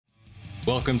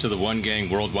Welcome to the One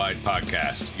Gang Worldwide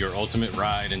podcast, your ultimate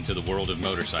ride into the world of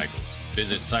motorcycles.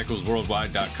 Visit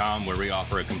cyclesworldwide.com, where we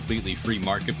offer a completely free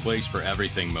marketplace for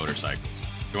everything motorcycles.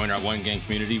 Join our One Gang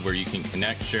community where you can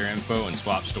connect, share info, and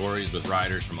swap stories with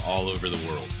riders from all over the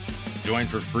world. Join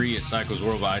for free at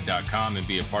cyclesworldwide.com and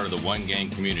be a part of the One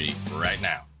Gang community right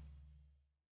now.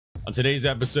 On today's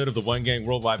episode of the One Gang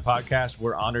Worldwide podcast,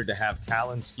 we're honored to have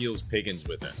Talan Skeels-Piggins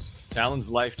with us. Talan's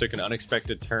life took an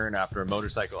unexpected turn after a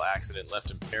motorcycle accident left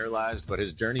him paralyzed, but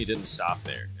his journey didn't stop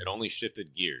there. It only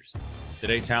shifted gears.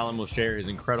 Today, Talan will share his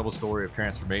incredible story of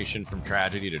transformation from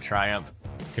tragedy to triumph,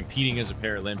 competing as a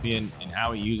Paralympian, and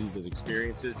how he uses his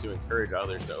experiences to encourage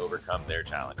others to overcome their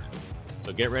challenges.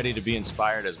 So get ready to be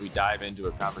inspired as we dive into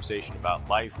a conversation about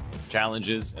life,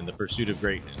 challenges, and the pursuit of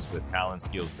greatness with Talan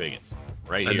Skeels-Piggins.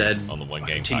 Right here on the One Gang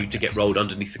podcast. I continued to get rolled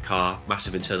underneath the car,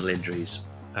 massive internal injuries.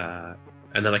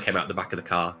 And then I came out the back of the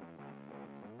car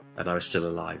and I was still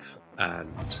alive. And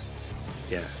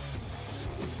yeah.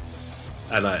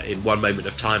 And in one moment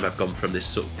of time, I've gone from this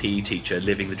sort of PE teacher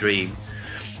living the dream,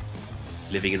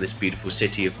 living in this beautiful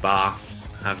city of Bath,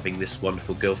 having this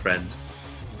wonderful girlfriend,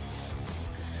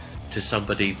 to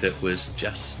somebody that was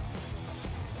just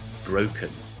broken.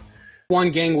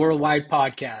 One Gang Worldwide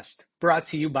podcast, brought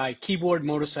to you by Keyboard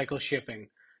Motorcycle Shipping.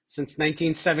 Since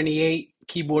 1978,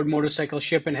 Keyboard Motorcycle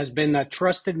Shipping has been the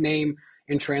trusted name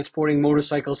in transporting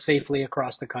motorcycles safely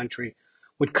across the country.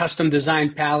 With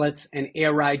custom-designed pallets and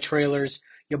air ride trailers,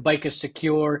 your bike is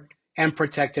secure and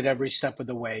protected every step of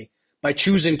the way. By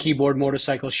choosing Keyboard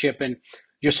Motorcycle Shipping,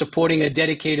 you're supporting a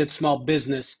dedicated small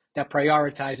business that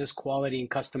prioritizes quality and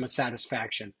customer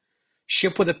satisfaction.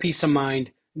 Ship with a peace of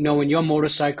mind, knowing your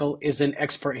motorcycle is in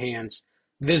expert hands.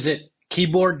 Visit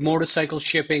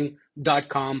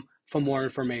keyboardmotorcycleshipping.com for more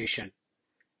information.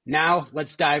 Now,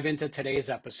 let's dive into today's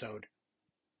episode.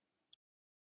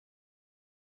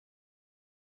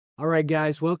 All right,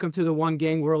 guys, welcome to the One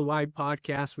Gang Worldwide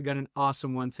podcast. We got an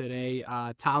awesome one today.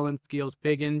 Talan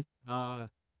Skeels-Piggins.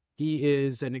 He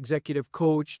is an executive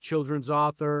coach, children's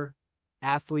author,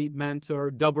 athlete mentor,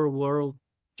 double world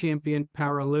champion,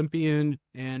 Paralympian,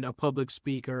 and a public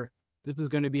speaker. This is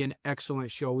going to be an excellent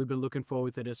show. We've been looking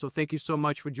forward to this. So thank you so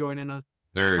much for joining us,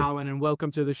 Talan, and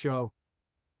welcome to the show.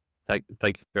 Thank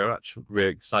you very much. We're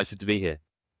excited to be here.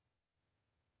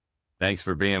 Thanks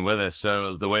for being with us.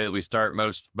 So the way that we start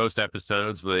most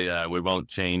episodes, we won't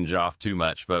change off too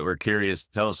much, but we're curious.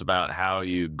 Tell us about how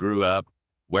you grew up,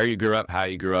 where you grew up, how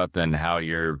you grew up, and how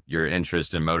your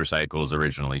interest in motorcycles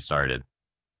originally started.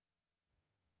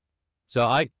 So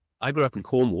I grew up in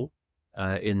Cornwall,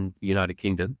 in the United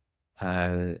Kingdom,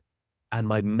 and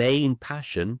my main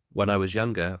passion when I was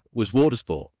younger was water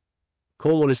sport.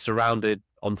 Cornwall is surrounded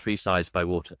on three sides by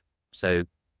water, so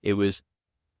it was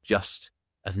just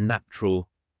a natural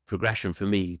progression for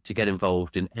me to get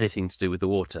involved in anything to do with the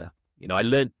water. You know, I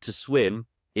learned to swim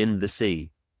in the sea,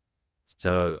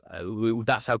 so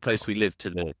that's how close we lived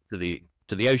to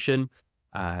the ocean.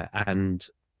 And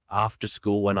after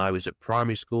school, when I was at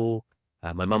primary school,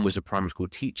 my mum was a primary school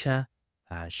teacher.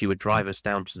 She would drive us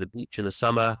down to the beach in the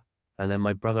summer, and then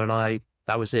my brother and I,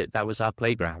 that was it. That was our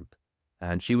playground.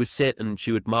 And she would sit and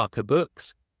she would mark her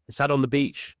books. I sat on the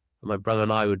beach, and my brother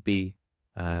and I would be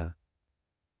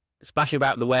splashing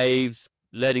about in the waves,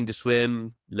 learning to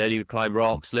swim, learning to climb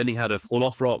rocks, learning how to fall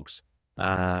off rocks,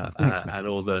 and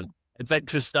all the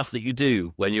adventurous stuff that you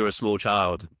do when you're a small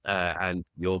child, and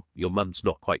your mum's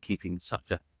not quite keeping such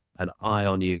an eye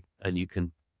on you, and you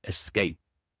can escape.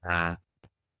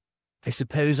 I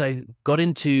suppose I got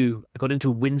into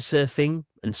windsurfing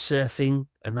and surfing,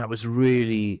 and that was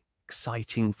really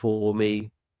exciting for me.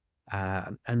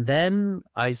 And then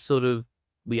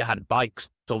we had bikes,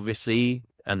 obviously,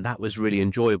 and that was really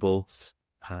enjoyable.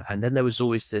 And then there was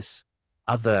always this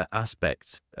other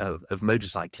aspect of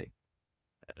motorcycling.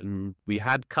 And we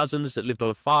had cousins that lived on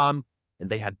a farm,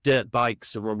 and they had dirt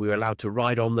bikes, and when we were allowed to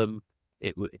ride on them,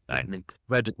 it was an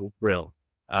incredible thrill.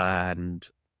 And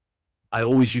I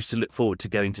always used to look forward to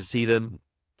going to see them,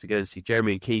 to go and see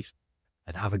Jeremy and Keith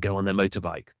and have a go on their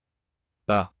motorbike.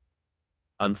 But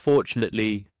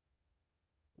unfortunately,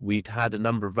 we'd had a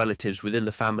number of relatives within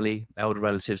the family, elder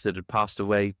relatives that had passed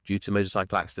away due to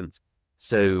motorcycle accidents.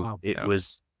 So it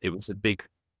was a big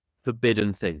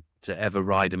forbidden thing to ever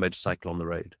ride a motorcycle on the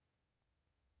road.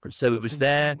 And so it was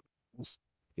there.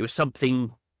 It was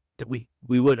something that we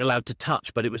weren't allowed to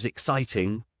touch, but it was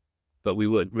exciting, but we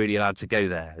weren't really allowed to go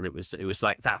there. And it was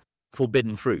like that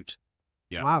forbidden fruit.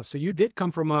 Yeah. Wow. So you did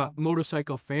come from a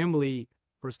motorcycle family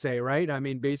per se, right? I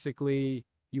mean, basically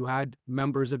you had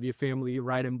members of your family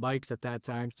riding bikes at that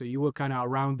time. So you were kind of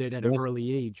around it at an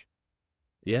early age.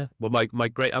 Yeah. Well, my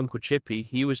great uncle Chippy,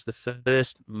 he was the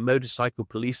first motorcycle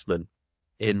policeman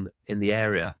in the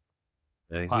area.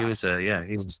 He was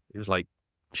he was like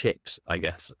Chips, I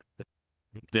guess.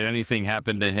 Did anything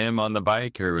happen to him on the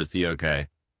bike, or was he okay?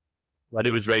 But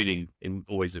it was raining,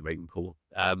 always a raining pool.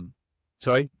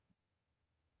 Sorry?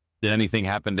 Did anything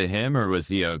happen to him, or was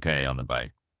he okay on the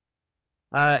bike?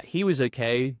 He was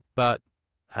okay, but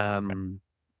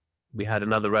we had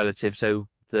another relative. So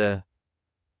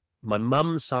my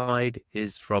mum's side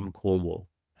is from Cornwall.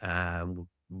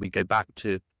 We go back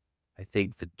to, I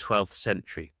think, the 12th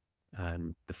century.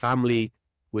 And the family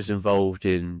was involved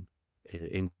in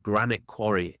granite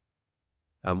quarry.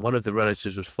 And one of the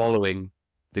relatives was following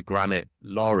the granite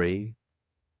lorry,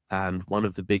 and one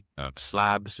of the big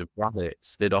slabs of granite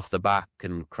slid off the back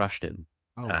and crushed him.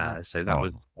 Oh, wow. So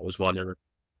that was one.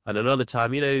 And another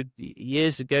time,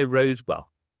 years ago, roads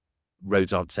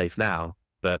aren't safe now,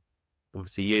 but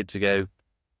obviously years ago,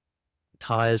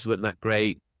 tires weren't that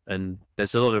great, and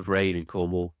there's a lot of rain in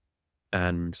Cornwall,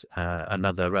 and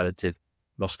another relative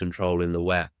lost control in the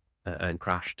wet and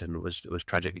crashed and was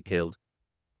tragically killed.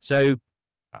 So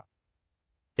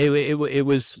it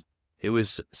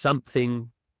was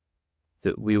something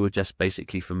that we were just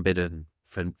basically forbidden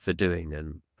for doing.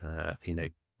 And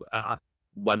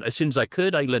as soon as I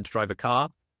could, I learned to drive a car,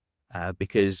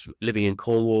 because living in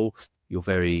Cornwall, you're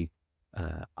very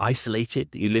isolated.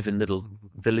 You live in little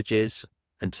villages,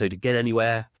 and so to get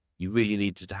anywhere, you really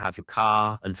needed to have your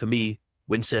car. And for me,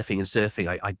 windsurfing and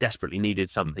surfing, I desperately needed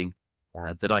something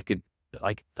that I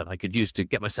could use to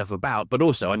get myself about. But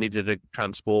also, I needed to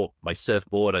transport my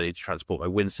surfboard. I needed to transport my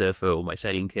windsurfer or my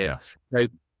sailing kit. Yeah. So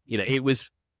it was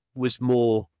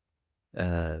more.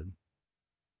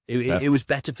 It was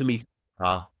better for me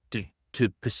to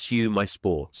pursue my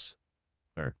sports.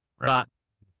 Sure. But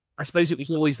I suppose it was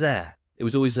always there. It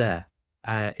was always there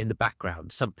in the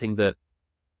background, something that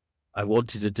I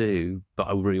wanted to do, but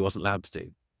I really wasn't allowed to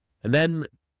do. And then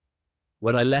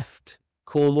when I left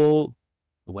Cornwall,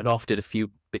 I went off, did a few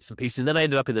bits and pieces, and then I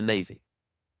ended up in the Navy.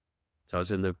 So I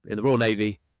was in the Royal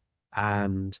Navy,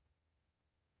 and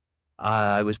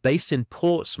I was based in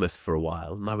Portsmouth for a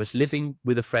while, and I was living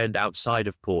with a friend outside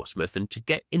of Portsmouth. And to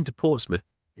get into Portsmouth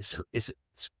is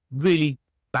really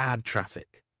bad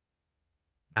traffic.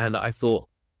 And I thought,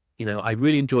 I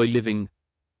really enjoy living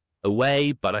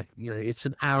away, but it's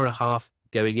an hour and a half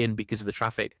going in because of the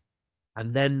traffic.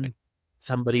 And then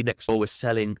somebody next door was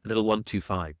selling a little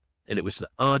 125, and it was an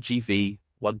RGV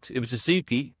it was a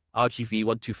Suzuki RGV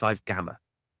 125 Gamma,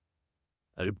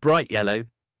 a bright yellow.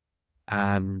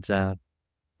 And I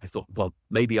thought, well,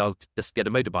 maybe I'll just get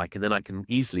a motorbike, and then I can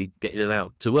easily get in and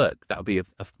out to work. That would be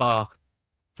a far,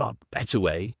 far better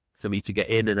way for me to get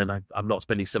in, and then I'm not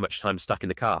spending so much time stuck in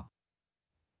the car.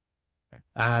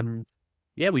 And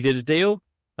yeah, we did a deal,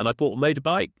 and I bought a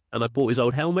motorbike, and I bought his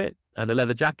old helmet and a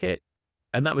leather jacket,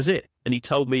 and that was it. And he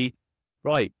told me,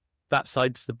 right, that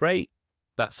side's the brake,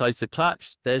 that side's the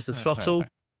clutch, there's the throttle,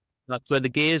 that's where the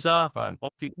gears are.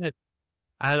 Off you go.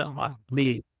 And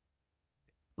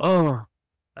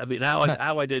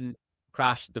how I didn't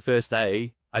crash the first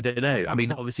day, I don't know. I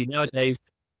mean, obviously nowadays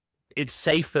it's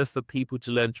safer for people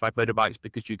to learn to ride motorbikes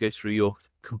because you go through your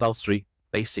compulsory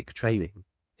basic training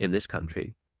in this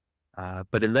country.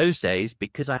 But in those days,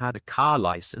 because I had a car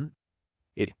license,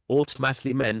 it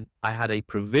automatically meant I had a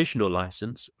provisional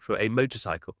license for a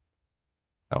motorcycle.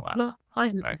 Oh, wow.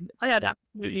 I had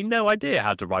absolutely no idea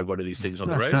how to ride one of these things on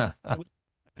the road.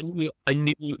 I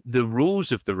knew the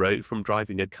rules of the road from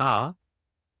driving a car,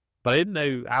 but I didn't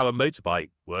know how a motorbike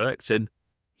worked. And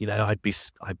I'd be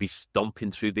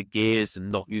stomping through the gears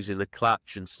and not using the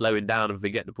clutch and slowing down and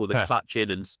forgetting to pull the clutch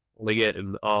in and pulling it.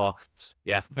 And but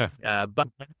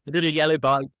I did a yellow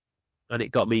bike, and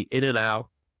it got me in and out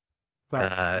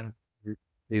to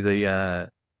the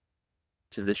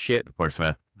ship.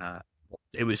 Portsmouth.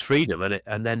 It was freedom,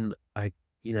 and then it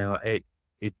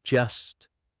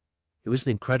was an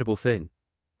incredible thing.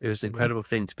 It was an incredible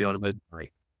thing to be on a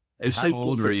motorbike. It was How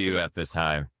old were you at this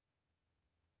time?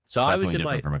 So I was in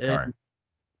my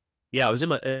I was in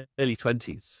my early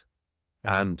 20s,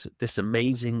 and this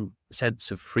amazing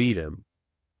sense of freedom.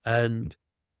 And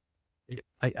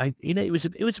it was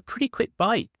a pretty quick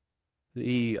bike,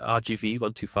 the RGV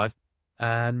 125,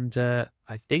 and I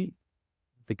think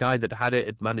the guy that had it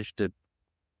had managed to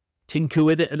tinker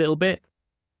with it a little bit.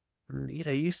 He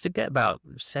used to get about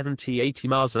 70, 80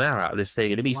 miles an hour out of this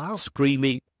thing, and it'd be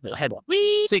screaming, little head up,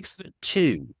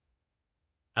 6'2",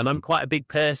 and I'm quite a big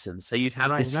person, so you'd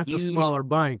have this that's a smaller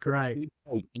bike, right?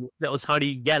 Little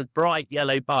tiny bright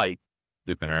yellow bike,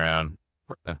 Looping around.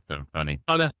 That's so funny.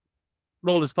 on a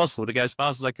small as possible to go as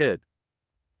fast as I could.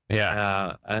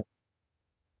 Yeah.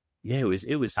 Yeah,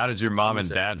 it was. How did your mom and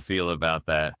dad feel about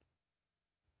that?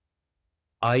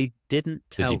 I didn't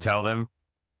Did tell you tell them?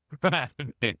 I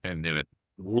knew it.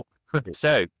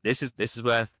 So this is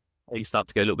where things start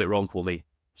to go a little bit wrong for me.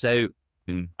 So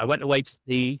I went away to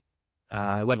sea.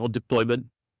 I went on deployment.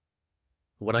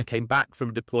 When I came back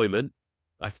from deployment,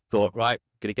 I thought, right,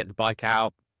 I'm going to get the bike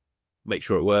out, make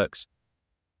sure it works.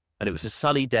 And it was a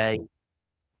sunny day,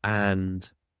 and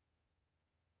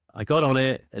I got on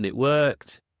it, and it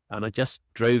worked. And I just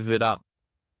drove it up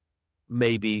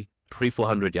maybe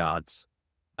 300-400 yards.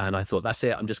 And I thought, that's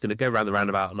it. I'm just going to go around the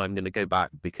roundabout, and I'm going to go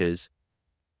back because,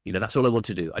 that's all I want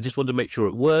to do. I just wanted to make sure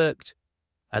it worked.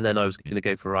 And then I was going to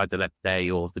go for a ride the next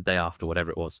day or the day after, whatever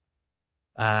it was.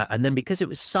 And then because it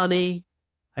was sunny,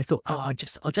 I thought, I'll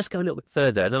just go a little bit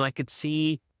further. And then I could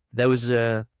see there was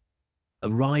a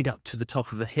ride up to the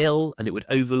top of a hill, and it would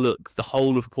overlook the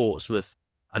whole of Portsmouth.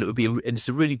 And it's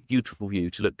a really beautiful view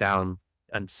to look down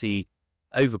and see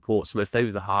over Portsmouth,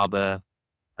 over the harbour,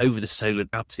 over the Solent,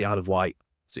 out to the Isle of Wight.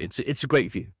 So it's a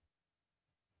great view.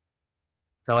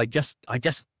 So I just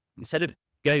instead of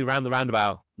going around the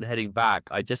roundabout and heading back,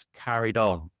 I just carried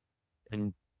on,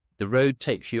 and the road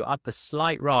takes you up a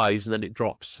slight rise and then it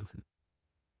drops.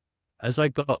 As I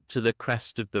got to the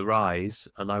crest of the rise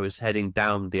and I was heading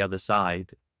down the other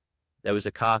side, there was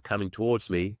a car coming towards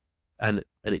me, and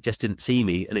it just didn't see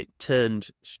me, and it turned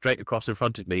straight across in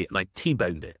front of me, and I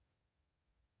T-boned it.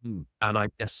 And I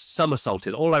just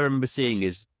somersaulted. All I remember seeing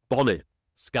is bonnet,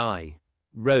 sky,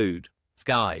 road,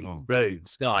 sky, road,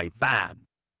 sky, bam.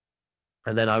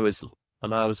 And then I was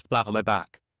flat on my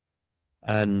back,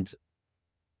 and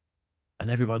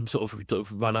everyone sort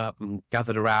of run up and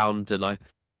gathered around, and I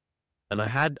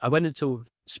went into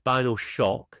spinal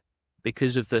shock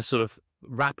because of the sort of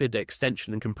rapid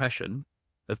extension and compression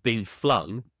of being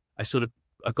flung. I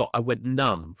went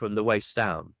numb from the waist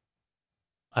down,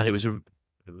 and it was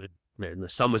the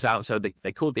sun was out, so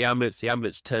they called the ambulance. The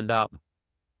ambulance turned up,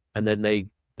 and then they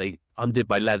undid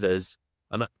my leathers,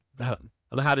 and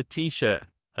I had a T-shirt,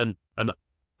 and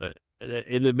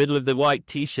in the middle of the white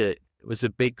T-shirt was a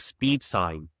big speed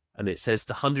sign, and it says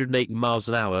 180 miles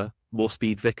an hour, more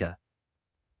speed Vicar.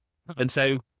 And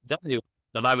so that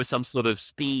I was some sort of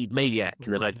speed maniac,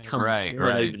 and then I'd come right.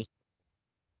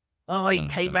 He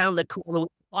came round the corner with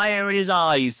fire in his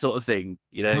eyes, sort of thing,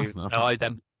 I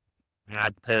then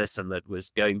had a person that was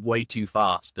going way too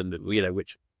fast, and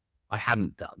which I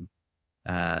hadn't done.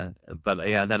 But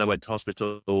yeah, then I went to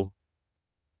hospital.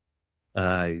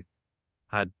 I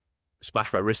had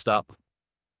smashed my wrist up,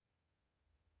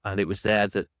 and it was there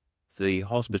that the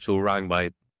hospital rang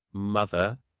my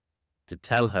mother to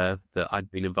tell her that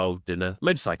I'd been involved in a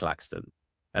motorcycle accident.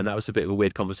 And that was a bit of a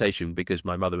weird conversation, because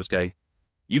my mother was going,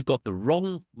 "You've got the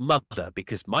wrong mother,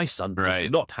 because my son does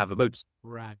not have a motorcycle."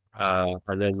 Right.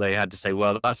 And then they had to say,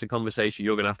 "Well, that's a conversation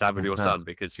you're going to have with your son,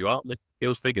 because you aren't the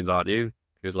Skeels-Piggins, aren't you?"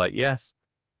 He was like, "Yes."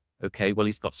 Okay, well,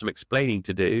 he's got some explaining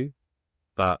to do,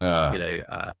 but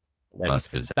that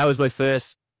was my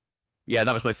first. Yeah,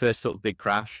 that was my first sort of big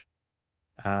crash.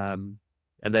 And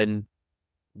then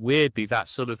weirdly, that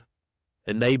sort of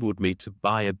enabled me to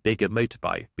buy a bigger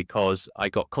motorbike, because I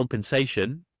got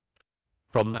compensation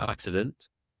from that accident.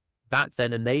 That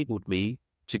then enabled me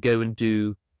to go and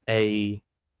do an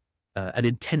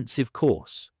intensive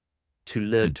course to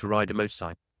learn to ride a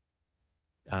motorcycle,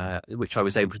 which I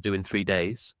was able to do in 3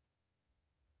 days.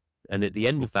 And at the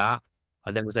end of that,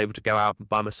 I then was able to go out and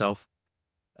buy myself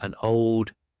an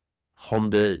old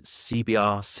Honda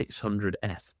CBR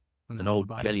 600F, an old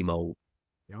belly mold.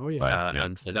 Oh, yeah.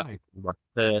 And so that was my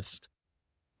first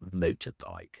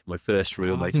motorbike, my first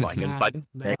real motorbike.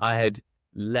 And I had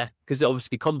left, because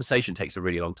obviously compensation takes a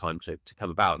really long time to come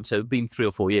about. And so it'd been 3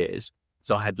 or 4 years.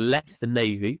 So I had left the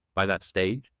Navy by that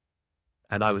stage,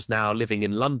 and I was now living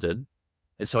in London.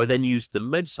 And so I then used the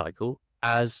motorcycle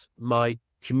as my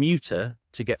commuter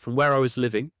to get from where I was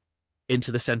living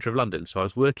into the centre of London. So I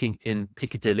was working in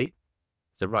Piccadilly,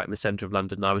 so right in the centre of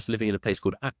London. I was living in a place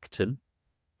called Acton,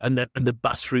 and the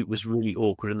bus route was really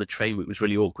awkward, and the train route was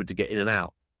really awkward to get in and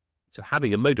out. So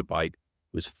having a motorbike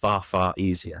was far, far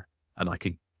easier, and I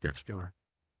could just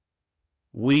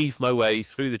weave my way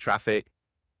through the traffic.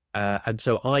 And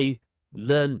so I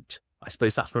learnt, I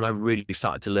suppose that's when I really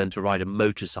started to learn to ride a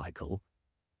motorcycle,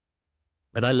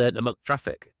 and I learnt amongst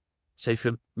traffic. So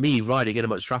for me, riding in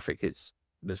amongst traffic,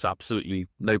 there's absolutely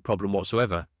no problem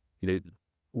whatsoever.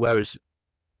 Whereas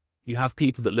you have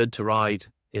people that learn to ride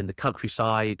in the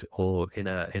countryside or in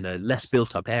a less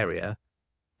built up area,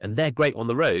 and they're great on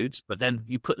the roads, but then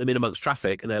you put them in amongst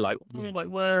traffic and they're like, "Oh my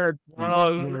word,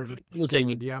 and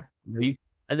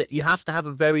and that you have to have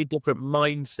a very different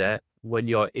mindset when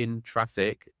you're in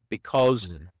traffic, because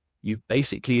you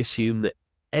basically assume that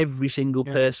every single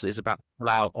person is about to pull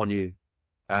out on you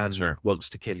and wants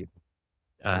to kill you.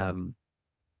 And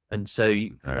so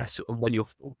when you're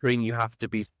filtering, you have to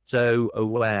be so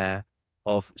aware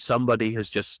of somebody has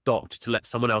just stopped to let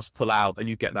someone else pull out, and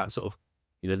you get that sort of,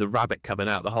 the rabbit coming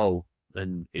out the hole.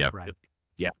 And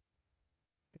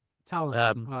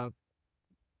Talan,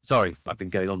 sorry, I've been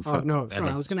going on for. No, sorry.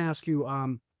 I was going to ask you,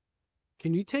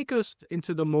 can you take us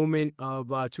into the moment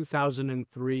of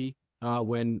 2003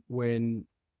 when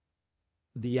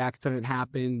the accident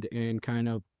happened, and kind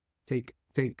of take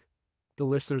the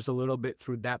listeners a little bit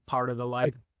through that part of the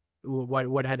life,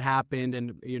 what had happened,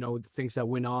 and the things that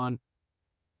went on?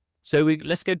 So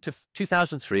let's go to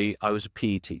 2003. I was a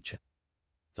PE teacher.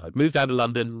 So I'd moved out of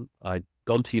London. I'd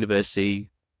gone to university,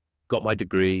 got my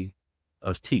degree. I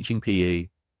was teaching PE,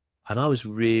 and I was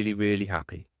really, really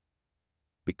happy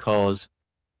because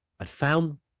I'd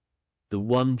found the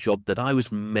one job that I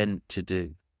was meant to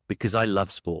do, because I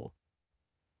love sport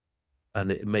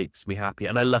and it makes me happy,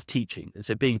 and I love teaching. And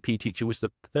so being a PE teacher was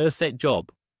the perfect job.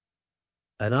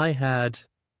 And I had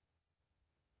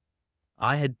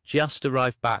just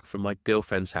arrived back from my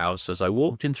girlfriend's house. As I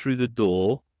walked in through the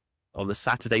door on the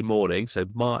Saturday morning, so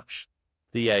March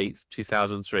the 8th,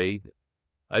 2003,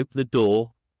 I opened the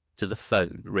door to the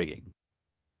phone ringing.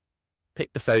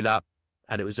 Picked the phone up,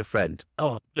 and it was a friend.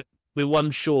 Oh, look, we're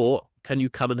one short. Can you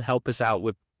come and help us out?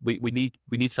 We need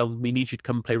you to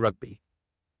come and play rugby.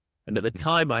 And at the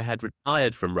time, I had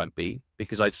retired from rugby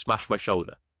because I'd smashed my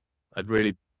shoulder. I'd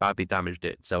really badly damaged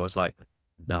it. So I was like,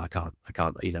 no, I can't.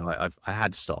 I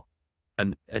had to stop.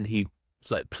 And he was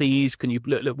like, please, can you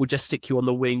look, we'll just stick you on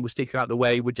the wing. We'll stick you out the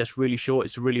way. We're just really short.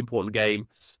 It's a really important game.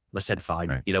 And I said, fine.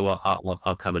 Right. You know what?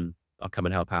 I'll come and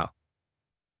help out.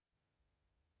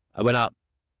 I went out,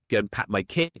 go and pack my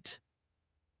kit,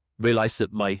 realized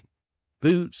that my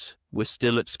boots were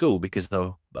still at school because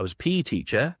I was a PE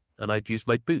teacher and I'd used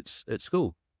my boots at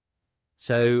school.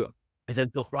 So I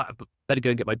then thought, right, I better go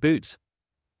and get my boots.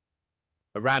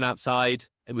 I ran outside.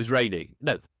 It was raining.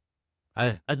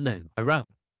 I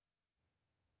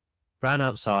ran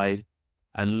outside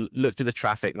and looked at the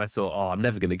traffic, and I thought, oh, I'm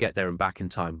never going to get there and back in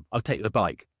time. I'll take the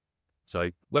bike. So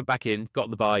I went back in, got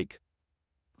on the bike,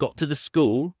 got to the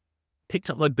school, picked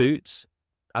up my boots.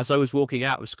 As I was walking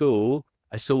out of school,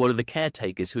 I saw one of the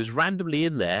caretakers who was randomly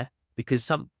in there because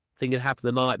something had happened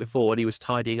the night before and he was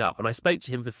tidying up. And I spoke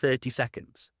to him for 30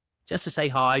 seconds just to say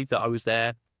hi, that I was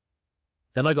there.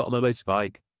 Then I got on my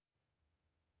motorbike,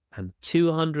 and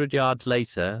 200 yards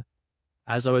later,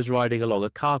 as I was riding along, a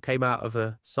car came out of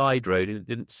a side road and it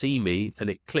didn't see me, and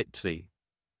it clipped me.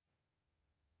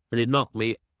 And it knocked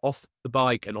me off the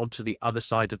bike and onto the other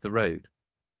side of the road.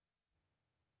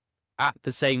 At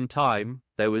the same time,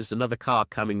 there was another car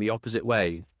coming the opposite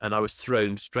way, and I was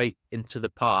thrown straight into the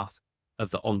path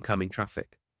of the oncoming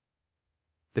traffic.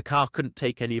 The car couldn't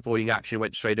take any avoiding action,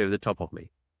 went straight over the top of me.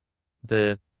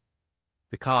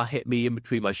 The car hit me in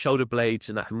between my shoulder blades,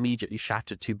 and that immediately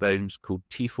shattered two bones called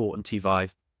T4 and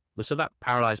T5. So that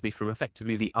paralyzed me from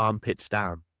effectively the armpits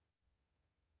down.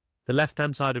 The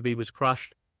left-hand side of me was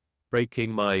crushed,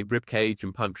 breaking my rib cage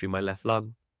and puncturing my left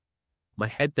lung. My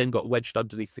head then got wedged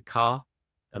underneath the car,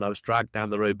 and I was dragged down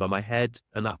the road by my head,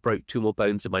 and that broke two more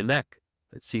bones in my neck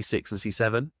at C6 and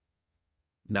C7.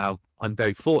 Now, I'm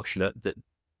very fortunate that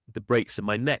the breaks in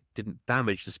my neck didn't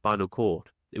damage the spinal cord.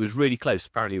 It was really close.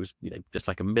 Apparently, it was just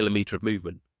like a millimeter of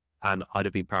movement, and I'd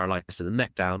have been paralyzed to the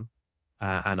neck down.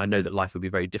 And I know that life would be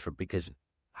very different because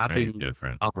having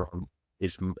upper arm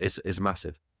is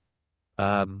massive.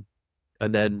 And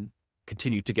then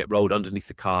continued to get rolled underneath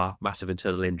the car, massive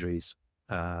internal injuries.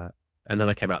 And then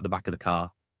I came out the back of the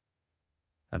car,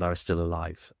 and I was still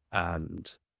alive. And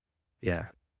yeah.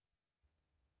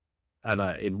 And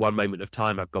in one moment of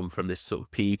time, I've gone from this sort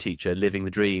of PE teacher living the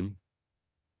dream,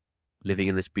 living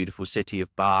in this beautiful city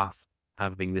of Bath,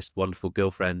 having this wonderful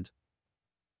girlfriend,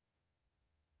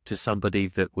 to somebody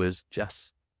that was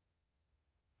just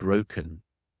broken.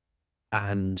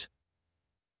 And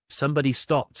somebody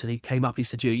stopped and he came up, he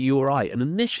said, "Are you all right?" And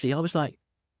initially I was like,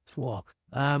 "What?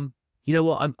 You know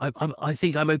what? I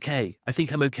think I'm okay. I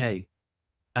think I'm okay."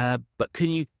 But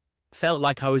felt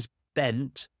like I was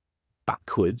bent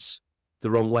backwards the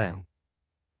wrong way. And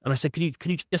I said, can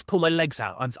you just pull my legs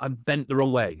out? I'm bent the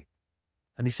wrong way.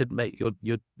 And he said, "Mate,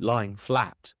 you're lying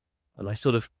flat." And I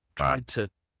sort of tried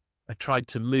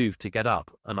to move to get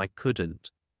up, and I couldn't.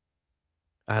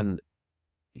 And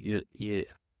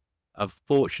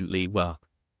unfortunately, well,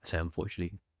 I say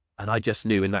unfortunately, and I just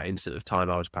knew in that instant of time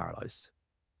I was paralyzed.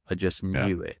 I just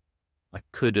knew it. I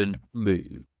couldn't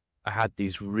move. I had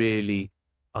these really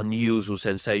unusual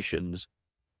sensations,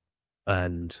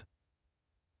 and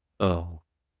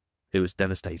it was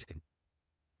devastating.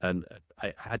 And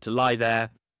I had to lie there,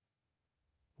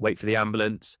 wait for the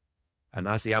ambulance. And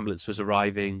as the ambulance was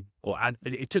arriving,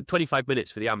 it took 25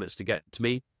 minutes for the ambulance to get to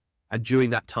me. And during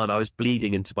that time, I was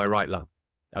bleeding into my right lung.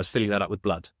 I was filling that up with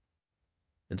blood.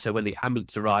 And so when the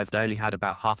ambulance arrived, I only had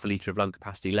about half a litre of lung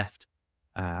capacity left.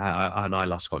 And I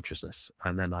lost consciousness.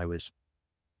 And then I was,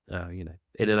 in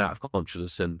and out of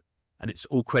consciousness. And it's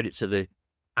all credit to the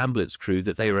ambulance crew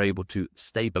that they were able to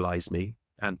stabilize me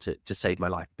and to save my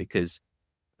life, because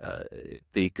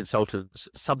the consultants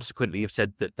subsequently have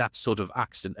said that sort of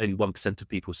accident, only 1% of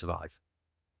people survive.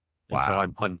 Wow.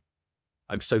 And so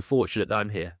I'm so fortunate that I'm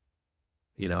here.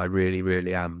 I really,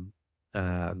 really am.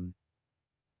 And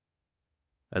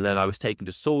then I was taken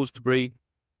to Salisbury.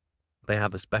 They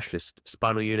have a specialist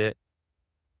spinal unit.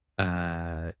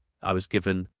 I was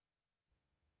given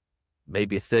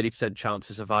maybe a 30% chance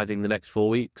of surviving the next 4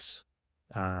 weeks.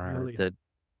 Really?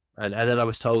 And then I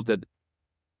was told that,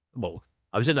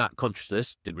 I was in that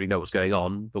consciousness, didn't really know what was going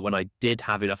on, but when I did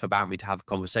have enough about me to have a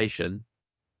conversation,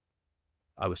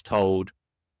 I was told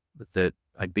that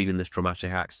I'd been in this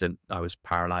traumatic accident, I was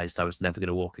paralyzed, I was never going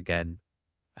to walk again,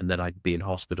 and then I'd be in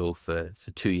hospital for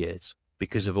 2 years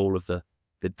because of all of the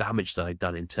damage that I'd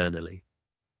done internally.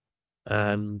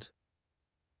 And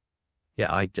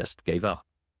yeah, I just gave up.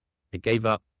 I gave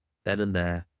up then and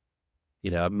there.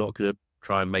 I'm not going to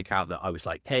try and make out that I was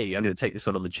like, hey, I'm going to take this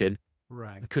one on the chin.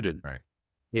 Right. I couldn't. Right.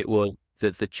 It was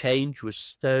that the change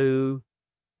was so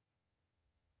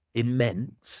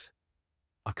immense,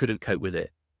 I couldn't cope with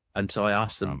it. And so I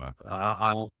asked them,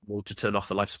 I asked them to turn off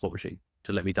the life support machine,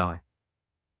 to let me die.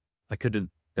 I couldn't,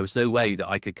 there was no way that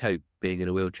I could cope being in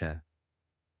a wheelchair.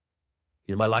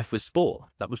 My life was sport.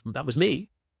 That was me.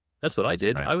 That's what I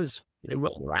did. Right. I was,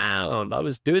 rolling around. I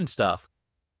was doing stuff.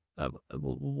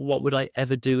 What would I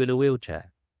ever do in a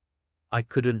wheelchair? I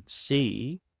couldn't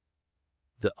see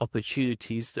the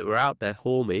opportunities that were out there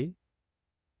for me.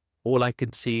 All I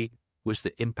could see was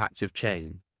the impact of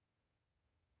change.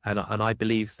 And I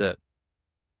believe that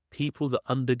people that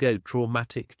undergo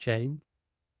traumatic change,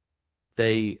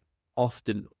 they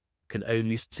often can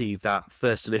only see that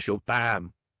first initial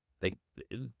bam,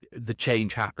 the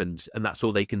change happens, and that's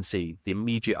all they can see, the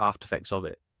immediate after effects of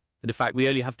it. And in fact, we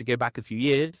only have to go back a few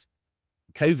years,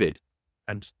 COVID,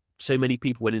 and so many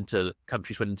people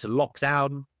countries went into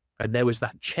lockdown, and there was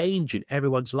that change in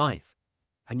everyone's life.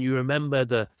 And you remember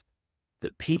that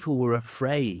people were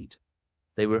afraid.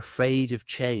 They were afraid of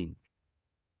change.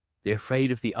 They're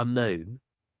afraid of the unknown.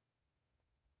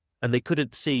 And they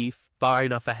couldn't see far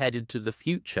enough ahead into the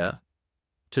future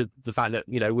to the fact that,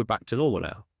 we're back to normal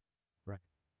now.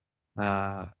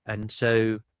 Right. And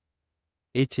so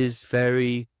it is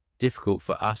very difficult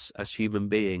for us as human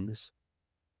beings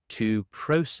to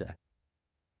process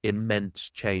immense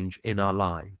change in our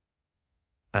life.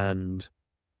 And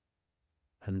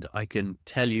I can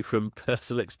tell you from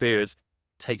personal experience,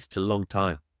 it takes a long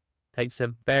time. It takes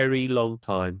a very long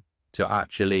time to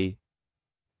actually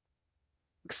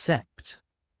accept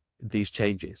these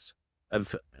changes. And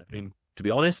to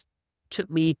be honest, it took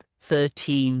me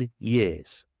 13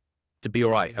 years to be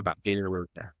all right about being in a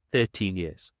wheelchair. 13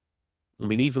 years.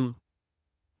 Even,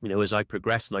 as I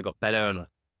progressed and I got better and I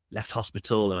left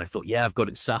hospital and I thought, yeah, I've got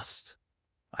it sussed.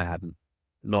 I hadn't.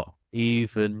 Not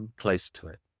even close to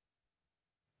it.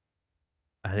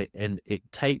 And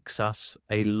it takes us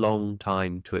a long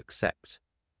time to accept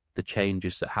the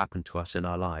changes that happen to us in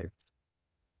our lives.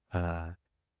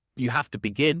 You have to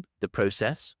begin the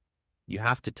process. You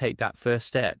have to take that first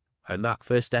step. And that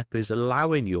first step is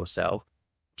allowing yourself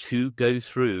to go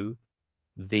through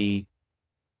the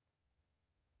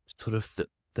sort of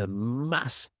the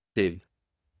massive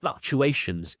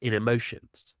fluctuations in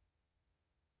emotions.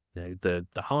 The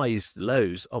highs, the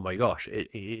lows, oh my gosh,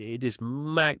 it is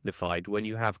magnified when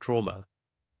you have trauma.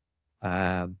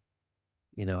 I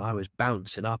was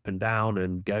bouncing up and down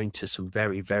and going to some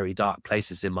very, very dark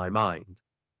places in my mind.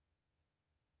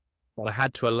 But I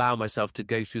had to allow myself to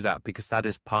go through that because that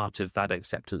is part of that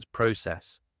acceptance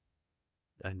process.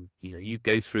 And, you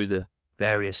go through the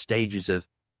various stages of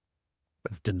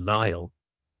denial.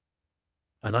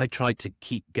 And I tried to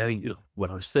keep going.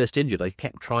 When I was first injured, I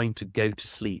kept trying to go to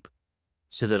sleep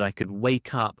so that I could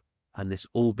wake up and this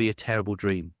all be a terrible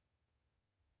dream.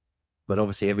 But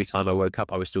obviously, every time I woke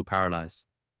up, I was still paralyzed.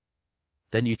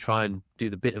 Then you try and do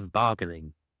the bit of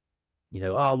bargaining.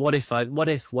 What if I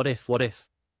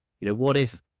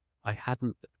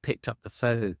hadn't picked up the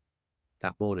phone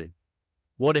that morning?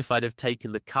 What if I'd have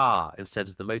taken the car instead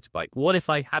of the motorbike? What if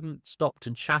I hadn't stopped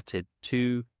and chatted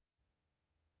to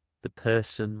the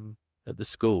person at the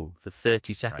school for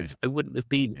 30 seconds? I wouldn't have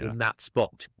been in that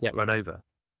spot to get run over.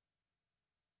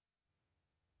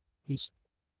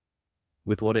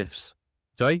 With what ifs.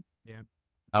 Sorry? Yeah.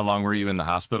 How long were you in the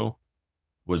hospital?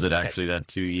 Was it actually that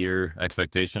 2-year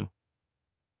expectation?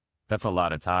 That's a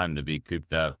lot of time to be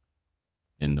cooped up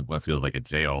in what feels like a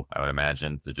jail, I would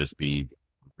imagine, to just be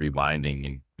rewinding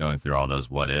and going through all those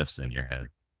what ifs in your head.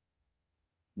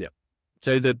 Yeah.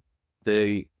 So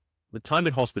the time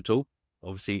in hospital,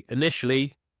 obviously,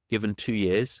 initially given 2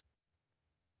 years.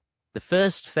 The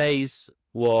first phase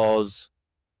was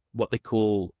what they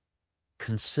call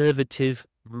conservative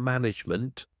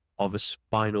management of a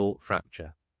spinal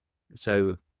fracture.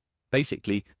 So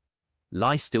basically,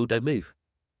 lie still, don't move.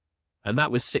 And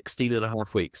that was 16 and a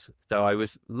half weeks. So I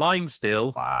was lying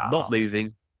still, not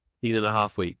moving, 16 and a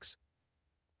half weeks,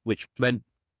 which meant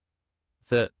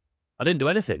that I didn't do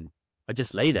anything. I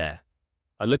just lay there.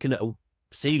 I'm looking at a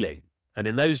ceiling. And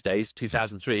in those days,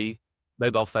 2003,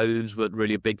 mobile phones weren't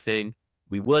really a big thing.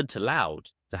 We weren't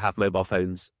allowed to have mobile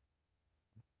phones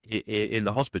in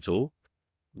the hospital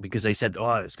because they said,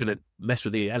 oh, it's going to mess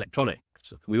with the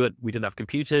electronics. We didn't have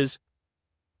computers.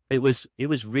 It was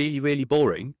really, really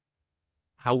boring.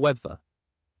 However,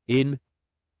 in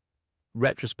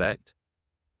retrospect,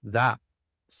 that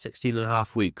 16 and a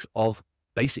half weeks of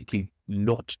basically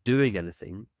not doing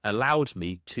anything allowed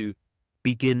me to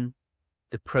begin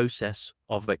the process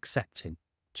of accepting,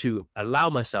 to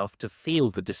allow myself to feel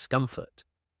the discomfort,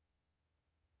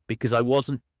 because I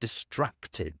wasn't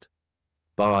distracted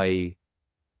by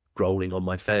scrolling on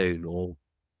my phone or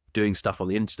doing stuff on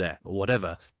the internet or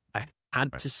whatever. I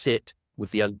had to sit with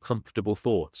the uncomfortable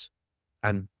thoughts,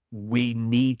 and we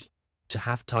need to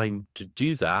have time to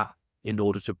do that in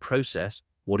order to process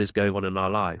what is going on in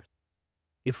our life.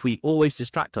 If we always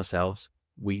distract ourselves,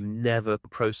 we never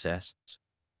process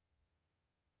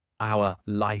our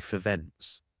life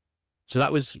events. So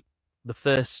that was the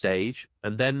first stage.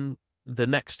 And then the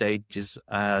next stage is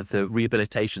the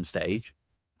rehabilitation stage.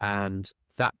 And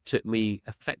that took me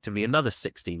effectively another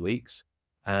 16 weeks.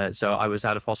 So I was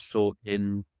out of hospital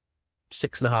in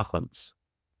 6.5 months.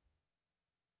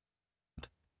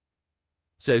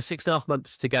 So 6.5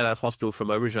 months to get out of hospital from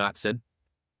my original accident.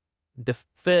 The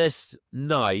first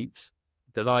night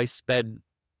that I spent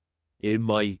in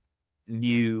my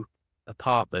new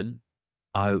apartment,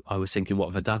 I was thinking, what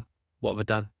have I done? What have I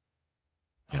done?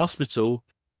 Hospital,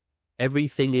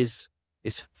 everything is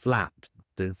flat.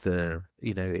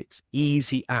 It's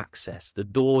easy access. The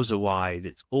doors are wide.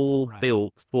 It's all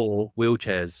built for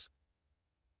wheelchairs.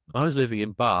 I was living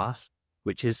in Bath,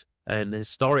 which is an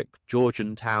historic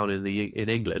Georgian town in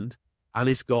England, and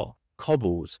it's got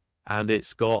cobbles and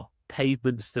it's got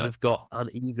pavements that have got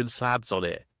uneven slabs on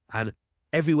it, and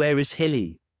everywhere is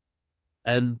hilly.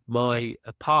 And my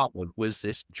apartment was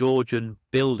this Georgian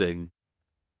building,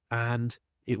 and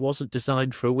it wasn't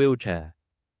designed for a wheelchair,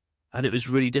 and it was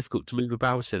really difficult to move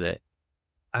about in it.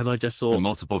 And I just thought,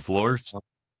 multiple floors.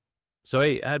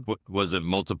 Sorry, was it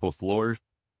multiple floors?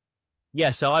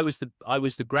 Yeah, so I was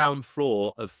the ground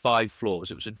floor of 5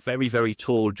 floors. It was a very, very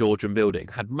tall Georgian building,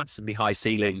 had massively high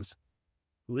ceilings.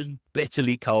 It was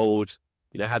bitterly cold.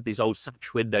 Had these old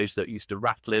sash windows that used to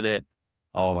rattle in it.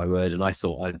 Oh my word! And I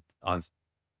thought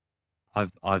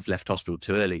I've left hospital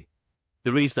too early.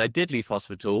 The reason I did leave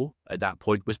hospital at that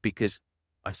point was because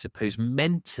I suppose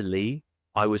mentally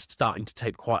I was starting to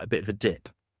take quite a bit of a dip.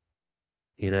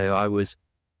 I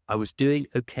was doing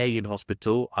okay in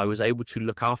hospital. I was able to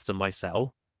look after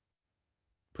myself,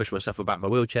 push myself about my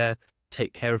wheelchair,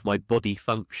 take care of my body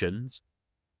functions,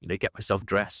 get myself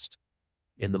dressed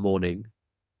in the morning.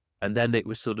 And then it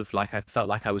was sort of like I felt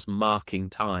like I was marking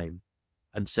time.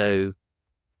 And so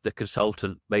the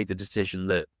consultant made the decision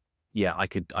that, yeah, I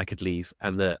could leave,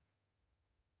 and that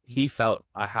he felt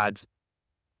I had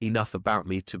enough about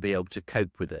me to be able to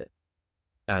cope with it.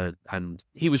 And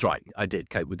he was right. I did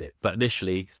cope with it. But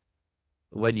initially,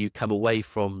 when you come away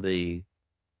from the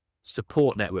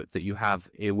support network that you have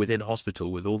within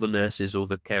hospital with all the nurses, all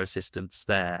the care assistants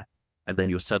there, and then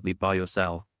you're suddenly by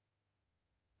yourself,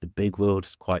 the big world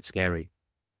is quite scary.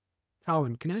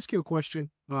 Talan, can I ask you a question?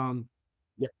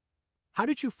 Yeah. How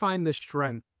did you find the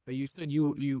strength? You said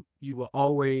you were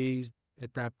always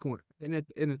at that point, and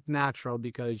it's natural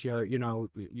because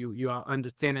you are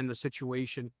understanding the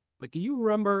situation. But can you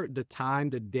remember the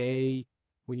time, the day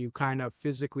when you kind of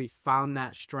physically found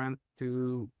that strength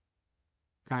to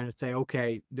kind of say,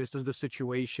 okay, this is the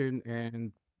situation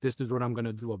and this is what I'm going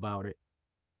to do about it?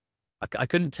 I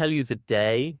couldn't tell you the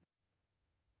day,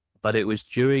 But it was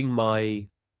during my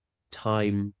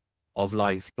time of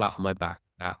lying flat on my back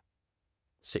at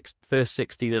first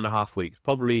 16 and a half weeks,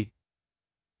 probably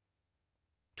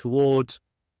towards,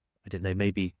 I don't know,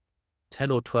 maybe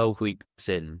 10 or 12 weeks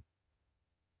in,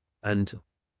 and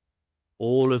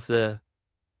all of the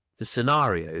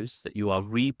scenarios that you are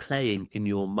replaying in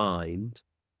your mind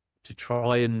to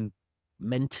try and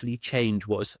mentally change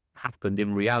what has happened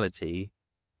in reality,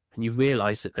 and you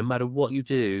realize that no matter what you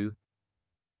do,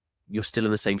 you're still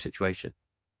in the same situation.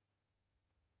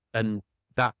 And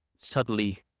that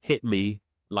suddenly hit me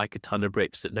like a ton of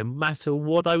bricks, that no matter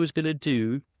what I was going to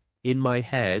do in my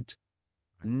head,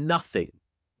 nothing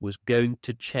was going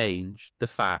to change the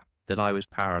fact that I was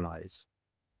paralyzed.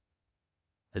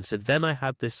 And so then I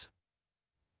had this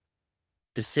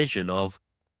decision of,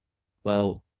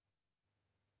 well,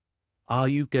 are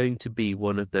you going to be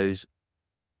one of those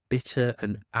bitter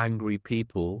and angry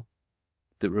people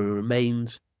that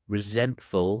remains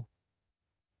resentful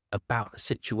about the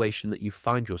situation that you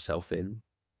find yourself in?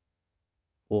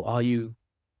 Or are you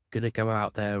going to go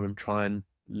out there and try and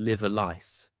live a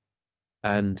life?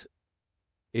 And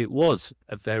it was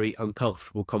a very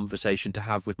uncomfortable conversation to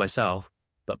have with myself,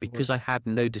 but because I had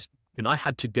no and I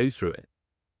had to go through it.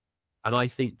 And I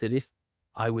think that if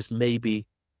I was maybe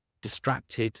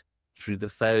distracted through the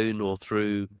phone or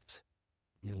through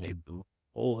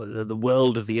or the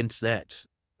world of the internet,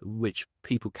 which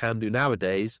people can do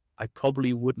nowadays, I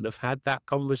probably wouldn't have had that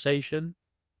conversation,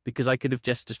 because I could have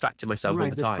just distracted myself all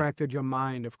the time. Distracted your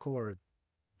mind, of course.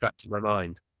 Distracted my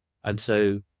mind. And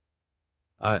so,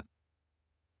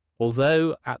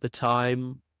 although at the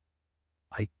time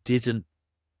I didn't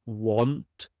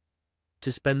want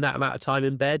to spend that amount of time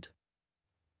in bed,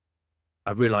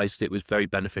 I realized it was very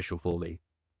beneficial for me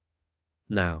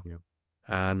now. Yeah.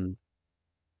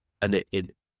 And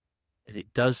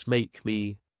it does make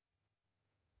me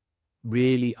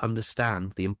really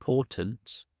understand the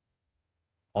importance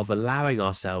of allowing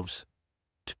ourselves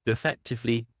to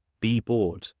effectively be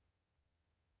bored,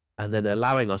 and then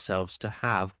allowing ourselves to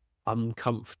have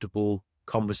uncomfortable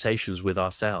conversations with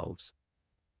ourselves,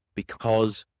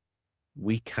 because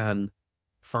we can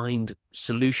find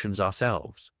solutions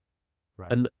ourselves.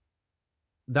 Right. And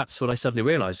that's what I suddenly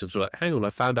realized. I was like, hang on, I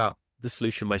found out the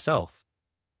solution myself.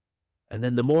 And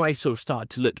then the more I sort of started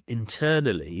to look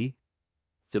internally,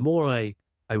 the more I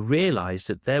realized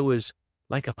that there was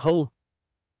like a whole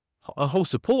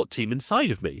support team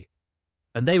inside of me,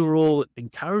 and they were all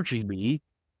encouraging me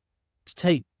to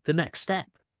take the next step.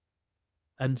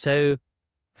 And so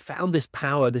I found this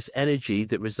power, this energy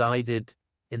that resided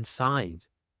inside,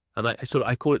 and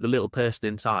I call it the little person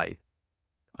inside.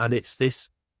 And it's this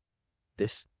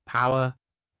power,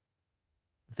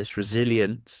 this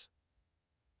resilience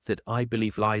that I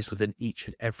believe lies within each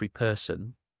and every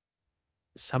person.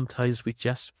 Sometimes we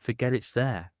just forget it's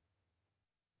there.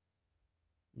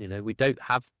 You know, we don't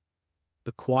have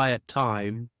the quiet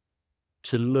time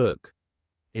to look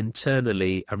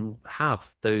internally and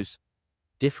have those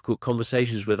difficult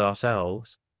conversations with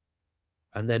ourselves,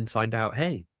 and then find out,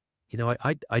 hey, you know,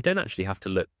 I don't actually have to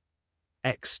look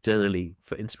externally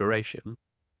for inspiration.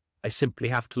 I simply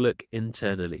have to look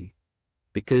internally,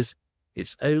 because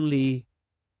it's only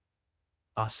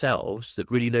ourselves that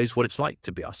really knows what it's like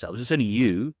to be ourselves. It's only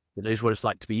you that knows what it's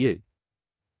like to be you.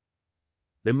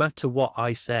 No matter what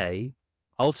I say,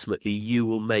 ultimately you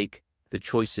will make the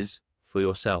choices for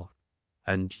yourself,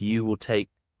 and you will take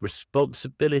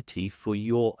responsibility for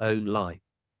your own life.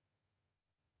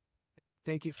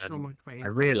 Thank you so much for answering. I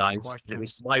realized question. it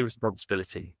was my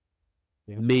responsibility.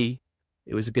 Yeah.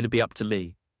 It was going to be up to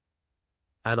me.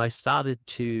 And I started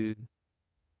to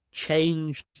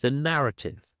change the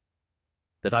narrative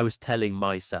that I was telling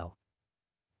myself,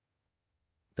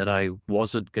 that I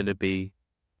wasn't going to be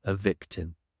a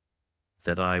victim,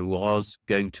 that I was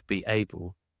going to be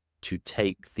able to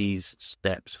take these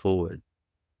steps forward.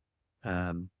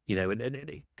 You know, and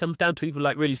it comes down to even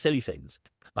like really silly things,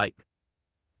 like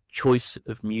choice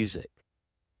of music.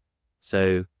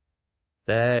 So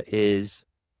there is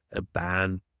a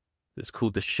band that's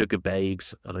called the Sugar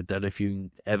Babes, and I don't know if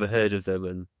you've ever heard of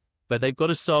them, but they've got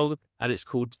a song and it's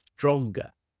called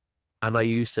Stronger. And I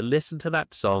used to listen to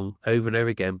that song over and over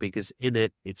again, because in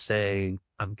it, it's saying,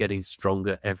 I'm getting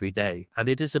stronger every day. And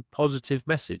it is a positive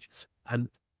message. And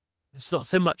it's not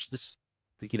so much this,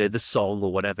 you know, the song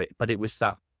or whatever, but it was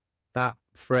that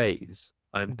phrase,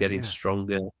 I'm getting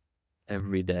stronger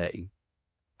every day.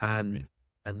 And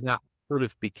that sort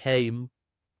of became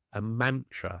a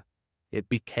mantra. It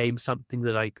became something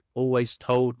that I always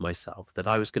told myself, that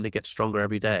I was going to get stronger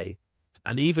every day.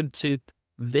 And even to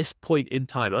this point in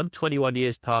time, I'm 21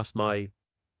 years past my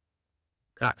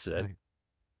accident,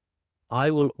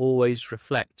 I will always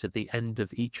reflect at the end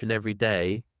of each and every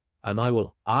day, and I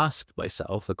will ask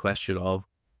myself a question of,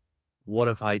 what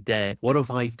have I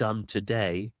done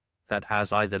today that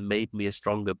has either made me a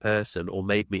stronger person or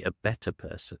made me a better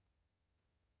person?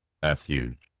 That's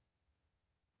huge.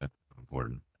 That's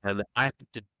important. And I have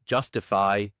to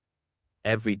justify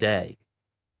every day,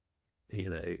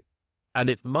 and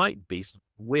it might be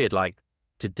weird, like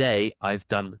today I've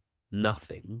done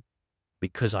nothing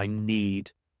because I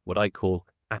need what I call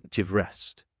active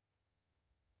rest,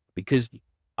 because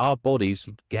our bodies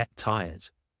get tired.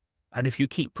 And if you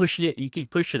keep pushing it,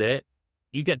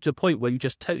 you get to a point where you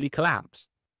just totally collapse.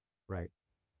 Right.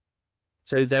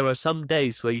 So there are some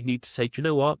days where you need to say, do you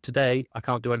know what? Today, I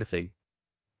can't do anything.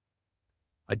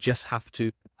 I just have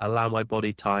to allow my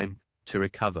body time to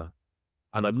recover.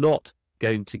 And I'm not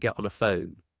going to get on a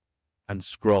phone and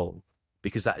scroll,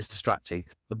 because that is distracting.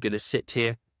 I'm going to sit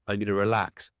here, I'm going to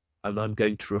relax, and I'm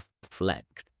going to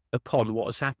reflect upon what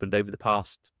has happened over the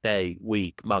past day,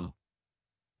 week, month.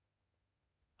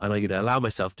 And I'm going to allow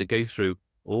myself to go through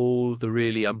all the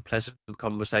really unpleasant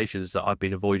conversations that I've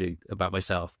been avoiding about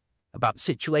myself, about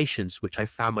situations which I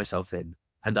found myself in,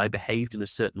 and I behaved in a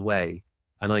certain way.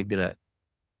 And I'm going to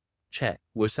check,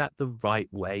 was that the right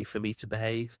way for me to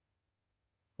behave?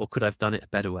 Or could I have done it a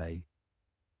better way?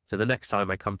 So the next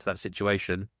time I come to that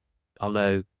situation, I'll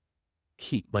know,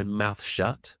 keep my mouth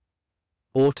shut,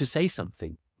 or to say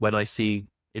something when I see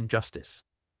injustice.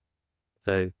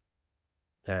 So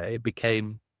it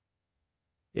became,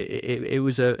 it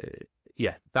was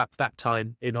that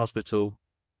time in hospital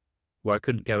where I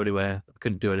couldn't go anywhere, I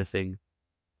couldn't do anything.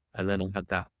 And then I had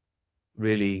that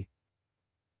really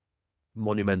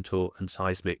monumental and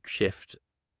seismic shift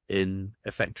in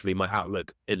effectively my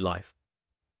outlook in life.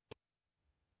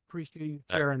 Appreciate you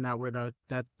sharing that with us.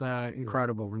 That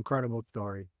incredible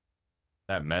story.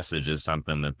 That message is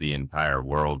something that the entire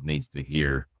world needs to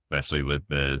hear, especially with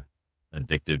the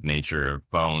addictive nature of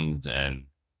phones and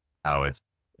how it's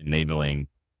enabling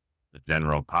the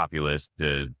general populace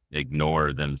to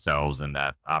ignore themselves and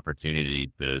that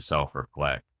opportunity to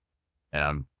self-reflect.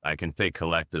 And I can say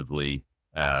collectively,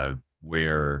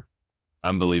 we're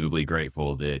unbelievably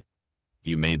grateful that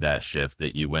you made that shift,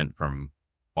 that you went from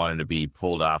wanting to be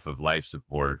pulled off of life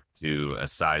support to a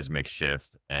seismic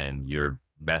shift, and your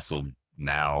vessel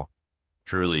now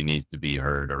truly needs to be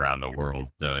heard around the world.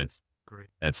 So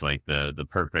it's like the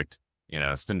perfect,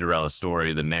 Cinderella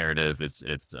story, the narrative.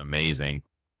 It's amazing.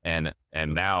 And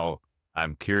now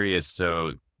I'm curious.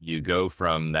 So you go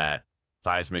from that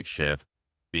seismic shift,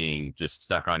 being just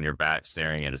stuck on your back,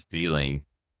 staring at a ceiling,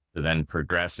 to then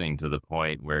progressing to the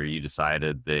point where you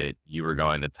decided that you were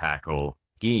going to tackle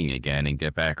skiing again and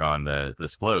get back on the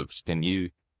slopes. Can you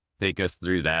take us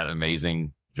through that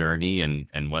amazing journey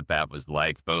and what that was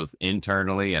like, both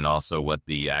internally and also what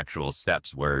the actual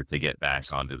steps were to get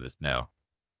back onto the snow?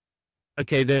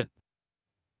 Okay,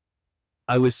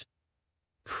 I was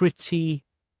pretty,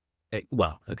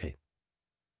 okay.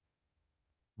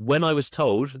 When I was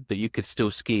told that you could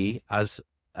still ski as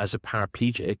a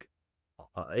paraplegic,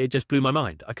 it just blew my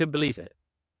mind. I couldn't believe it.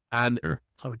 And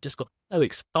I just got so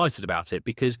excited about it,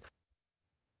 because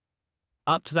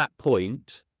up to that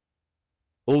point,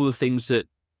 all the things that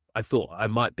I thought I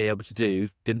might be able to do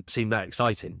didn't seem that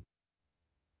exciting.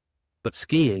 But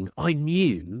skiing, I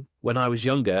knew when I was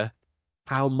younger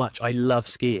how much I love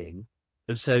skiing.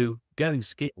 And so going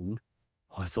skiing,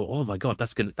 I thought, oh my God,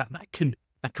 that can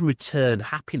return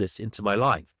happiness into my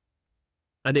life.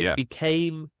 And it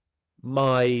became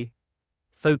my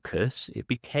focus. It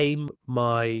became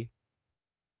my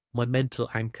mental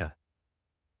anchor.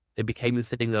 It became the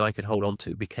thing that I could hold on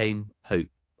to. It became hope.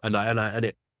 And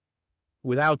it,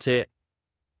 without it,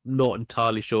 not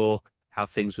entirely sure how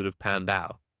things would have panned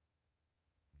out.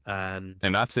 And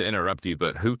not to interrupt you,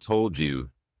 but who told you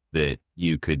that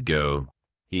you could go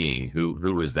skiing? Who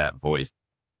was that voice?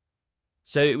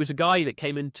 So it was a guy that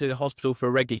came into the hospital for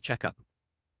a regular checkup.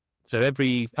 So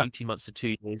every 18 months to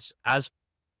 2 years, as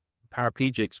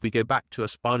paraplegics, we go back to a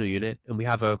spinal unit and we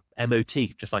have a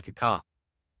MOT, just like a car.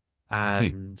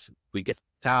 And we get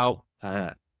out.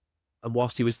 And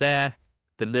whilst he was there,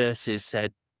 the nurses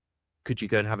said, could you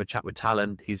go and have a chat with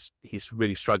Talan? He's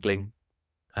really struggling.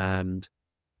 And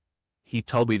he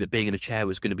told me that being in a chair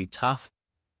was going to be tough.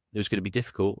 It was going to be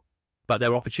difficult, but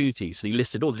there were opportunities. So he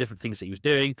listed all the different things that he was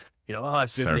doing.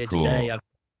 I've driven here today. I've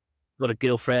got a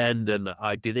girlfriend and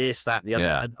I do this, that, and the other.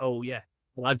 Yeah. And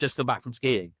well, I've just come back from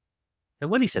skiing. And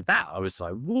when he said that, I was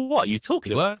like, what are you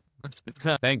talking about?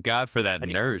 Thank God for that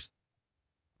nurse.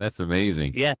 That's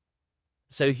amazing. Yeah.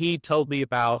 So he told me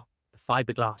about the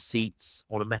fiberglass seats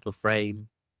on a metal frame,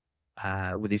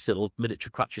 with these little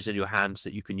miniature crutches in your hands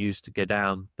that you can use to go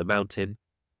down the mountain.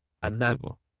 And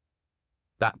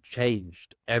that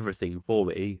changed everything for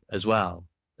me as well.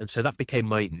 And so that became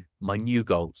my new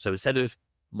goal. So instead of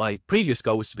my previous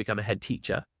goal was to become a head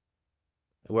teacher,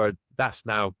 where that's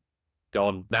now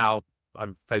gone. Now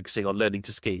I'm focusing on learning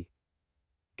to ski,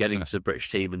 getting to the British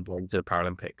team and going to the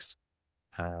Paralympics.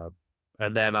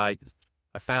 And then I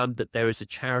found that there is a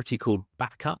charity called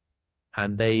Backup,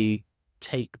 and they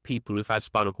take people who've had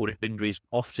spinal cord injuries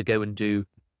off to go and do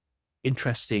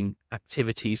interesting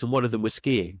activities. And one of them was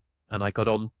skiing. And I got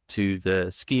on to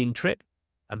the skiing trip,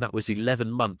 and that was 11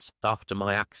 months after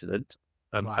my accident.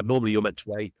 And normally you're meant to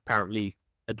wait apparently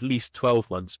at least 12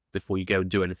 months before you go and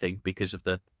do anything because of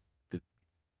the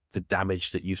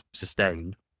damage that you've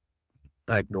sustained.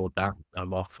 I ignored that.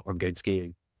 I'm off. I'm going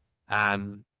skiing.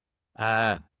 And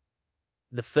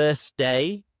the first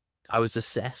day I was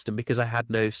assessed, and because I had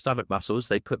no stomach muscles,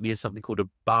 they put me in something called a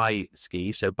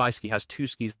bi-ski. So bi-ski has 2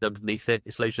 skis underneath it.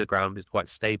 It's low to the ground. It's quite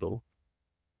stable.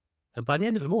 And by the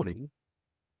end of the morning,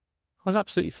 I was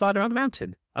absolutely flying around the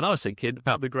mountain. And I was thinking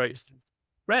about the greatest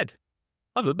Red.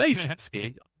 I'm amazing at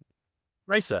skiing.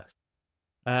 Racer.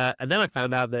 And then I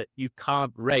found out that you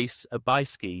can't race a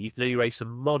bi-ski. You can only race a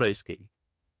mono-ski.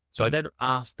 So I then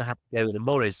asked to have to go in a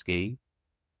mono-ski,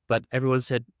 but everyone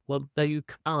said, well, no, you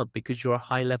can't because you're a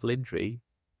high-level injury.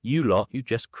 You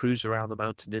just cruise around the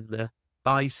mountain in the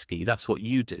bi-ski. That's what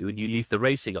you do, and you leave the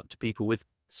racing up to people with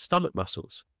stomach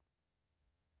muscles.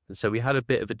 And so we had a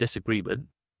bit of a disagreement,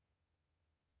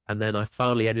 and then I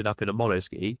finally ended up in a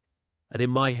mono-ski, and in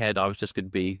my head, I was just going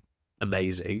to be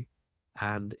amazing.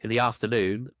 And in the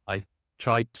afternoon, I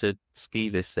tried to ski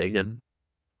this thing, and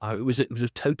it was a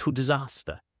total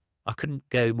disaster. I couldn't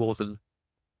go more than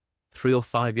 3 or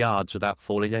 5 yards without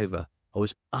falling over. I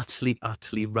was utterly,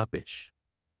 utterly rubbish.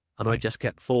 And I just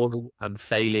kept falling and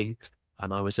failing,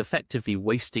 and I was effectively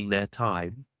wasting their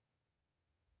time.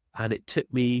 And it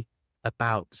took me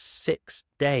about 6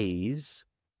 days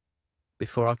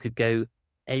before I could go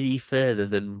any further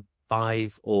than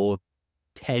 5 or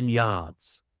 10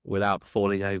 yards without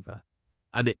falling over.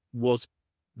 And it was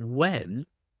when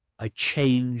I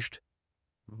changed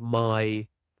my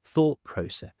thought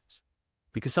process.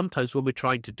 Because sometimes when we're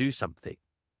trying to do something,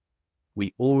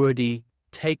 we already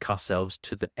take ourselves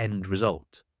to the end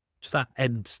result, to that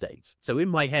end state. So in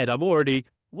my head, I'm already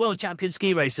world champion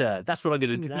ski racer. That's what I'm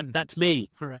going to do. That's me.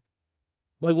 Correct.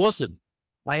 Well, I wasn't.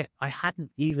 I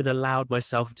hadn't even allowed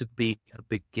myself to be a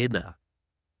beginner.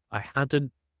 I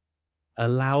hadn't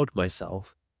allowed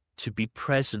myself to be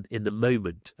present in the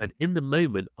moment. And in the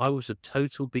moment, I was a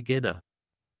total beginner.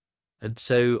 And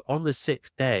so on the 6th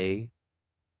day,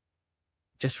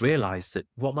 just realized that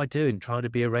what am I doing trying to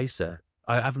be a racer?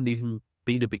 I haven't even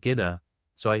been a beginner.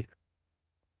 So I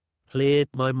cleared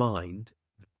my mind,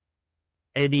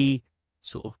 any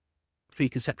sort of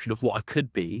preconception of what I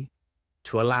could be,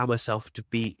 to allow myself to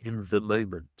be in the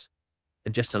moment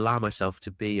and just allow myself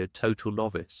to be a total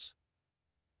novice.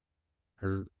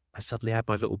 And I suddenly had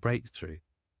my little breakthrough,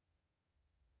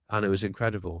 and it was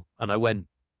incredible. And I went,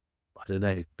 I don't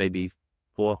know, maybe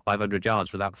 400 or 500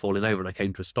 yards without falling over, and I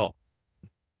came to a stop. It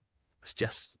was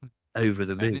just over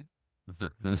the moon.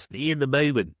 Be in the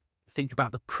moment. Think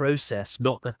about the process,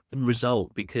 not the end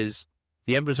result, because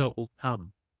the end result will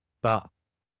come. But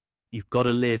you've got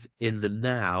to live in the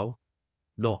now,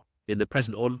 not in the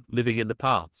present or living in the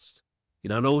past. You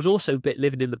know, and I was also a bit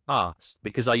living in the past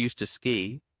because I used to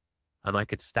ski and I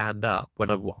could stand up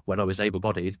when I was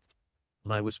able-bodied,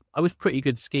 and I was pretty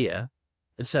good skier.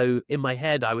 And so in my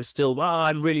head, I was still,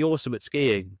 I'm really awesome at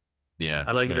skiing. Yeah.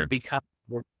 And I'm going to become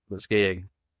at skiing.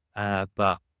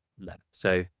 But no.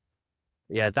 So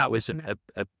yeah, that was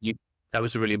that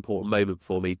was a really important moment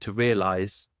for me to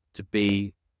realize, to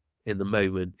be in the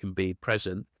moment and be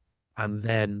present. And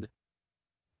then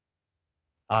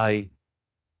I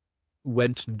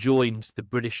went and joined the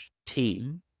British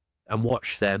team and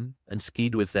watched them and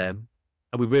skied with them.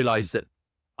 And we realized that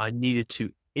I needed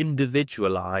to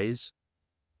individualize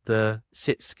the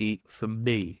sit ski for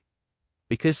me,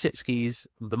 because sit skis,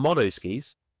 the mono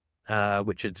skis,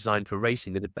 which are designed for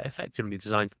racing, are effectively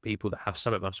designed for people that have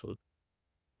stomach muscles.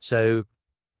 So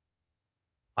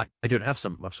I don't have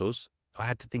stomach muscles. I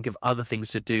had to think of other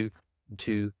things to do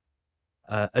to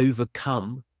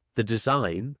overcome the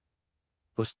design,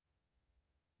 was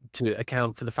to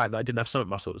account for the fact that I didn't have stomach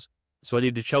muscles. So I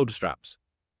needed shoulder straps.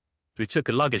 So we took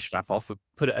a luggage strap off and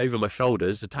put it over my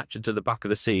shoulders, attached it to the back of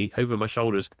the seat, over my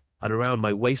shoulders and around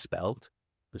my waist belt.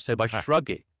 So by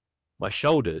shrugging my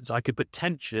shoulders, I could put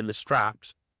tension in the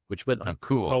straps, which meant I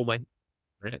could control my,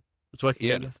 so I could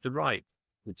go left and right.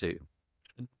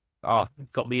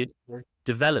 got me in a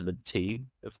development team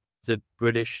of the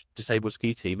British disabled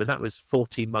ski team, and that was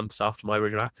 14 months after my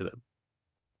original accident.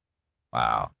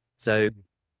 Wow. So,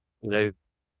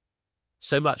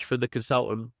 so much for the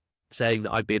consultant saying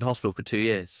that I'd be in hospital for 2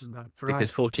 years. That's Because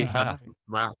 14 months,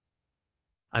 wow,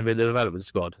 I'm in the development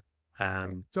squad.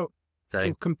 So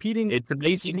So competing, it's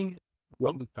amazing.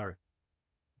 sorry.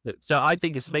 So I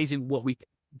think it's amazing what we can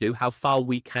do, how far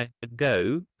we can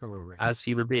go as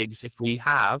human beings if we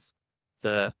have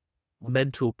the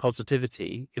mental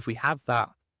positivity, if we have that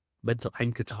mental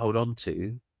anchor to hold on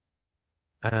to,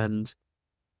 and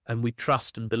we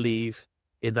trust and believe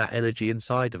in that energy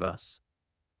inside of us,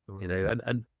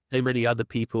 and so many other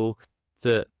people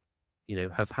that,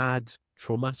 have had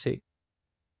traumatic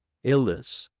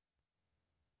illness,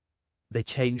 they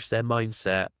change their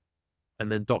mindset,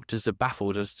 and then doctors are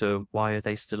baffled as to why are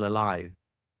they still alive.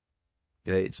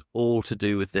 It's all to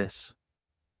do with this.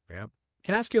 Yeah.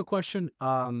 Can I ask you a question?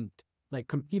 Like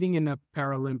competing in the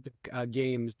Paralympic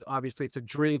Games, obviously it's a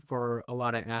dream for a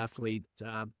lot of athletes.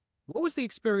 What was the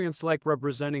experience like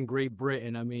representing Great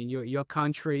Britain? I mean, your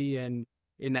country and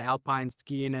in the alpine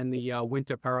skiing and the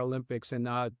Winter Paralympics in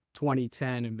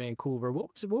 2010 in Vancouver. What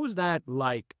was that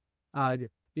like?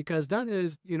 Because that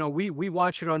is, we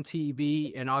watch it on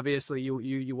TV, and obviously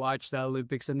you watch the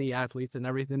Olympics and the athletes and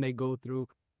everything they go through,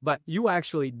 but you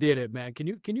actually did it, man. Can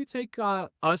you take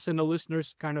us and the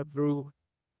listeners kind of through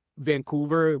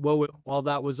Vancouver, what all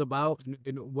that was about,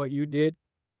 and what you did?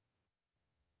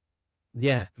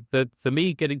 Yeah, but for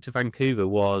me, getting to Vancouver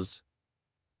was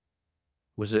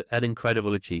an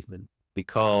incredible achievement,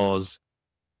 because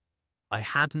I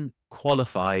hadn't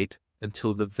qualified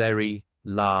until the very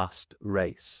last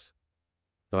race.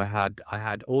 So I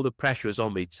had all the pressures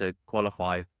on me to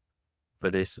qualify for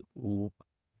this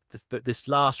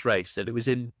last race, and it was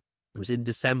in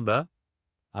December,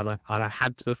 and I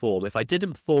had to perform. If I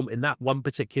didn't perform in that one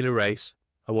particular race,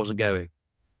 I wasn't going.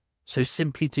 So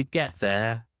simply to get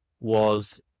there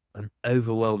was an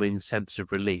overwhelming sense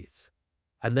of relief.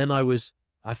 And then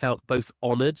I felt both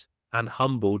honored and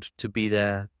humbled to be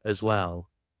there as well.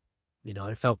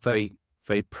 I felt very,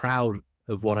 very proud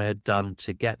of what I had done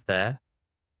to get there.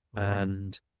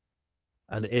 And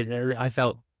I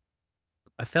felt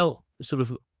sort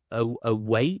of a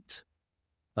weight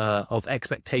of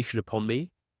expectation upon me.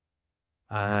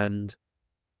 And,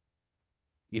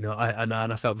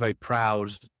 I felt very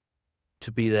proud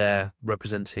to be there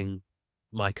representing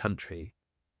my country.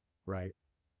 Right.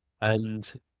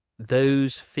 And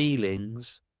those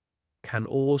feelings can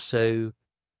also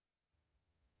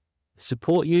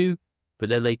support you, but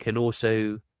then they can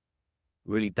also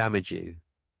really damage you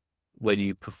when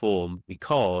you perform,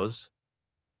 because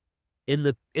in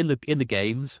the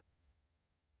games,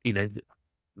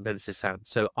 let's just sound.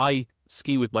 So I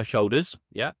ski with my shoulders,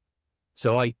 yeah.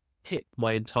 So I tip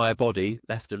my entire body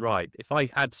left and right. If I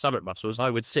had stomach muscles,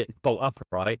 I would sit bolt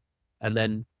upright, and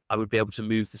then I would be able to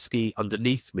move the ski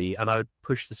underneath me, and I would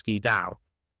push the ski down.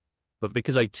 But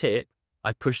because I tip,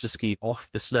 I pushed the ski off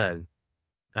the snow,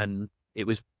 and it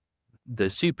was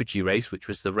the Super G race, which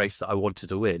was the race that I wanted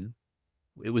to win.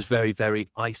 It was very, very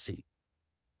icy.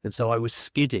 And so I was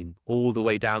skidding all the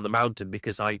way down the mountain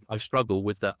because I struggle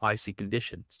with the icy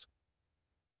conditions.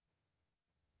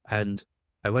 And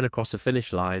I went across the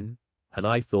finish line, and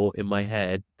I thought in my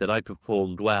head that I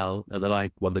performed well and that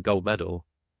I won the gold medal.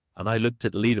 And I looked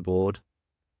at the leaderboard,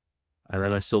 and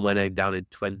then I saw my name down in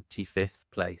 25th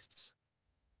place.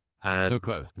 And So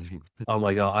close. oh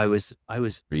my God, I was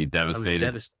Were you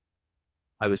devastated?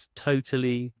 I was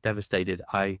totally devastated.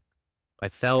 I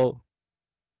felt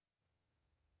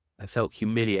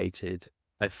humiliated.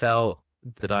 I felt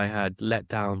that I had let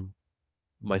down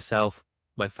myself,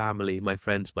 my family, my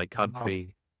friends, my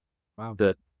country. Wow.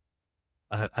 That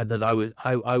and that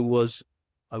I was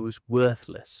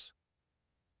worthless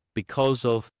because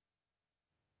of,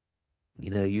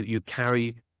 you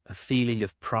carry a feeling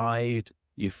of pride.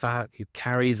 You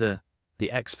carry the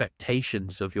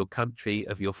expectations of your country,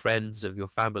 of your friends, of your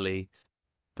family,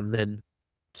 and then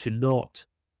to not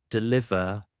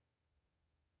deliver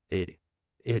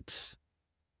it's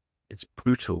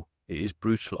brutal. It is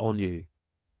brutal on you.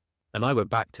 And I went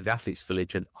back to the athletes'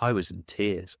 village, and I was in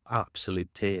tears,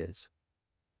 absolute tears.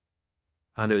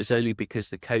 And it was only because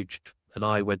the coach and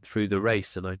I went through the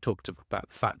race, and I talked about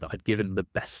the fact that I'd given the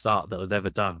best start that I'd ever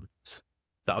done,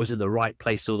 that I was in the right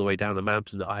place all the way down the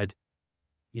mountain, that I had,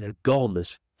 gone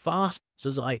as fast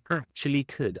as I actually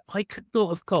could. I could not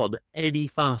have gone any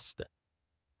faster.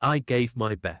 I gave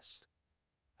my best.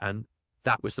 And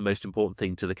that was the most important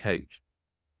thing to the coach,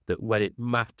 that when it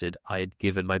mattered, I had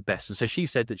given my best. And so she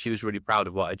said that she was really proud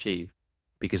of what I achieved.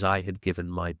 because I had given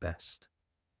my best.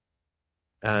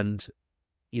 And,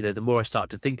 the more I start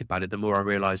to think about it, the more I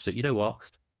realize that, you know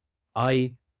what,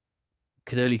 I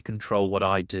can only control what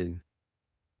I do.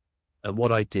 And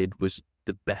what I did was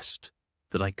the best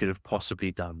that I could have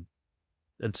possibly done.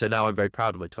 And so now I'm very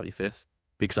proud of my 25th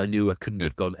because I knew I couldn't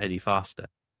have gone any faster.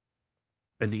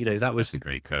 And, that was a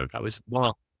great coach. That was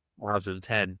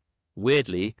 2010.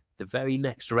 Weirdly, the very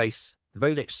next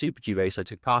Super G race I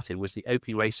took part in was the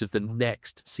opening race of the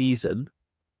next season.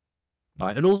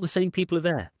 Right. And all the same people are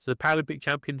there. So the Paralympic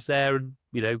champion's there and,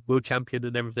 world champion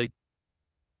and everything.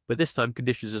 But this time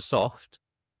conditions are soft.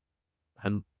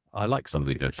 And I like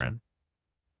something different.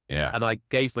 Yeah. And I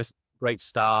gave my great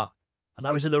start. And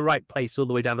I was in the right place all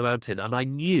the way down the mountain. And I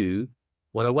knew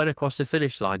when I went across the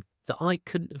finish line that I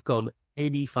couldn't have gone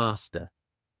any faster.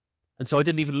 And so I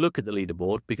didn't even look at the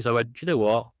leaderboard because I went, you know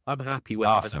what? I'm happy where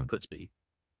that puts me.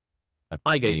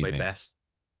 I gave my best.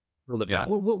 Yeah.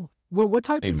 What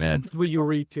type of speed were you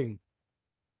reaching?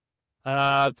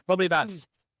 Probably about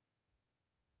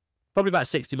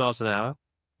 60 miles an hour.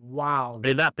 Wow.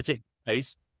 In that particular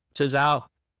race, turns out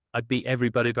I beat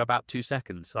everybody by about 2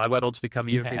 seconds. I went on to become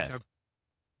European champion.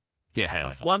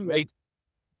 Yeah. One race.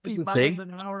 Miles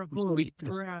an hour.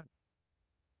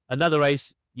 Another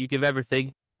race, you give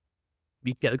everything,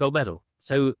 you get the gold medal.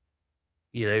 So,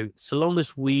 so long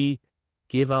as we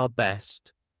give our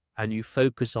best and you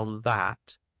focus on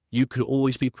that, you can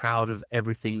always be proud of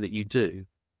everything that you do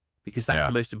because that's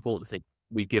the most important thing.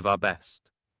 We give our best.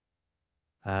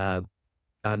 And,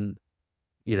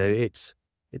 it's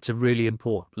a really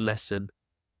important lesson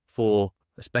for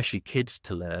especially kids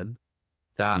to learn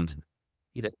that,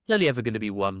 there's only ever going to be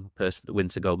one person that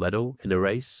wins a gold medal in a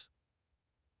race.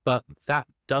 But that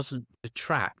doesn't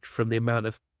detract from the amount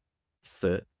of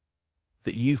effort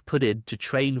that you've put in to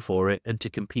train for it and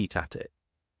to compete at it.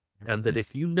 And that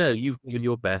if you've given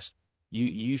your best,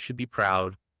 you should be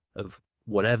proud of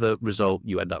whatever result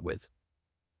you end up with.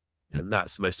 And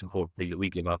that's the most important thing, that we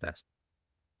give our best.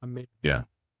 Yeah.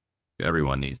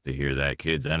 Everyone needs to hear that,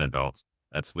 kids and adults.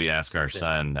 We ask our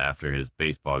son after his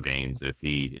baseball games if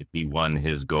he won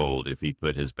his gold, if he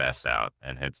put his best out,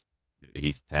 and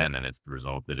he's 10 and it's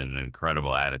resulted in an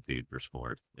incredible attitude for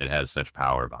sport. It has such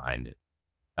power behind it.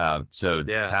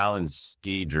 Talan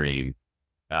ski dream,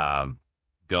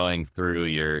 going through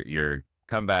your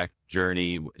comeback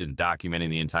journey and documenting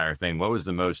the entire thing, what was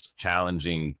the most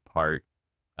challenging part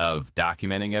of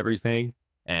documenting everything,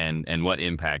 and what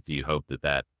impact do you hope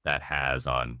that has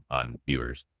on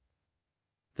viewers?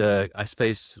 I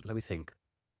suppose, let me think.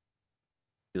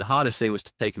 The hardest thing was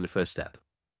taking the first step.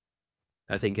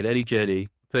 I think in any journey,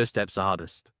 first step's the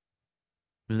hardest.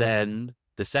 Then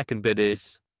the second bit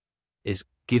is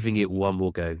giving it one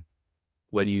more go.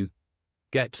 When you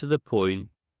get to the point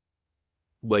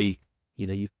where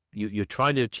you're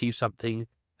trying to achieve something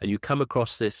and you come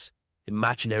across this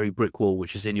imaginary brick wall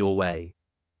which is in your way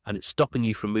and it's stopping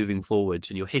you from moving forwards,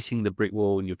 and you're hitting the brick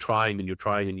wall and you're trying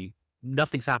and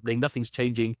nothing's happening, nothing's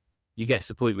changing. You get to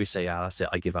the point where you say, that's it,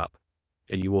 I give up.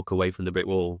 And you walk away from the brick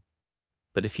wall.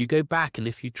 But if you go back and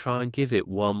if you try and give it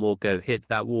one more go, hit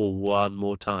that wall one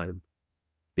more time,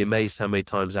 be amazed how many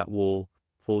times that wall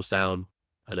falls down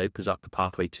and opens up the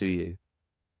pathway to you.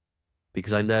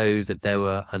 Because I know that there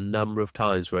were a number of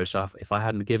times where if I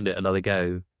hadn't given it another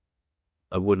go,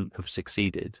 I wouldn't have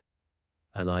succeeded.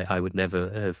 And I would never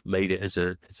have made it as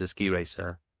a ski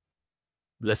racer.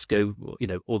 Let's go,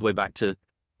 all the way back to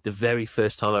the very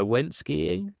first time I went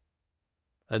skiing,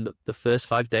 and the first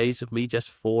 5 days of me just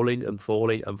falling and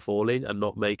falling and falling and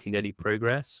not making any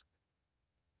progress.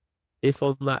 If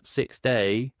on that 6th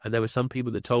day, and there were some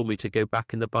people that told me to go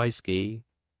back in the bi-ski,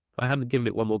 if I hadn't given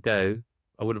it one more go,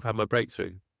 I wouldn't have had my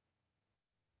breakthrough.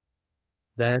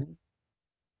 Then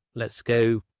let's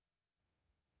go,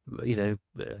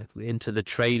 into the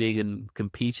training and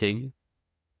competing.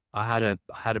 I had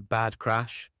a bad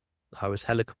crash. I was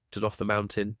helicoptered off the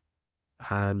mountain,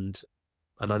 and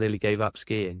I nearly gave up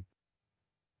skiing.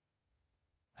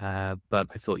 But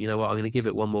I thought, you know what, I'm going to give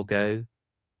it one more go.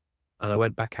 And I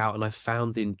went back out and I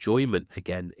found the enjoyment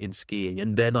again in skiing.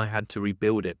 And then I had to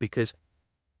rebuild it, because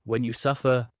when you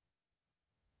suffer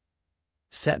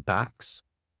setbacks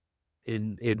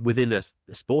within a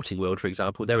sporting world, for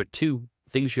example, there are two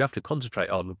things you have to concentrate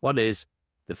on. One is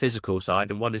the physical side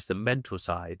and one is the mental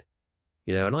side.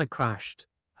 And I crashed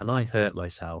and I hurt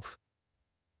myself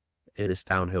in this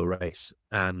downhill race,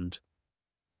 and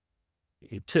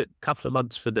it took a couple of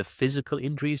months for the physical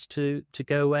injuries to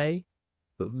go away,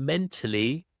 but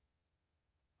mentally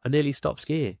I nearly stopped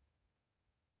skiing.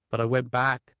 But I went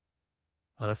back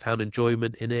and I found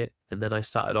enjoyment in it, And then I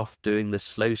started off doing the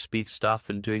slow speed stuff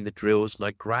and doing the drills, and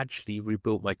I gradually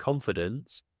rebuilt my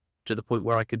confidence to the point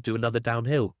where I could do another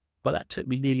downhill. But that took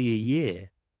me nearly a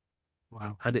year.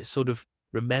 Wow. And it's sort of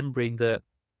remembering that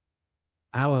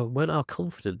when our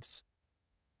confidence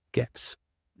gets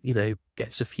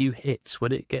a few hits,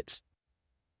 when it gets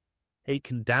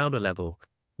taken down a level,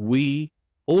 we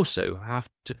also have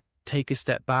to take a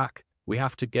step back. We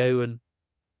have to go and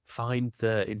find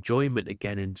the enjoyment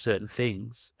again in certain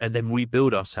things and then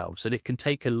rebuild ourselves. And it can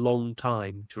take a long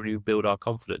time to rebuild our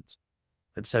confidence.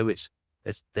 And so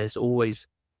there's always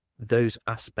those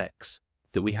aspects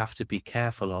that we have to be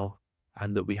careful of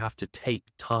and that we have to take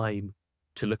time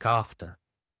to look after.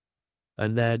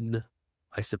 And then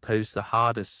I suppose the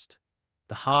hardest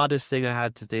thing I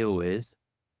had to deal with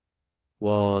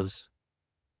was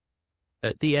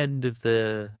at the end of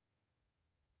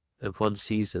one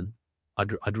season,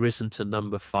 I'd risen to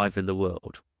number 5 in the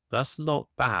world. That's not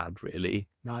bad, really.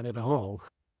 Not at all.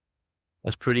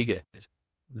 That's pretty good.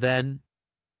 Then,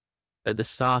 at the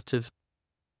start of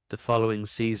the following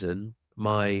season,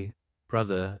 my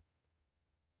brother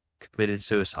committed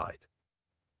suicide.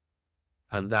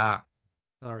 And that,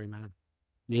 Sorry, man,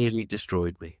 nearly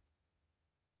destroyed me.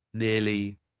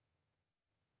 Nearly.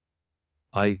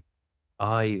 I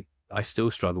still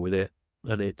struggle with it,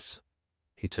 and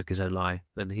he took his own life,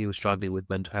 and he was struggling with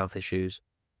mental health issues,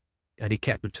 and he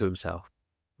kept them to himself.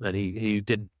 And he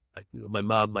didn't, my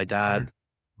mum, my dad,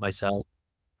 myself,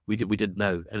 we didn't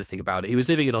know anything about it. He was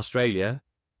living in Australia,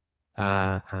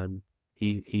 and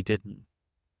he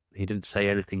didn't say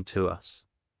anything to us.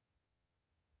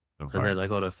 Okay. And then I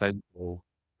got a phone call,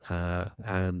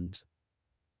 and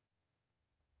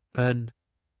I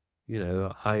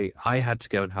had to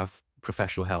go and have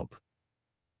professional help.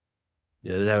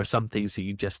 There are some things that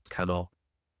you just cannot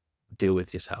deal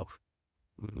with yourself.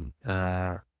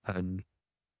 And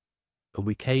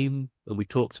we came and we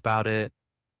talked about it.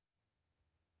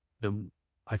 And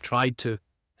I tried to,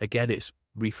 again, it's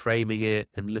reframing it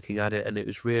and looking at it, and it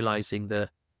was realizing that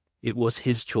it was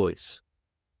his choice.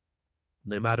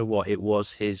 No matter what, it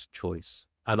was his choice.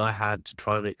 And I had to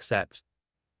try and accept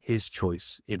his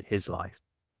choice in his life.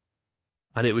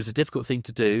 And it was a difficult thing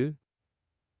to do,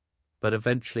 but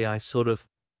eventually I sort of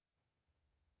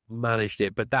managed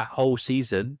it. But that whole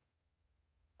season,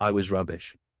 I was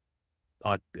rubbish.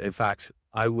 I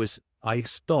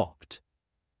stopped.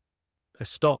 I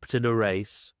stopped in a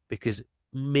race because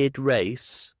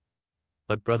mid-race,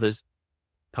 my brother's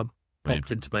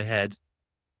popped into my head.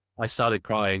 I started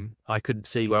crying. I couldn't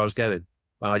see where I was going.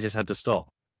 And I just had to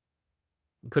stop.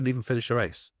 I couldn't even finish the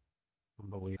race.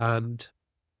 And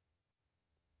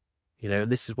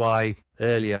and this is why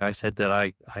earlier I said that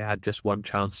I had just one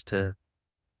chance to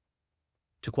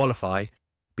qualify,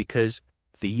 because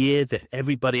the year that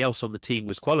everybody else on the team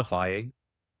was qualifying,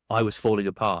 I was falling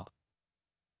apart.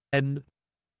 And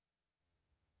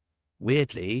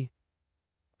weirdly,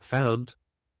 I found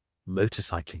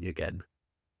motorcycling again.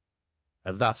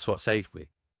 And that's what saved me.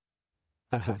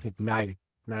 Nice.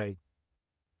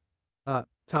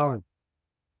 Talan,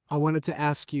 I wanted to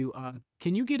ask you,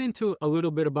 can you get into a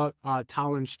little bit about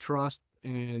Talan's Trust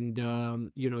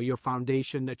and, your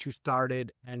foundation that you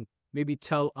started, and maybe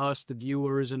tell us, the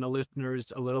viewers and the listeners,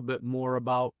 a little bit more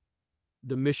about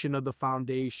the mission of the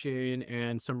foundation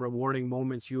and some rewarding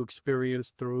moments you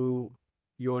experienced through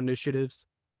your initiatives?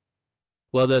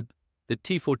 Well, the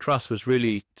T4 Trust was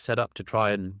really set up to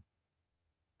try and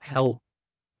help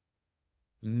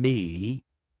me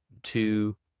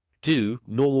to do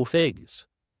normal things.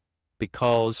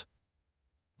 Because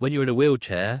when you're in a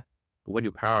wheelchair, or when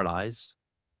you're paralyzed,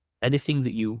 anything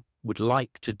that you would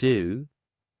like to do,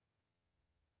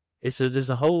 there's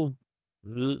a whole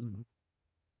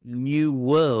new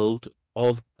world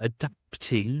of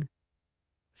adapting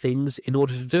things in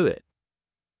order to do it.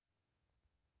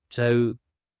 So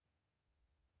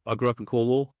I grew up in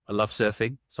Cornwall. I love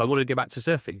surfing. So I wanted to get back to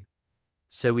surfing.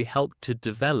 So we helped to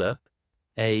develop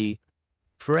a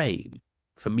frame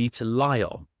for me to lie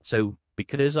on. So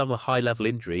because I'm a high-level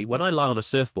injury, when I lie on a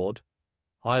surfboard,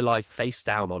 I lie face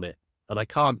down on it, and I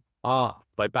can't arch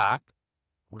my back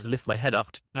to lift my head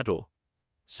up to paddle.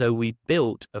 So we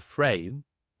built a frame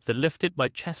that lifted my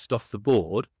chest off the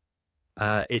board.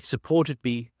 It supported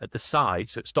me at the side,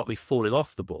 so it stopped me falling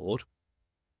off the board,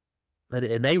 and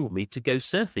it enabled me to go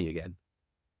surfing again.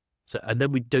 And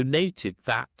then we donated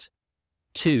that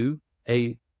to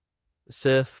a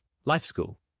surf life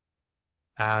school.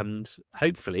 And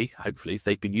hopefully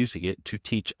they've been using it to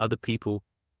teach other people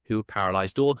who are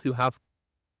paralyzed or who have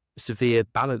severe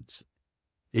balance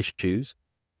issues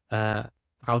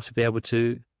how to be able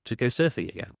to go surfing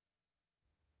again.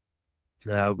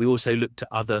 We also looked at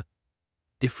other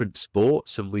different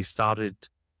sports, and we started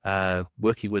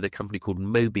working with a company called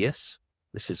Mobius.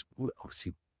 This is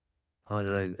obviously, I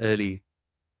don't know, early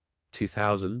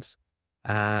 2000s,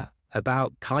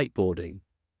 about kiteboarding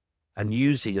and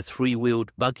using a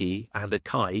 3-wheeled buggy and a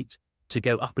kite to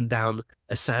go up and down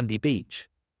a sandy beach,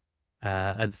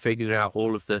 and figuring out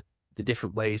all of the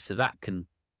different ways that could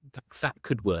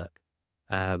work.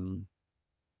 And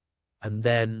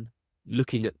then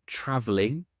looking at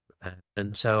traveling.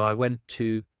 And so at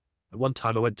one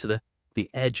time I went to the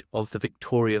edge of the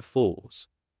Victoria Falls.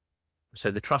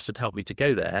 So the trust had helped me to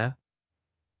go there,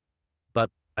 but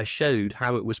I showed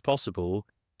how it was possible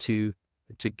to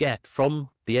get from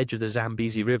the edge of the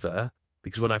Zambezi River,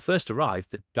 because when I first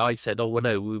arrived, the guide said, "Oh, well,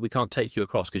 no, we can't take you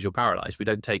across because you're paralyzed. We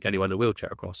don't take anyone in a wheelchair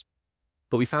across."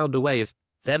 But we found a way of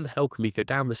them helping me go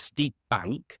down the steep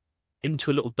bank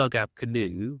into a little dugout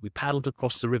canoe. We paddled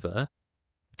across the river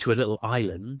to a little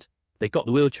island. They got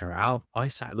the wheelchair out. I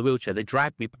sat in the wheelchair. They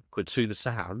dragged me backwards through the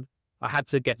sand. I had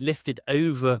to get lifted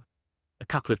over a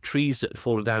couple of trees that had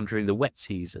fallen down during the wet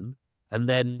season, and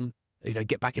then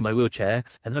get back in my wheelchair.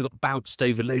 And then I got bounced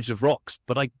over loads of rocks,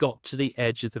 but I got to the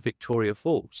edge of the Victoria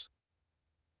Falls.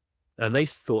 And they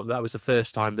thought that was the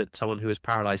first time that someone who was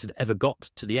paralyzed had ever got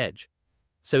to the edge.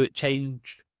 So it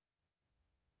changed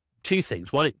two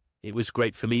things. One, it was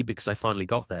great for me because I finally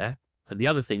got there. And the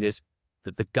other thing is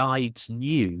that the guides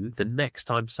knew the next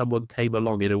time someone came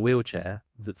along in a wheelchair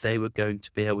that they were going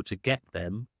to be able to get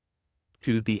them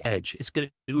to the edge.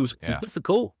 It was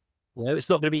difficult. It's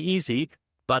not going to be easy,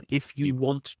 but if you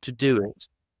want to do it,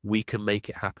 we can make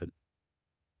it happen.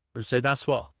 And so that's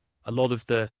what a lot of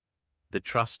the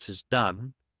trust has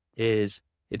done, is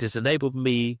it has enabled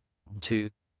me to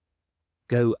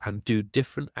go and do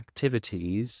different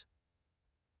activities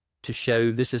to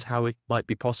show this is how it might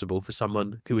be possible for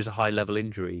someone who has a high-level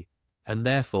injury, and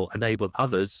therefore enable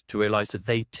others to realize that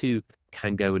they too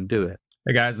can go and do it.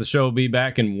 Hey guys, the show will be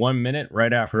back in 1 minute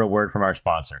right after a word from our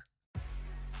sponsor.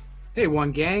 Hey,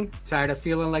 One Gang, tired of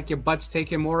feeling like your butt's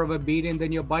taking more of a beating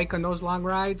than your bike on those long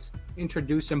rides?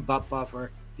 Introducing Butt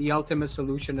Buffer, the ultimate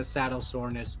solution to saddle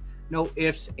soreness. No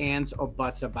ifs, ands, or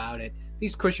buts about it.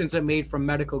 These cushions are made from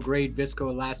medical-grade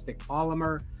viscoelastic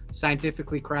polymer,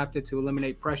 scientifically crafted to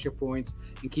eliminate pressure points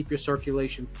and keep your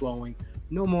circulation flowing.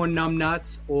 No more numb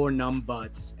nuts or numb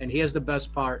butts. And here's the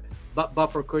best part. Butt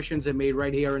Buffer cushions are made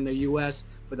right here in the US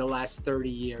for the last 30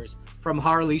 years. From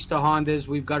Harleys to Hondas,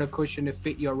 we've got a cushion to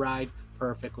fit your ride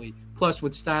perfectly. Plus,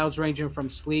 with styles ranging from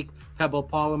sleek pebble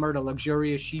polymer to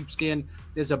luxurious sheepskin,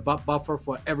 there's a Butt Buffer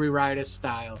for every rider's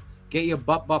style. Get your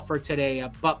Butt Buffer today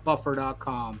at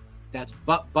buttbuffer.com. That's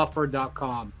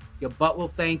buttbuffer.com. Your butt will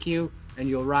thank you, and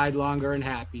you'll ride longer and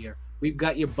happier. We've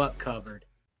got your butt covered.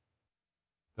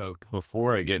 So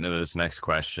before I get into this next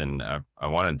question, I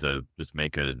wanted to just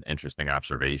make an interesting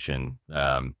observation.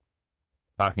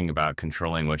 Talking about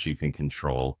controlling what you can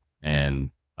control, and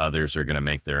others are going to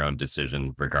make their own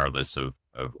decision regardless of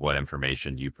what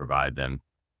information you provide them.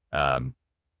 To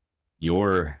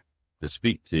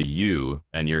speak to you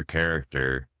and your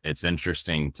character, it's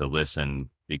interesting to listen,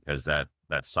 because that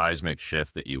seismic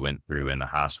shift that you went through in the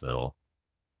hospital,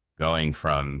 going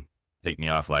from take me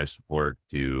off life support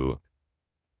to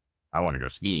I want to go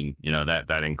skiing,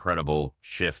 that incredible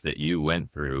shift that you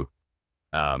went through.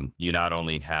 You not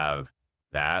only have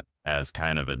that as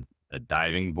kind of a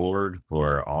diving board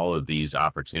for all of these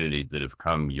opportunities that have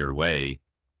come your way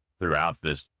throughout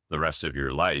the rest of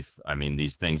your life. I mean,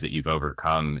 these things that you've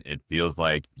overcome, it feels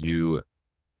like you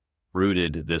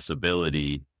rooted this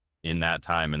ability in that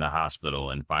time in the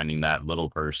hospital and finding that little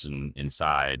person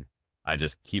inside. I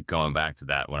just keep going back to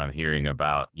that when I'm hearing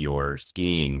about your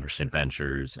skiing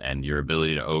adventures and your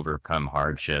ability to overcome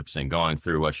hardships and going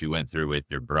through what you went through with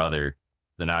your brother.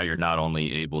 So now you're not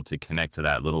only able to connect to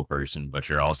that little person, but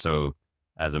you're also,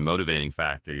 as a motivating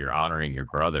factor, you're honoring your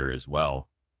brother as well.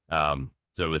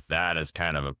 So with that as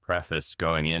kind of a preface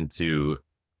going into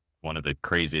one of the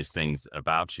craziest things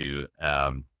about you,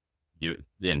 you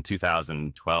in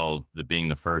 2012, being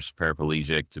the first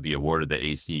paraplegic to be awarded the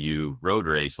ACU road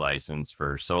race license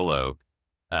for solo,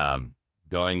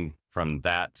 going from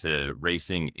that to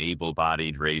racing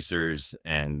able-bodied racers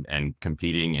and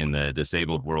competing in the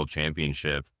disabled world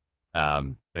championship.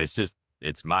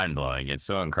 It's mind-blowing. It's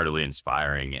so incredibly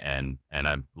inspiring. And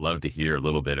I'd love to hear a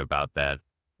little bit about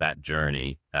that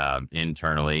journey,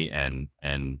 internally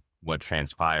and what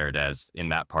transpired as in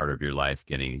that part of your life,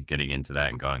 getting into that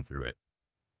and going through it.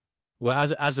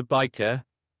 Well, as a biker,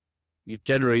 you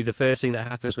generally, the first thing that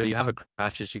happens when you have a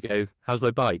crash is you go, how's my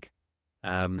bike?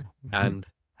 And can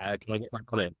I get back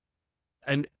on it?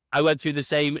 And I went through the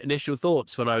same initial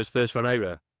thoughts when I was first run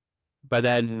over, but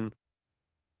then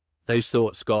those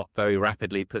thoughts got very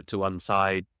rapidly put to one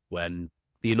side when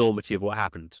the enormity of what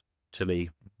happened to me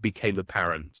became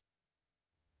apparent.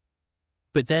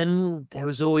 But then there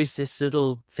was always this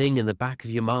little thing in the back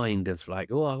of your mind of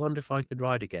like, oh, I wonder if I could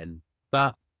ride again.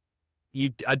 But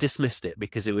I dismissed it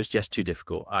because it was just too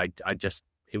difficult.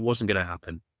 It wasn't going to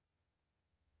happen.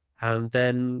 And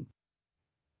then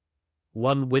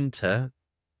one winter,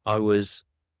 I was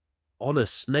on a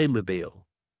snowmobile.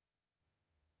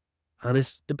 And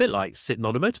it's a bit like sitting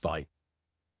on a motorbike.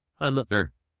 And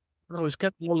Sure. I was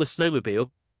getting on the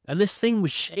snowmobile, and this thing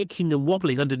was shaking and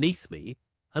wobbling underneath me,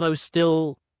 and I was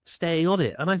still staying on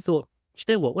it. And I thought,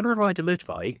 you know what? When I ride a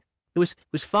motorbike, it was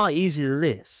far easier than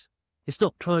this. It's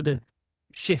not trying to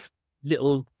shift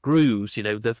little grooves, you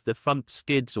know, the front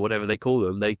skids or whatever they call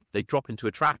them. They drop into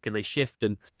a track and they shift.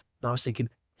 And I was thinking,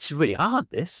 this is really hard.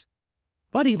 This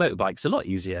riding a motorbike's a lot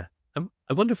easier.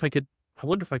 I wonder if I could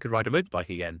ride a motorbike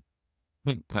again.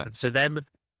 So then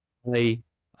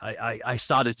I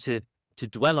started to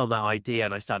dwell on that idea,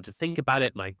 and I started to think about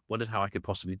it, and I wondered how I could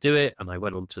possibly do it. And I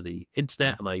went onto the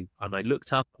internet and I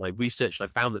looked up and I researched, and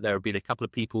I found that there had been a couple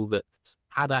of people that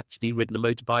had actually ridden a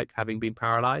motorbike having been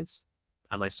paralyzed,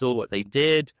 and I saw what they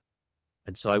did.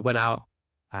 And so I went out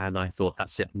and I thought,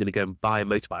 that's it. I'm going to go and buy a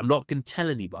motorbike. I'm not going to tell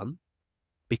anyone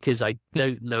because I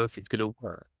don't know if it's going to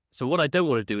work. So what I don't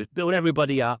want to do is build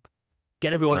everybody up,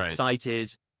 get everyone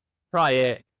excited, try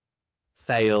it,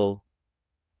 fail.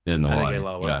 In the water.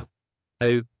 Yeah.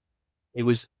 So it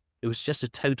was just a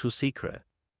total secret.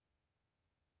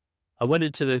 I went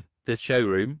into the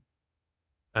showroom,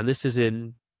 and this is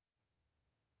in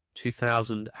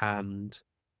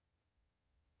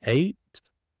 2008.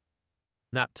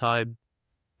 That time,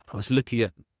 I was looking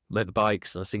at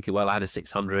motorbikes, and I was thinking, well, I had a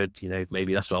 600, you know,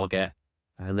 maybe that's what I'll get.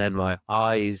 And then my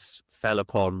eyes fell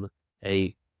upon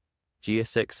a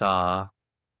GSXR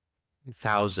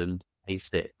 1000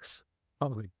 A6.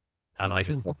 Probably. And I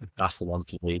think that's the one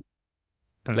for me.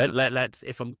 Let's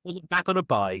if I'm back on a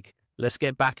bike, let's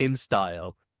get back in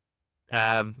style.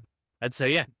 And so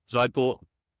I bought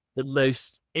the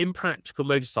most impractical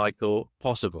motorcycle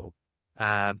possible.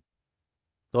 Got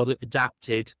it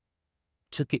adapted,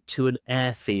 took it to an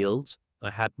airfield.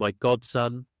 I had my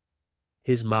godson,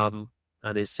 his mum,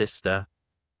 and his sister,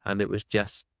 and it was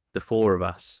just the four of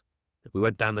us. We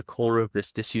went down the corner of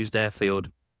this disused airfield,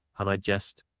 and I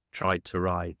just tried to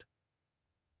ride.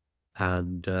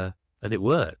 And it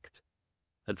worked.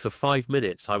 And for 5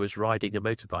 minutes, I was riding a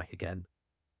motorbike again.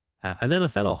 And then I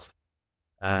fell off.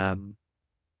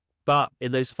 But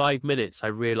in those 5 minutes, I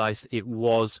realized it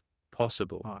was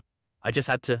possible. I just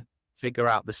had to figure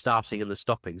out the starting and the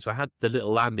stopping. So I had the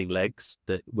little landing legs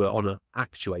that were on an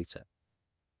actuator.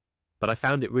 But I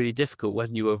found it really difficult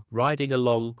when you were riding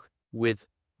along with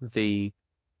the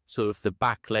sort of the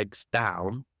back legs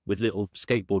down with little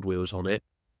skateboard wheels on it.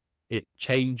 It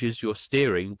changes your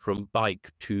steering from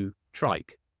bike to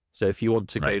trike. So if you want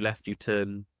to go left, you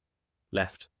turn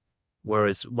left.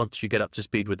 Whereas once you get up to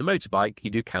speed with the motorbike, you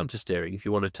do counter steering. If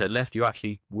you want to turn left, you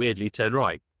actually weirdly turn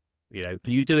right. You know,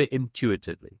 you do it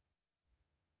intuitively.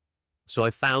 So I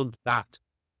found that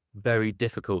very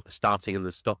difficult, the starting and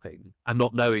the stopping, and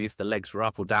not knowing if the legs were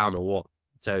up or down or what.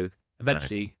 So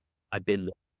eventually I've been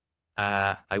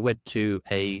I went to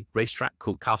a racetrack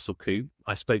called Castle Combe.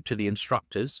 I spoke to the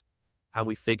instructors, and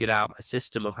we figured out a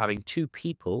system of having two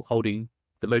people holding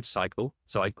the motorcycle.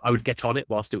 So I would get on it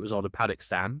whilst it was on a paddock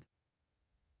stand,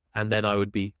 and then I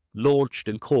would be launched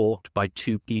and caught by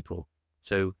two people.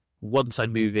 So once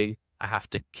I'm moving, I have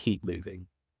to keep moving.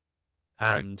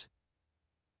 And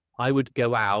I would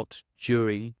go out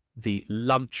during the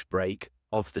lunch break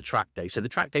of the track day. So the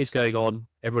track day is going on,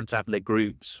 everyone's having their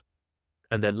groups,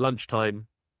 and then lunchtime,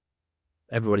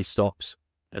 everybody stops.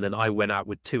 And then I went out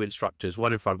with two instructors,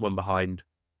 one in front, one behind,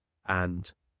 and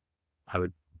I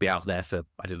would be out there for,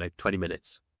 20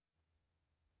 minutes.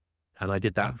 And I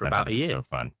did that for about a year. So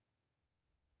fun.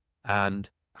 And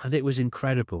it was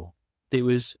incredible. It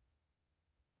was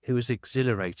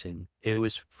exhilarating. It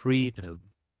was freedom.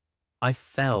 I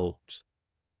felt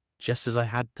just as I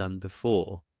had done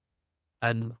before.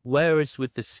 And whereas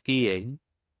with the skiing,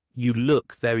 you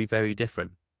look very, very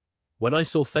different. When I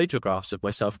saw photographs of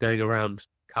myself going around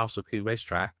Castle Combe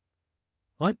racetrack,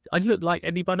 I looked like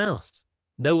anyone else.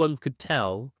 No one could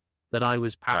tell that I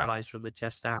was paralyzed from the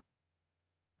chest out.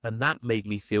 And that made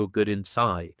me feel good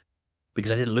inside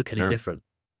because I didn't look any different.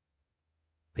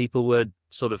 People were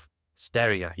sort of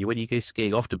staring at you. When you go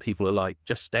skiing, often people are like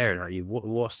just staring at you.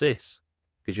 What's this?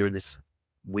 Because you're in this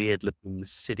weird looking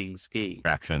sitting ski.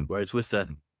 Traction. Whereas with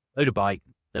the motorbike,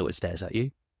 no one stares at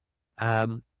you.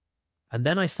 And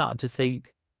then I started to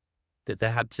think that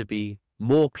there had to be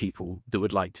more people that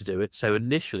would like to do it. So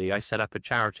initially I set up a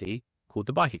charity called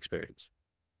the Bike Experience,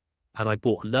 and I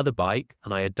bought another bike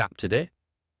and I adapted it.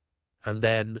 And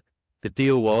then the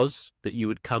deal was that you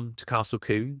would come to Castle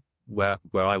Coombe where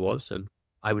I was, and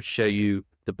I would show you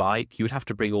the bike. You would have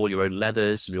to bring all your own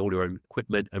leathers and all your own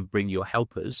equipment and bring your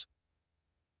helpers.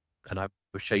 And I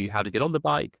would show you how to get on the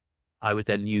bike. I would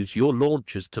then use your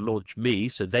launchers to launch me,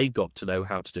 so they got to know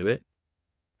how to do it.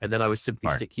 And then I would simply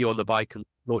stick you on the bike and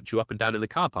launch you up and down in the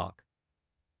car park.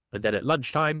 And then at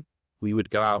lunchtime, we would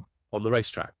go out on the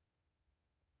racetrack.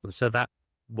 And so that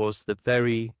was the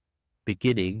very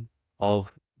beginning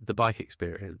of the Bike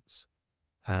Experience.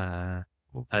 And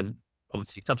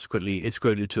obviously, subsequently, it's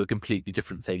grown into a completely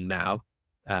different thing now.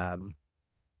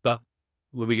 But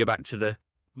when we go back to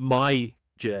my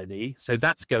journey, so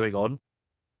that's going on.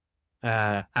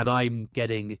 And I'm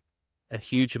getting a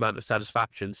huge amount of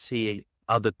satisfaction seeing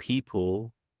other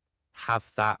people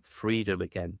have that freedom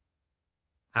again.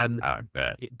 And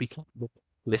it becomes a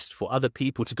list for other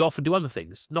people to go off and do other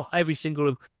things. Not every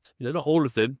single, not all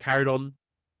of them carried on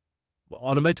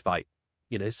a motorbike.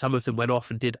 Some of them went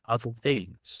off and did other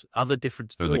things, other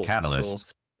different sports. So the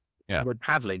catalyst. Were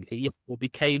traveling. It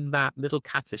became that little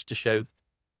catalyst to show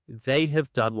they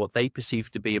have done what they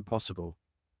perceive to be impossible.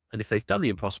 And if they've done the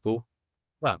impossible,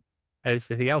 well,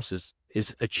 everything else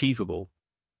is achievable.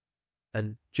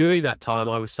 And during that time,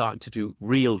 I was starting to do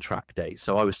real track days.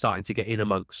 So I was starting to get in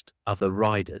amongst other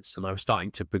riders, and I was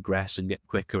starting to progress and get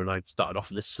quicker. And I started off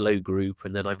in the slow group,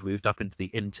 and then I've moved up into the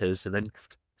inters, and then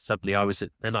suddenly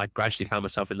then I gradually found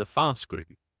myself in the fast group.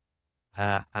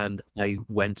 And I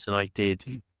went and I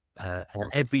did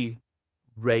every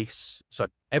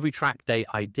track day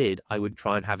I did, I would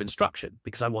try and have instruction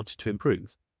because I wanted to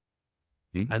improve.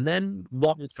 And then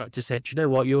one instructor said, you know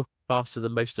what, you're faster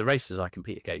than most of the racers I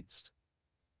compete against.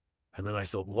 And then I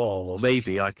thought, well,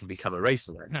 maybe I can become a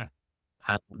racer then.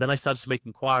 And then I started to make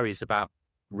inquiries about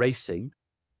racing,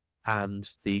 and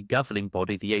the governing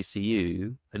body, the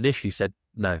ACU, initially said,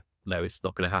 no, it's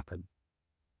not going to happen.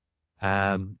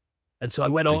 And so I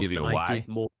went off and I did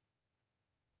more.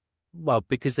 Well,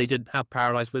 because they didn't have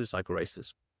paralyzed motorcycle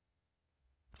races.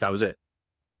 That was it.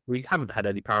 We haven't had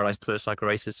any paralyzed motorcycle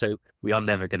races, so we are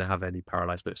never going to have any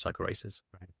paralyzed motorcycle races.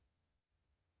 Right.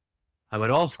 I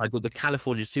went off. I got the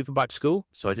California Superbike School,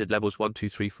 so I did levels 1, 2,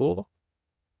 3, 4.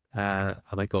 And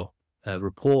I got a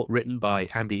report written by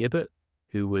Andy Ibbott,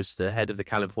 who was the head of the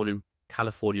Californian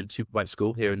Superbike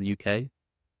School here in the UK,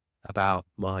 about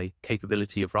my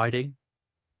capability of riding.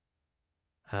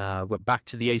 Went back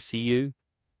to the ACU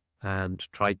and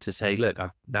tried to say, look,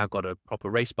 I've now got a proper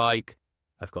race bike.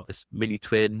 I've got this mini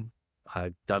twin.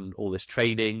 I've done all this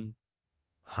training.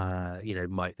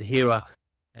 Here are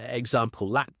example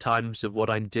lap times of what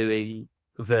I'm doing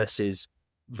versus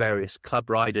various club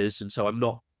riders. And so I'm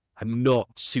not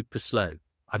super slow.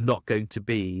 I'm not going to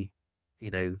be,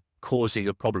 causing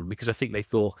a problem, because I think they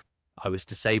thought I was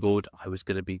disabled. I was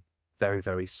going to be very,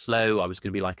 very slow. I was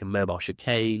going to be like a mobile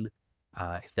chicane.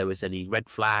 If there was any red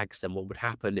flags, then what would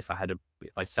happen? If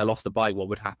I fell off the bike, what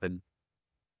would happen?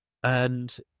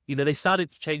 And, they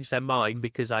started to change their mind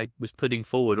because I was putting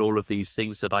forward all of these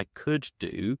things that I could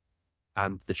do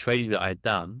and the training that I had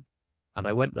done. And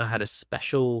I went and I had a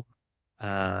special,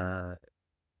 I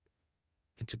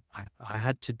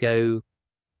had to go,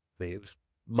 it was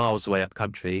miles away up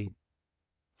country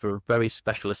for a very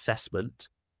special assessment.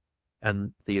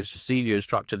 And the senior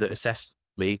instructor that assessed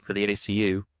me for the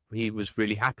ACU, he was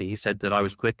really happy. He said that I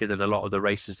was quicker than a lot of the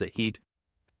races that he'd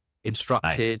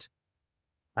instructed.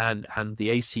 And the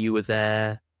ACU were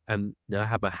there, and I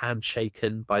had my hand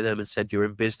shaken by them and said, you're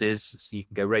in business, so you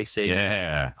can go racing.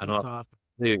 Yeah. And I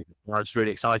was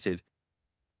really excited.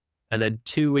 And then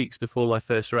 2 weeks before my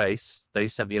first race, they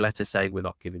sent me a letter saying, we're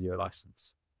not giving you a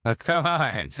license. Oh, come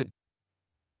on.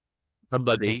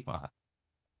 Somebody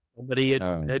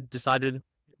had decided to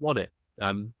want it.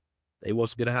 It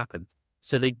wasn't going to happen.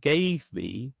 So they gave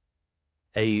me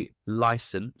a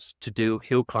license to do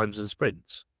hill climbs and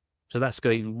sprints. So that's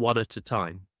going one at a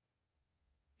time.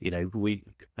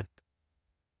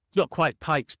 Not quite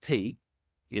Pikes Peak,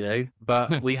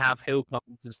 but we have hill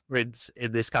climbs and sprints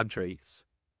in this country.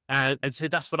 And so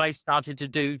that's what I started to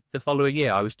do the following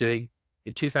year. I was doing,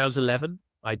 in 2011,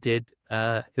 I did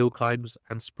hill climbs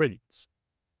and sprints.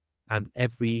 And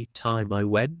every time I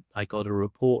went, I got a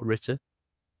report written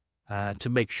to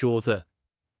make sure that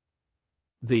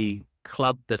the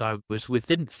club that I was with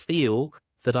didn't feel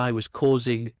that I was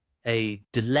causing a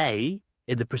delay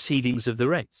in the proceedings of the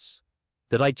race,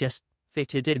 that I just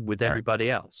fitted in with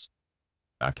everybody else.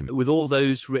 With all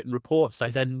those written reports, I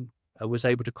then I was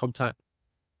able to contact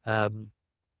a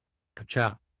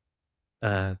chap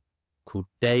called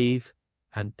Dave,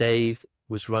 and Dave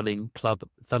was running Club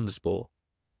Thundersport,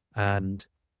 and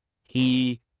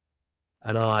he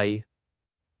and I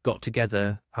got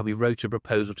together and we wrote a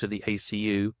proposal to the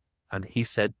ACU, and he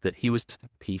said that he was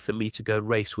happy for me to go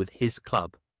race with his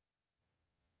club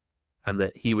and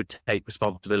that he would take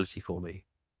responsibility for me.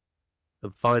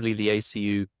 And finally, the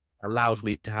ACU allowed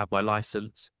me to have my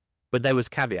license, but there was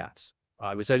caveats.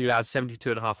 I was only allowed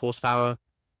 72.5 horsepower.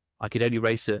 I could only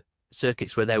race at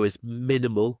circuits where there was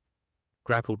minimal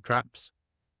grappled traps.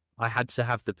 I had to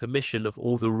have the permission of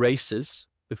all the racers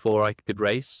before I could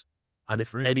race. And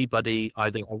if anybody,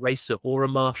 either a racer or a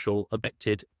marshal,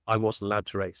 objected, I wasn't allowed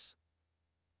to race.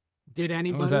 Did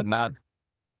anybody? Was that not?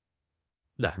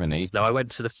 No. No, I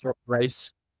went to the front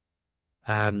race,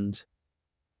 and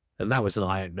that was an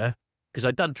eye-opener, because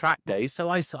I'd done track days, so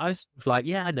I was like,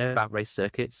 yeah, I know about race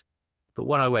circuits. But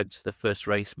when I went to the first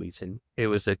race meeting, it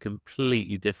was a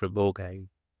completely different ballgame.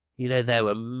 You know, there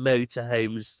were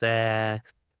motorhomes there,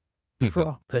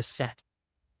 proper set.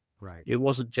 Right. It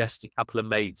wasn't just a couple of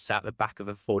mates at the back of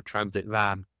a Ford Transit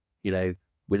van, you know,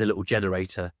 with a little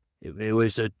generator. It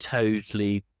was a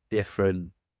totally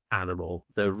different animal.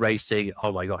 The racing,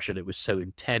 oh my gosh, and it was so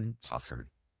intense. Awesome.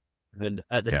 And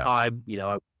at the time, you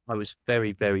know, I was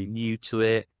very, very new to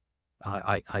it.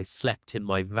 I slept in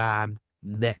my van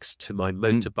next to my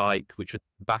motorbike, which was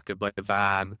the back of my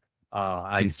van.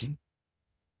 I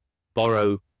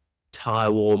borrow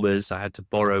tire warmers. I had to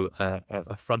borrow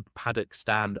a front paddock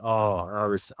stand. I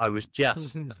was a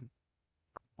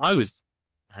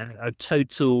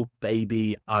total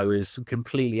baby. I was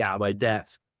completely out of my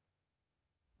depth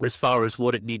as far as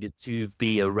what it needed to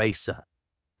be a racer.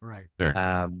 Right.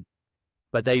 Sure.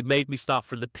 But they made me start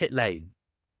from the pit lane.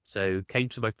 So came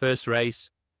to my first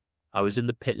race. I was in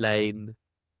the pit lane.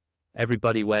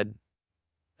 Everybody went,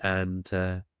 and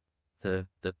the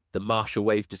marshal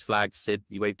waved his flag. Sid,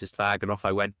 he waved his flag, and off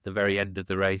I went at the very end of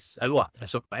the race. And what?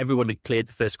 So everyone had cleared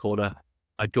the first corner.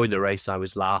 I joined the race. I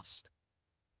was last.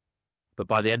 But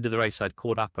by the end of the race, I'd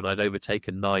caught up and I'd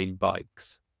overtaken 9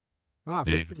 bikes. Wow.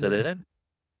 So then,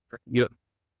 you're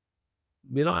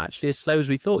not actually as slow as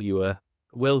we thought you were.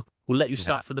 We'll let you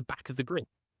start from the back of the grid.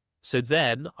 So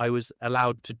then I was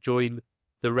allowed to join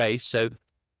the race. So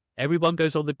everyone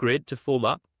goes on the grid to form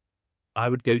up. I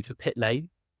would go to pit lane.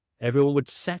 Everyone would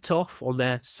set off on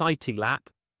their sighting lap.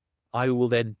 I will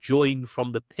then join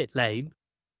from the pit lane.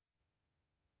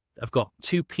 I've got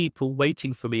 2 people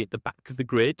waiting for me at the back of the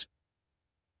grid.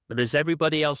 And as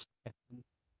everybody else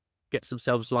gets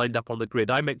themselves lined up on the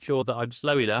grid, I make sure that I'm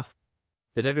slow enough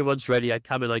that everyone's ready. I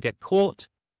come and I get caught.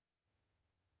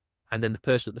 And then the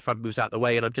person at the front moves out of the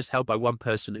way, and I'm just held by one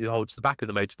person who holds the back of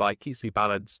the motorbike, keeps me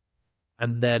balanced.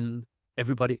 And then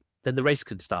then the race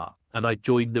can start. And I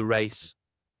join the race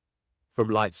from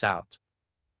lights out.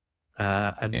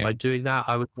 By doing that,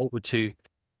 I was able to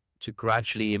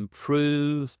gradually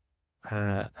improve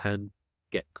and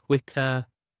get quicker.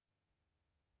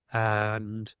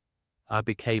 And I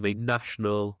became a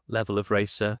national level of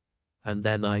racer. And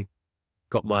then I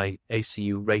got my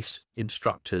ACU race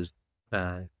instructor's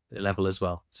level as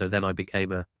well. So then I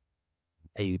became a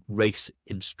race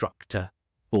instructor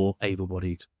for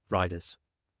able-bodied riders.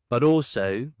 But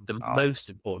also, the most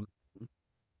important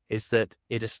is that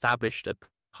it established a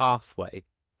pathway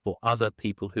for other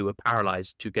people who were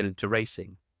paralyzed to get into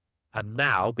racing. And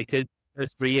now, because for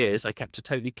 3 years, I kept a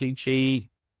totally clean sheet,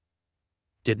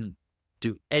 didn't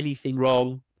do anything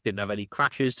wrong, didn't have any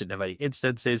crashes, didn't have any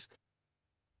incidences.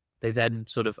 They then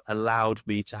sort of allowed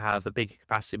me to have a big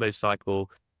capacity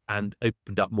motorcycle and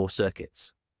opened up more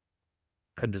circuits.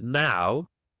 And now,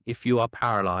 if you are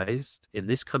paralyzed in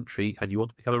this country and you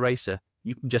want to become a racer,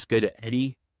 you can just go to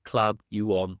any club you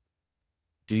want,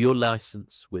 do your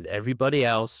license with everybody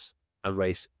else, and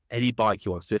race any bike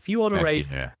you want. So if you want to race,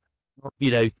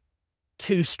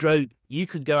 2-stroke, you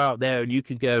can go out there and you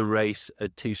can go and race a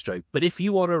 2-stroke. But if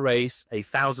you want to race a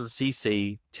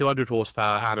 1000cc, 200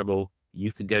 horsepower animal,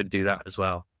 you can go and do that as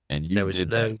well. And you there was did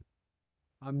no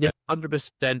that.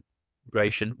 100%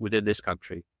 integration within this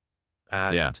country.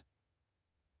 And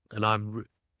I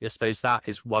suppose that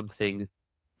is one thing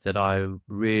that I'm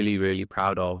really, really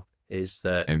proud of, is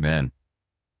that Amen.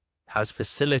 has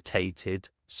facilitated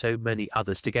so many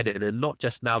others to get it, and not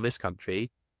just now this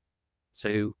country.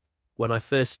 So when I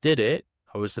first did it,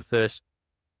 I was the first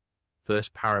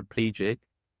paraplegic,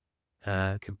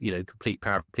 complete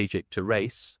paraplegic to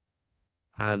race.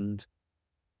 And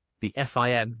the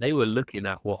FIM, they were looking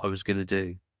at what I was going to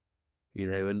do,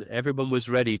 and everyone was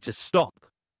ready to stop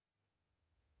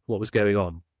what was going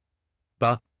on.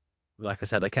 But like I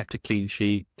said, I kept a clean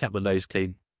sheet, kept my nose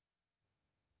clean,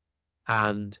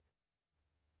 and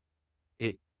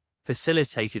it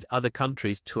facilitated other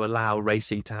countries to allow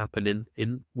racing to happen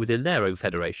within their own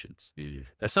federations.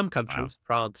 Now, some countries,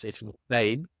 France, Italy,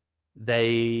 Spain,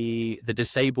 the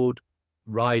disabled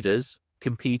riders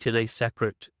compete in a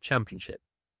separate championship,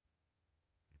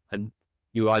 and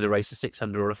you either race a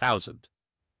 600 or 1,000,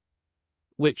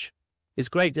 which is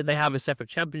great that they have a separate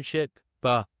championship,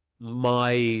 but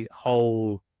my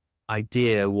whole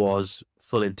idea was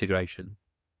full integration.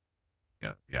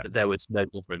 Yeah. There was no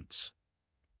difference.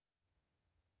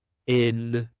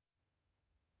 In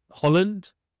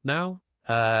Holland now,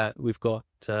 we've got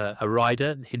a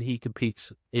rider, and he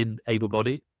competes in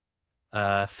able-bodied.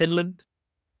 Finland,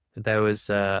 there was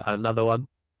another one.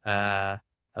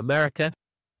 America,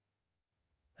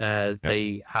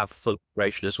 they have full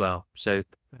integration as well. So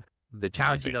the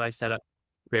charity that I set up,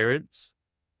 Experience,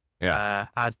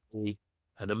 had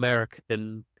an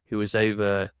American who was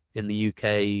over in the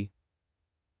UK.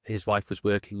 His wife was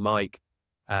working, Mike,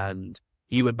 and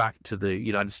he went back to the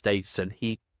United States, and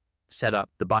he set up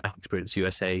the Bike Experience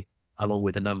USA, along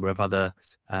with a number of other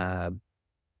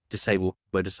disabled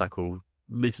motorcycle,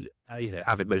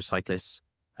 avid motorcyclists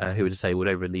who are disabled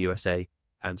over in the USA.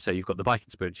 And so you've got the Bike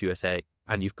Experience USA,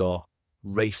 and you've got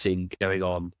racing going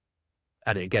on.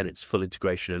 And again, it's full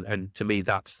integration. And to me,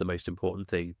 that's the most important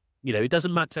thing. It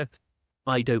doesn't matter if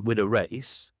I don't win a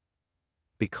race,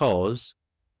 because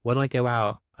when I go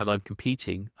out and I'm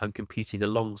competing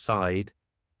alongside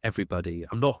everybody.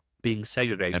 I'm not being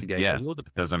segregated.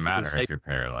 It doesn't matter if you're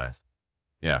paralyzed.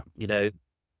 Yeah.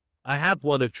 I have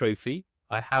won a trophy.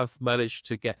 I have managed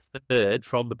to get third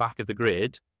from the back of the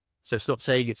grid. So it's not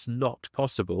saying it's not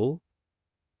possible.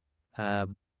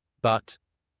 But,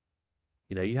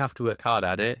 you have to work hard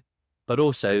at it. But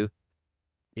also,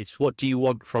 it's what do you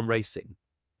want from racing?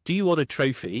 Do you want a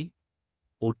trophy,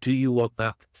 or do you want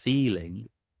that feeling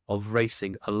of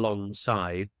racing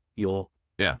alongside your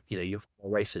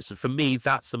racers? And for me,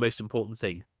 that's the most important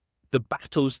thing. The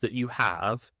battles that you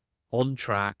have on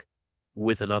track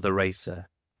with another racer,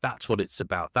 that's what it's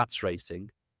about. That's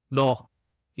racing. Not,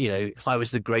 if I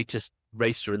was the greatest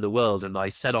racer in the world and I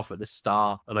set off at the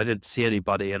start and I didn't see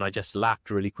anybody and I just lapped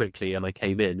really quickly and I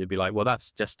came in, it'd be like, well,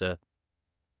 that's just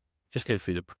going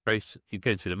through the process. You're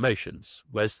going through the motions.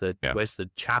 Where's the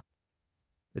challenge?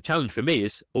 The challenge for me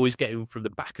is always getting from the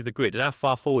back of the grid. And how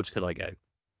far forwards can I go?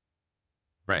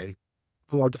 Right.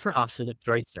 Well, past the next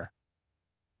racer.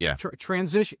 Yeah.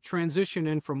 Transition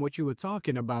in from what you were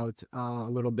talking about a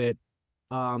little bit.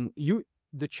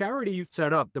 The charity you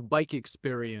set up, the Bike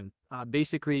Experience,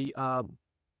 basically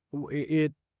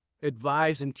it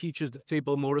advises and teaches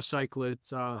disabled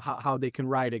motorcyclists how they can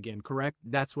ride again. Correct?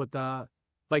 That's what the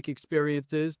Bike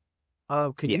Experience is.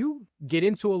 Can you get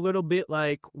into a little bit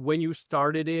like when you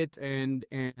started it and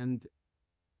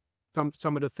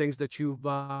some of the things that you've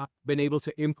been able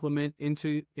to implement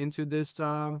into this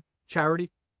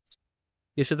charity?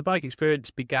 Yeah, so the Bike Experience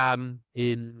began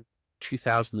in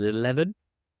 2011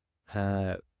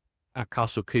 at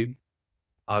Castle Combe.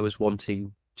 I was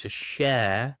wanting to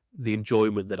share the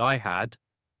enjoyment that I had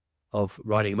of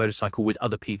riding a motorcycle with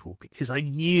other people, because I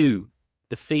knew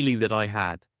the feeling that I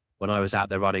had when I was out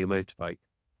there riding a motorbike.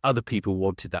 Other people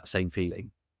wanted that same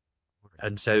feeling.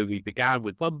 And so we began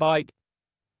with one bike,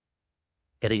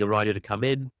 getting a rider to come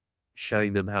in,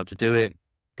 showing them how to do it,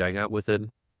 going out with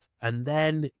them. And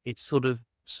then it sort of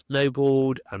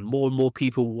snowballed and more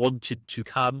people wanted to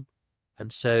come.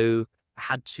 And so I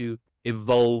had to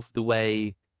evolve the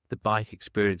way the Bike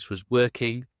Experience was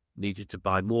working, needed to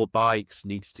buy more bikes,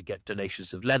 needed to get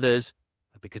donations of leathers,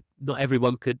 because not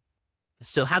everyone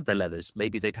still had their leathers.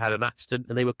 Maybe they'd had an accident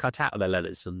and they were cut out of their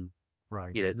leathers, and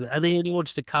and they only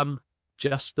wanted to come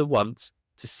just the once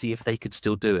to see if they could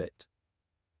still do it.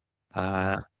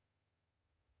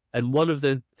 And one of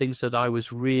the things that I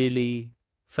was really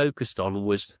focused on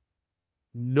was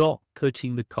not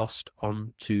putting the cost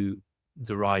onto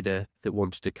the rider that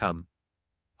wanted to come.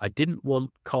 I didn't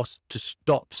want cost to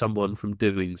stop someone from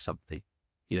doing something.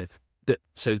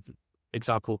 So,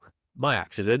 example, my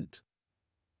accident,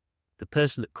 the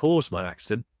person that caused my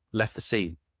accident left the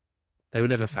scene. They were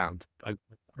never found. I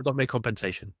got no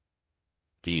compensation.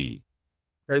 So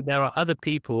there are other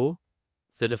people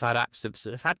that have had accidents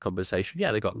that have had compensation.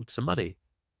 Yeah, they got some money.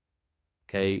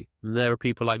 Okay. And there are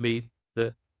people like me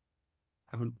that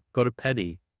haven't got a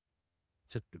penny.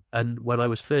 And when I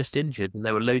was first injured, and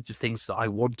there were loads of things that I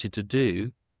wanted to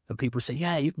do, and people say,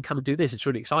 yeah, you can come and do this. It's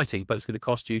really exciting, but it's going to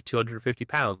cost you £250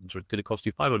 or it's going to cost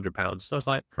you £500. So I was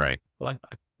like, right. Well,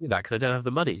 I do that because I don't have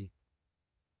the money.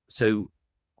 So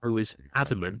I was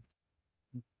adamant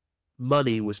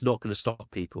money was not going to stop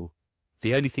people.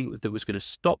 The only thing that was going to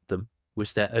stop them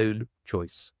was their own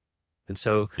choice. And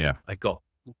so I got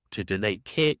to donate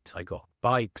kit, I got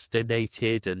bikes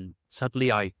donated, and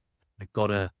suddenly I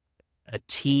got a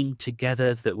team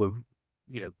together that were,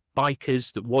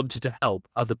 bikers that wanted to help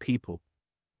other people.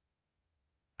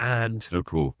 And so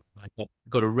cool. I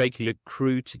got a regular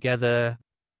crew together.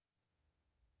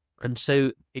 And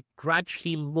so it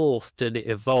gradually morphed and it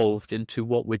evolved into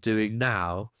what we're doing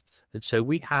now. And so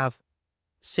we have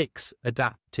 6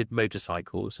 adapted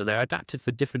motorcycles, and they're adapted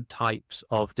for different types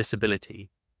of disability.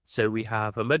 So we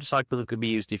have a motorcycle that can be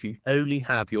used if you only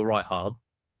have your right arm.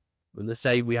 And the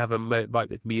same, we have a motorbike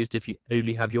that can be used if you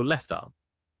only have your left arm.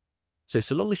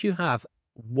 So long as you have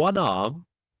one arm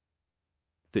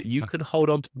that you can hold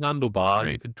onto the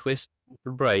handlebar, you can twist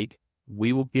and brake,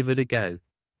 we will give it a go.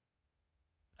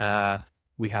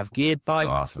 We have geared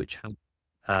bikes, which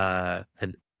have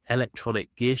an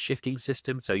electronic gear shifting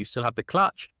system. So you still have the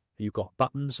clutch, you've got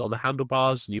buttons on the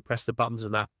handlebars, and you press the buttons,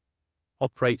 and that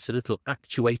operates a little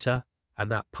actuator, and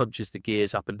that punches the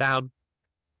gears up and down.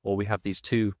 Or we have these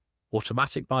 2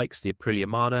 automatic bikes, the Aprilia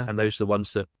Mana, and those are the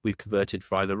ones that we've converted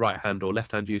for either right hand or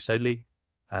left hand use only.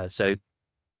 So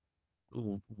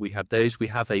we have those. We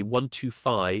have a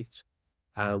 125.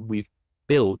 We've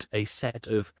built a set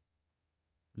of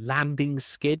landing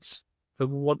skids, for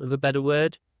want of a better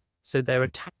word. So they're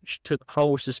attached to the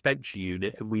whole suspension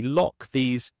unit, and we lock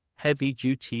these heavy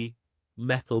duty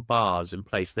metal bars in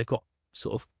place. They've got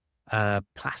sort of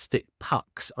plastic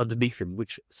pucks underneath them,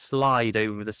 which slide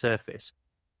over the surface.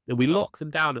 And we lock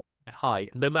them down at height.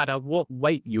 No matter what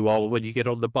weight you are when you get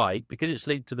on the bike, because it's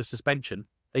linked to the suspension,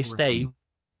 they stay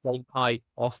very high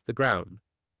off the ground.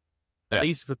 Yeah.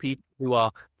 These are for people who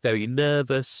are very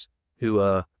nervous, who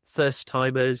are first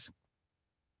timers,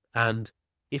 and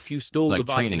if you stall the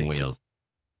bike, training wheels,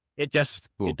 it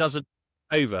doesn't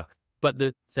over. But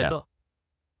they're not.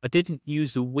 I didn't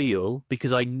use the wheel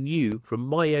because I knew from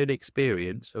my own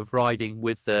experience of riding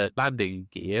with the landing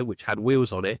gear, which had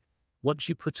wheels on it, once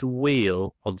you put a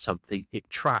wheel on something, it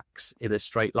tracks in a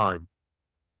straight line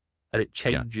and it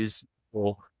changes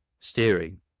your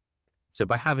steering. So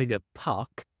by having a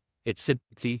puck, it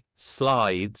simply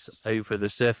slides over the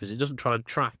surface. It doesn't try and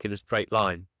track in a straight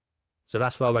line. So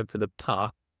that's why I went for the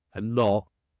puck and not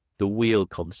the wheel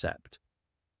concept.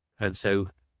 And so,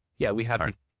 we have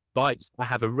the bikes. I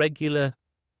have a regular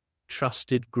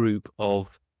trusted group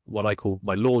of what I call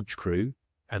my launch crew.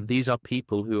 And these are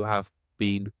people who have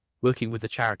been working with the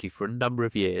charity for a number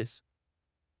of years.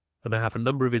 And I have a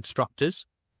number of instructors,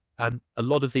 and a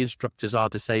lot of the instructors are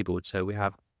disabled. So we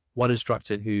have one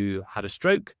instructor who had a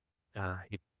stroke.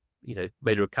 He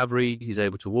made a recovery. He's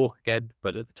able to walk again.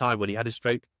 But at the time when he had his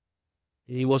stroke,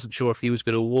 he wasn't sure if he was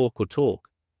going to walk or talk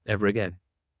ever again.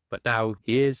 But now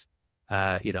he is.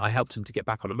 I helped him to get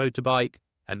back on a motorbike,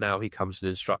 and now he comes and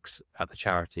instructs at the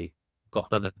charity. Got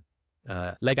another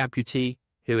leg amputee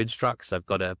who instructs. I've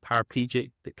got a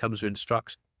paraplegic that comes and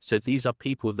instructs. So these are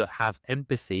people that have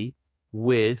empathy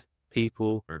with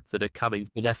people that are coming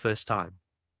for their first time.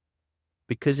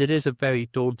 Because it is a very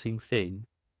daunting thing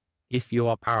if you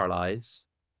are paralyzed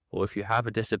or if you have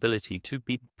a disability to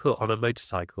be put on a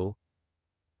motorcycle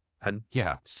and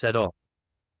set off,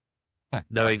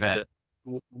 knowing that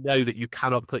you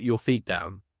cannot put your feet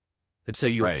down. And so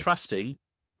you're trusting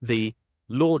the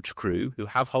launch crew who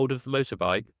have hold of the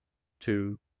motorbike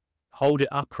to hold it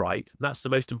upright. And that's the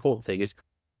most important thing, is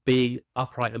being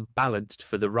upright and balanced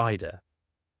for the rider.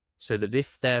 So that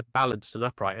if they're balanced and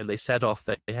upright and they set off,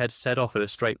 they head set off in a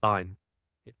straight line.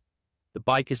 The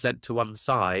bike is lent to one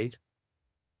side.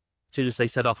 As soon as they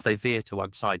set off, they veer to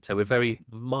one side. So we're very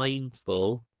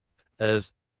mindful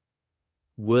of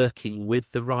working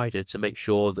with the rider to make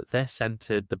sure that they're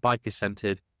centered, the bike is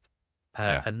centered.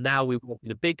 And now we walk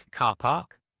in a big car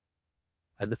park.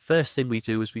 And the first thing we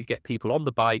do is we get people on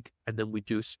the bike, and then we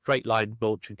do a straight line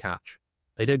launch and catch.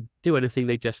 They don't do anything.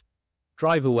 They just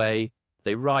drive away.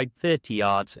 They ride 30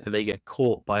 yards and they get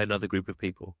caught by another group of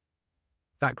people.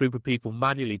 That group of people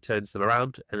manually turns them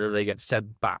around, and then they get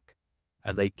sent back.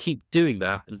 And they keep doing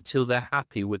that until they're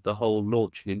happy with the whole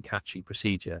launching and catching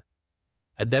procedure.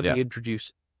 And then we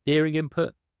introduce steering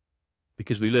input,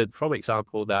 because we learned from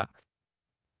example that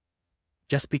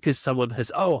just because someone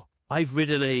has, I've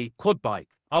ridden a quad bike,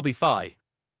 I'll be fine.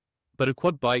 But a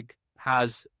quad bike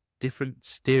has different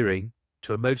steering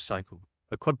to a motorcycle.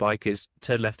 A quad bike is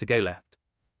turn left to go left.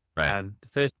 Right. And the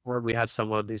first time we had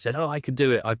someone who said, I can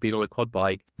do it. I've been on a quad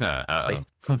bike. They went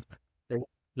to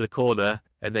the corner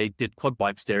and they did quad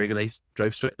bike steering and they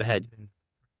drove straight ahead.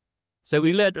 So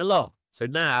we learned a lot. So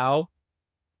now,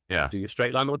 do your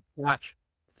straight line on catch,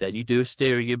 then you do a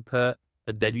steering input,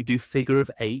 and then you do figure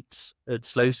of eights at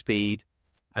slow speed,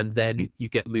 and then you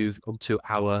get moved onto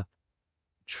our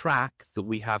track that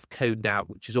we have coned out,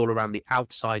 which is all around the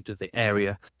outside of the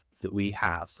area that we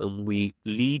have. And we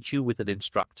lead you with an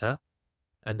instructor,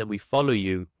 and then we follow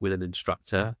you with an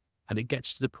instructor. And it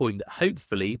gets to the point that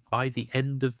hopefully by the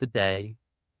end of the day,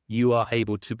 you are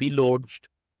able to be launched.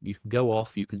 You can go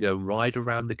off, you can go ride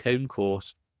around the cone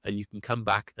course, and you can come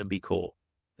back and be caught.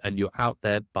 And you're out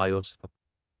there by yourself.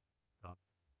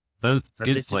 Those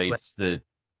skid plates, the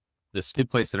skid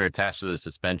plates that are attached to the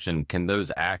suspension, can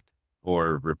those act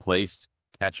or replace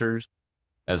catchers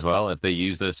as well if they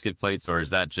use those skid plates, or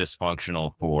is that just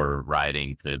functional for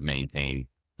riding to maintain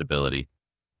stability?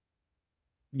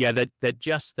 Yeah, they're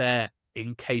just there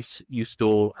in case you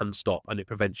stall and stop, and it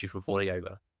prevents you from falling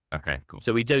over. Okay, cool.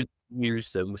 So we don't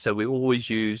use them. So we always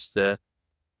use the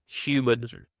human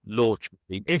launch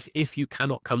machine. If you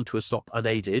cannot come to a stop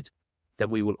unaided, then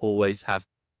we will always have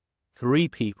 3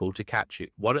 people to catch you,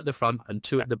 1 at the front and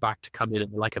 2 at the back to come in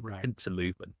like a pincer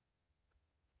movement.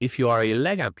 If you are a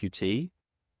leg amputee,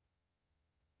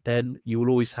 then you will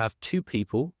always have 2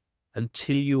 people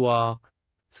until you are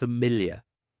familiar.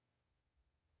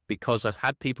 Because I've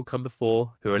had people come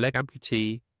before who are leg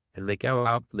amputee, and they go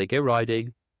out, they go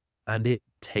riding, and it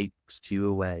takes you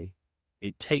away.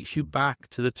 It takes you back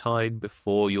to the time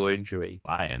before your injury.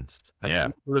 Lions. And Yeah.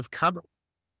 people have come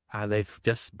and they've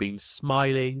just been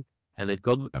smiling, and they've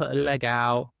gone and put a leg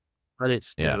out, and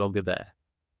it's no longer there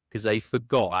because they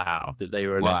forgot that they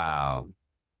were a leg. Wow.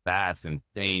 That's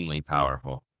insanely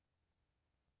powerful.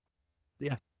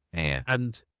 Yeah. Man.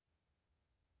 And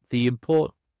the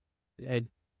important, and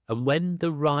when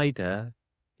the rider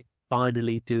is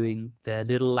finally doing their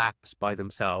little laps by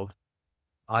themselves,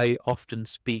 I often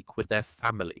speak with their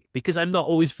family because I'm not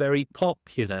always very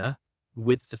popular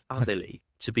with the family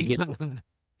to begin with.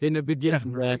 In the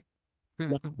beginning, right?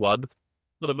 One,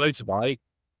 not a motorbike,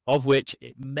 of which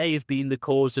it may have been the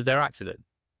cause of their accident.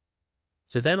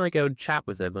 So then I go and chat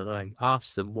with them, and I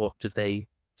ask them, what do they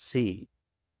see?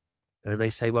 And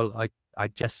they say, well, I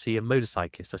just see a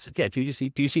motorcyclist. I said, yeah, do you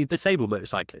see a disabled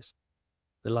motorcyclist?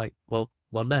 They're like, well,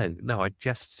 no, I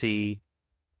just see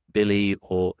Billy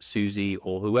or Susie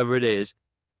or whoever it is.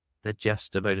 They're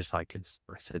just a motorcyclist.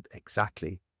 I said,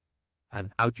 exactly.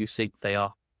 And how do you think they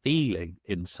are feeling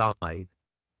inside?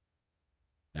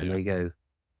 And they go,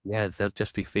 yeah, they'll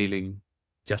just be feeling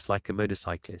just like a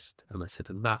motorcyclist. And I said,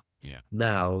 and that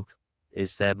now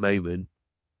is their moment,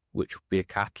 which will be a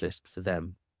catalyst for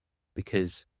them,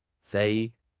 because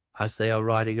they, as they are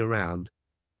riding around,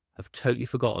 have totally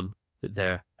forgotten that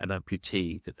they're an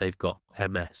amputee, that they've got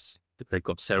MS, that they've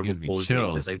got cerebral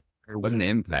palsy. What an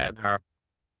impact.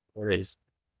 It is.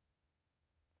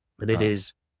 And it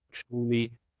is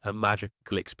truly a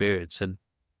magical experience. And,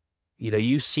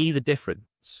 you see the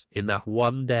difference in that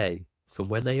one day from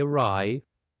when they arrive,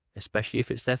 especially if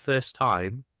it's their first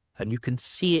time, and you can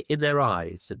see it in their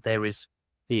eyes that there is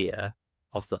fear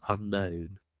of the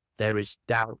unknown. There is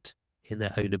doubt in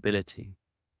their own ability.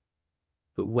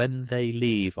 But when they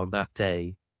leave on that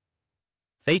day,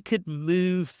 they could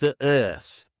move the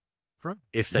earth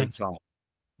if they tried.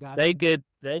 They could,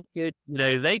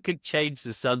 they could change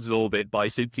the sun's orbit by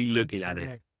simply looking at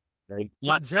it.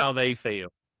 That's how they feel.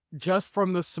 Just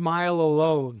from the smile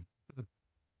alone.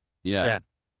 Yeah.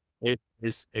 It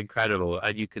is incredible.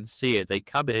 And you can see it. They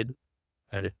come in,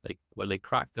 and when they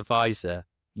crack the visor,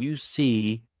 you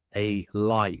see a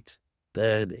light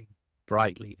burning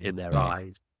brightly in their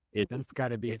eyes. It's got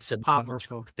to be a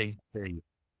powerful thing.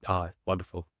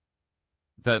 Wonderful.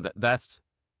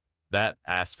 That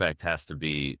aspect has to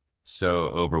be so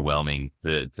overwhelming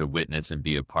to witness and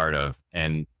be a part of.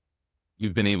 And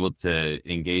you've been able to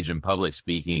engage in public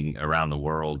speaking around the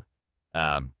world,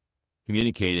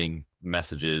 communicating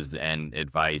messages and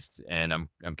advice. And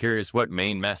I'm curious, what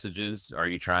main messages are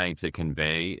you trying to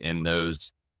convey in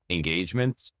those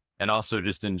engagements? And also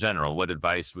just in general, what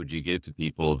advice would you give to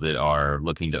people that are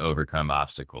looking to overcome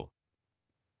obstacles?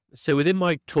 So within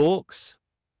my talks,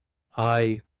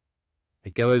 I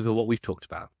go over what we've talked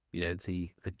about,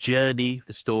 the journey,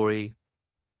 the story,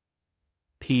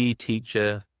 PE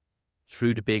teacher,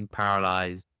 through to being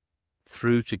paralyzed,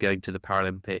 through to going to the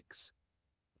Paralympics,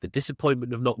 the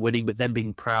disappointment of not winning, but then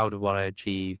being proud of what I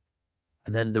achieved,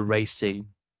 and then the racing,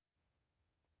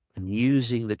 and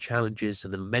using the challenges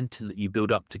and the momentum that you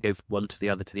build up to go from one to the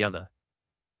other.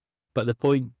 But the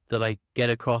point that I get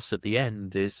across at the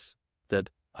end is that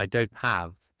I don't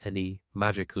have any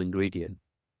magical ingredient.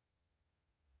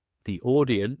 The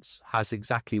audience has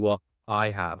exactly what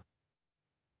I have.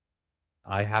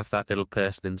 I have that little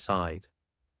person inside,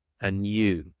 and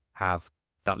you have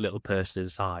that little person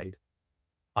inside.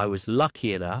 I was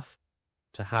lucky enough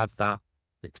to have that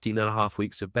 16 and a half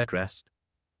weeks of bed rest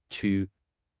to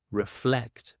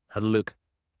reflect and look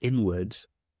inwards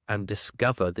and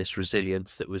discover this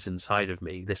resilience that was inside of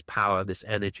me, this power, this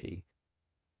energy.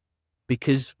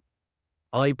 Because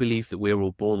I believe that we're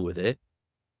all born with it,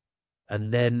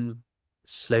 and then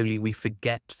slowly we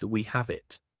forget that we have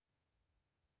it.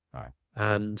 Right.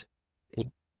 And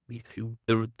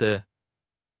the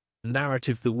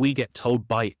narrative that we get told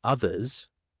by others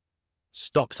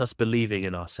stops us believing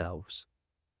in ourselves.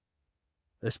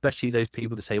 Especially those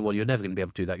people that say, well, you're never going to be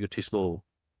able to do that. You're too small.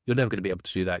 You're never going to be able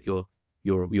to do that. You're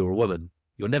a woman.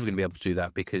 You're never going to be able to do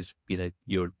that because,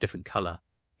 you're a different color.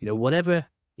 Whatever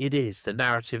it is, the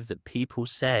narrative that people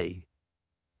say,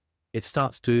 it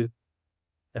starts to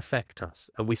affect us,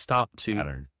 and we start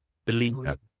to believe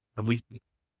that,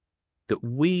 that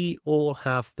we all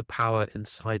have the power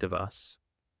inside of us.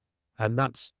 And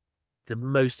that's the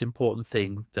most important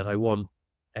thing that I want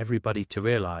everybody to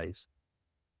realize,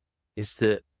 is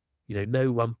that,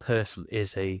 no one person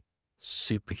is a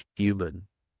superhuman.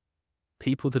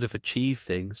 People that have achieved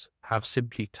things have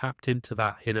simply tapped into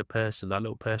that inner person, that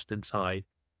little person inside,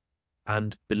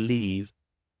 and believe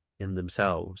in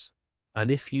themselves.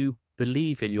 And if you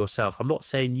believe in yourself, I'm not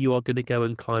saying you are going to go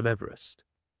and climb Everest,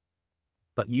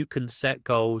 but you can set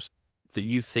goals that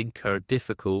you think are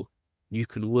difficult. You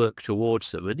can work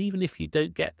towards them. And even if you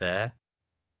don't get there,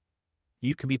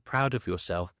 you can be proud of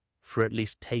yourself for at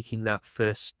least taking that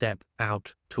first step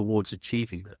out towards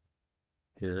achieving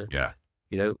them. Yeah.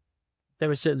 There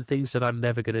are certain things that I'm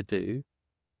never going to do,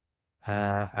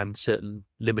 and certain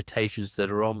limitations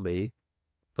that are on me,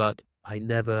 but I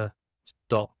never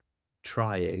stop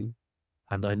trying,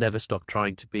 and I never stop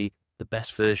trying to be the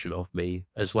best version of me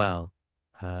as well.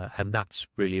 And that's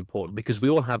really important, because we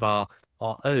all have our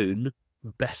own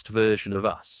best version of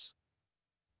us.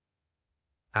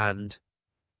 And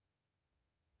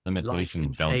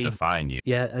limitations don't define you.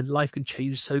 Yeah, and life can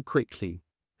change so quickly.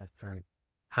 That's right.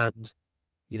 And,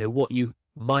 what you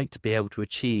might be able to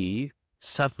achieve,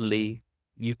 suddenly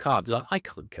you can't. Like, I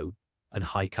can't go and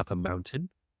hike up a mountain.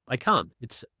 I can't.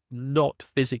 It's not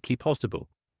physically possible.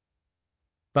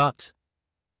 But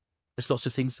there's lots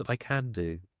of things that I can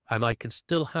do. And I can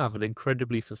still have an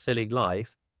incredibly fulfilling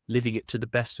life, living it to the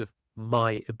best of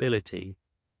my ability.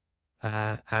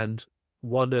 And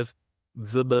one of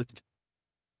the most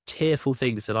tearful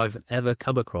things that I've ever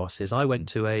come across is I went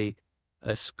to a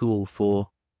school for,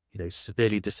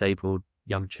 severely disabled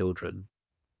young children.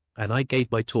 And I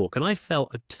gave my talk, and I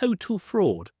felt a total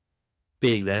fraud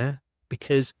being there,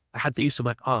 because I had the use of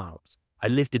my arms. I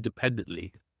lived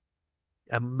independently.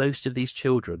 And most of these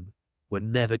children were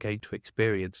never going to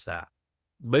experience that.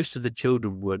 Most of the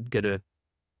children weren't going to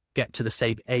get to the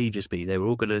same age as me. They were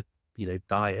all going to,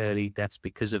 die early deaths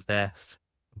because of their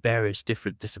various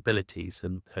different disabilities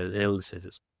and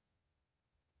illnesses.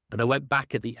 And I went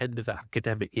back at the end of that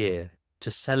academic year to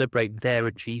celebrate their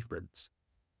achievements.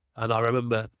 And I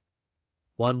remember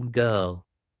one girl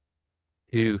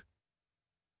who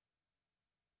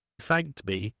thanked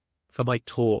me for my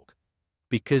talk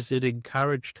because it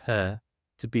encouraged her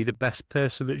to be the best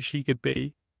person that she could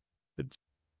be.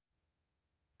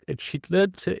 And she'd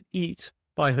learned to eat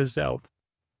by herself.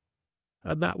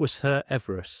 And that was her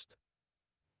Everest.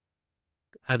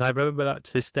 And I remember that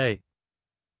to this day.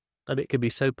 And it can be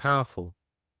so powerful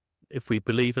if we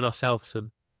believe in ourselves.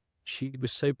 And she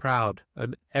was so proud,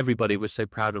 and everybody was so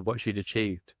proud of what she'd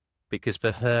achieved, because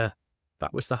for her,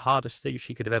 that was the hardest thing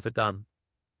she could have ever done.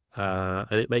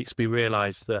 And it makes me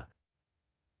realize that,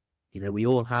 we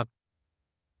all have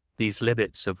these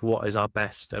limits of what is our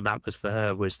best, and that was, for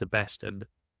her, was the best. And,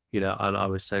 and I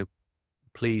was so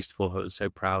pleased for her and so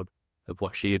proud of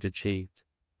what she had achieved.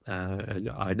 And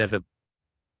I never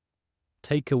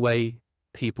take away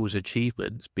people's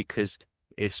achievements because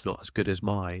it's not as good as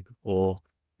mine, or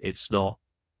it's not,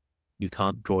 you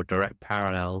can't draw direct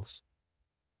parallels.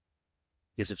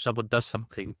 Because if someone does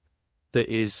something that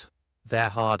is their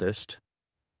hardest,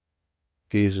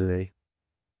 usually,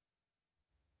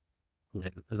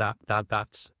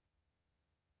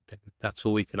 that's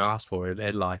all we can ask for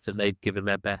in life, and they've given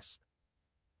their best.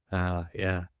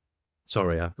 Yeah.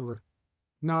 Sorry.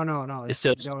 No. It's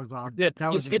still, that was awesome. yeah,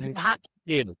 That was amazing.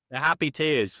 the happy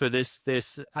tears for this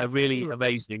really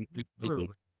amazing.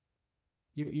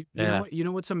 You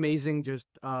know what's amazing? Just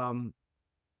for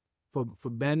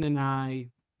Ben and I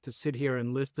to sit here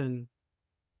and listen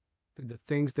to the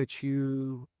things that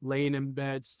you laying in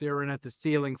bed, staring at the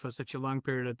ceiling for such a long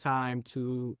period of time,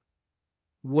 to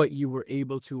what you were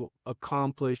able to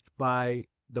accomplish by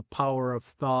the power of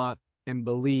thought and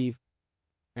belief.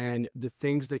 and the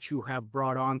things that you have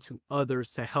brought on to others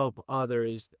to help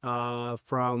others,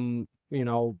 from,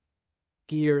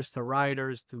 skiers to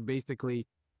riders to basically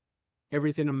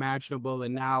everything imaginable.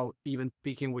 And now even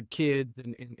speaking with kids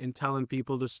and telling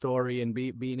people the story and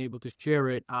being able to share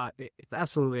it, it's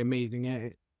absolutely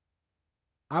amazing.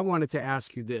 I wanted to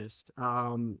ask you this.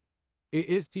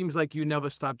 It seems like you never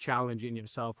stop challenging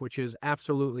yourself, which is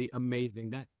absolutely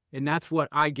amazing. And that's what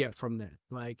I get from this.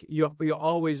 Like you're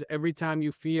always, every time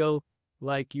you feel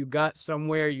like you got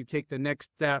somewhere, you take the next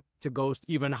step to go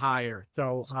even higher.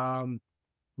 So,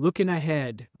 looking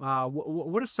ahead,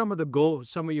 what are some of the goals,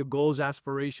 some of your goals,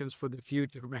 aspirations for the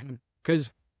future, man?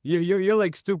 Because you're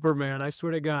like Superman. I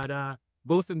swear to God.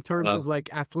 Both in terms of like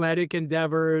athletic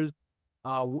endeavors,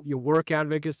 your work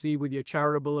advocacy with your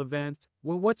charitable events.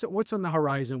 Well, what's on the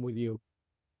horizon with you?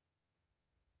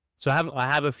 So I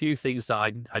have a few things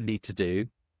that I need to do.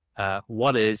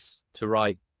 One is to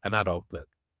write an adult book.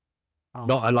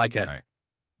 Not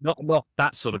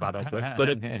that sort of adult book, but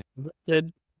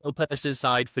a person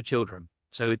side for children.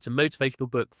 So it's a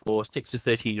motivational book for 6 to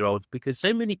 13-year-olds, because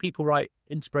so many people write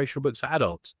inspirational books for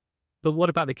adults. But what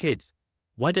about the kids?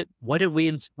 Why don't we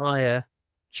inspire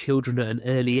children at an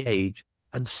early age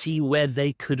and see where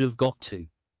they could have got to?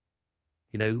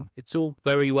 It's all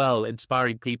very well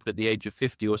inspiring people at the age of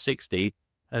 50 or 60,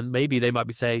 and maybe they might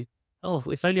be saying, oh,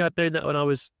 if only I'd known that when I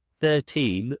was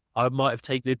 13, I might have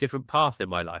taken a different path in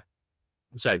my life.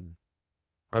 So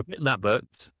I've written that book.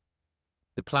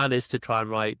 The plan is to try and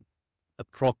write a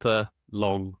proper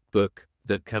long book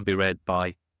that can be read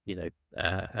by,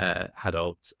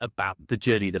 adults about the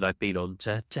journey that I've been on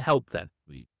to help them.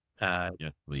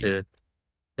 To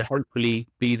hopefully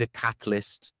be the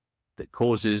catalyst that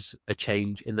causes a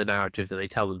change in the narrative that they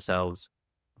tell themselves,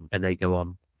 and they go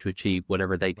on to achieve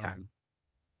whatever they can.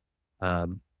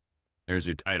 There's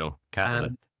your title,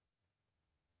 catalyst.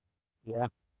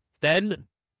 Then,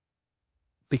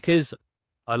 because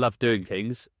I love doing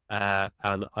things,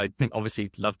 and I obviously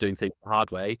love doing things the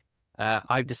hard way,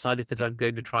 I've decided that I'm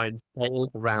going to try and sail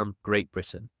around Great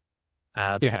Britain.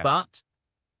 But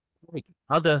like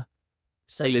other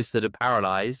sailors that are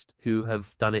paralyzed who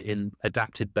have done it in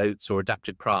adapted boats or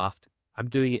adapted craft, I'm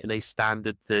doing it in a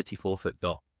standard 34-foot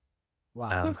dock.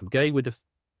 Wow. I'm going with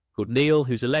called Neil,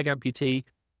 who's a leg amputee.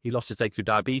 He lost his leg through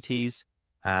diabetes.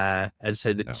 And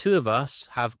so the two of us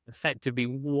have effectively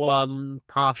one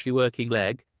partially working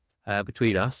leg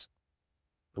between us.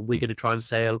 And we're going to try and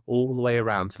sail all the way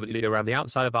around. So we're going to go around the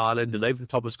outside of Ireland and over the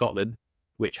top of Scotland,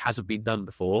 which hasn't been done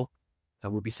before.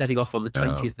 And we'll be setting off on the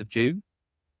 20th of June.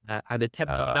 And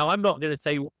attempt. Now, I'm not going to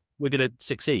say we're going to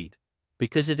succeed,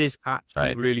 because it is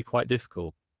actually really quite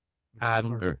difficult. Are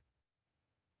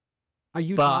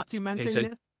you documenting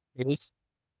it? It is,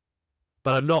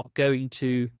 but I'm not going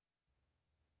to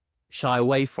shy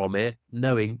away from it,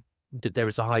 knowing that there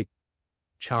is a high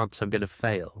chance I'm going to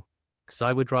fail, because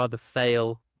I would rather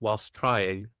fail whilst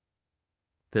trying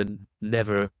than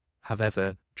never have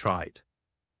ever tried.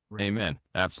 Amen.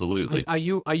 Absolutely. Are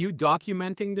you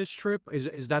documenting this trip?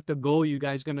 Is that the goal? You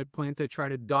guys going to plan to try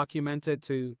to document it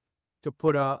to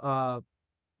put a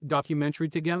documentary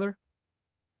together?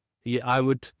 Yeah, I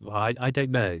would. I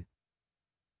don't know,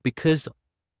 because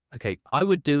I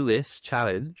would do this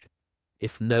challenge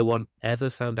if no one ever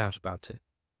found out about it.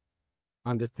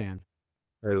 Understand.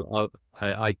 So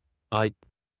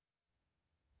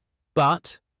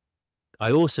but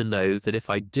I also know that if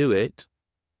I do it,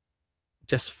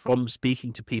 just from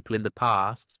speaking to people in the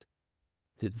past,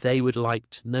 that they would like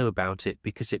to know about it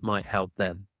because it might help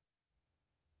them.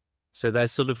 So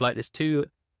there's sort of like this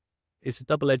it's a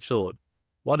double-edged sword.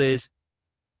 One is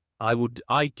I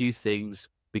do things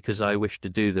because I wish to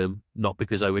do them, not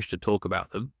because I wish to talk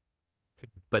about them.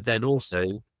 But then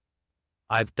also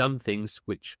I've done things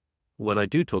which, when I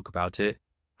do talk about it,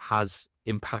 has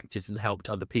impacted and helped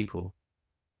other people.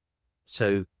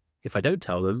 So if I don't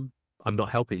tell them, I'm not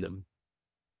helping them.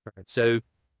 So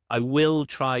I will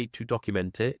try to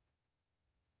document it.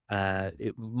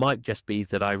 It might just be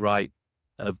that I write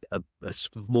a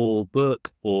small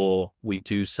book, or we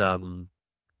do some,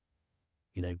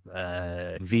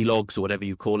 vlogs or whatever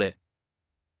you call it.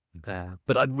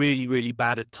 But I'm really, really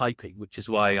bad at typing, which is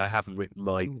why I haven't written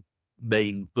my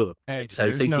main book. Hey,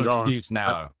 so there's no excuse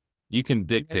now. You can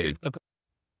dictate.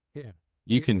 Yeah.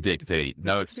 You can dictate.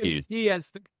 No excuse. He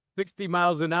has 60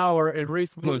 miles an hour and race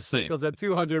motorcycles at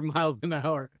 200 miles an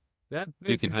hour.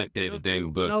 You can dictate a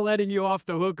damn book. Not letting you off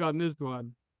the hook on this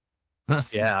one.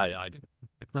 Yeah, I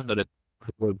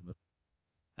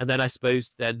and then I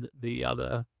suppose the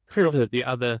other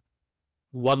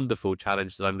wonderful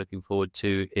challenge that I'm looking forward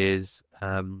to is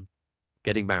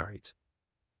getting married.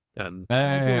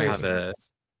 I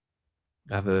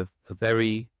have a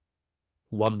very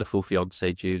wonderful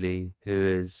fiance, Julie, who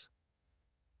is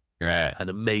an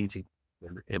amazing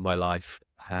woman in my life.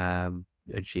 And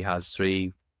she has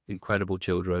 3 incredible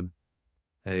children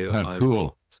who I'm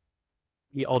cool.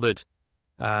 honored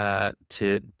to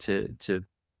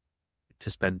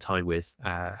spend time with.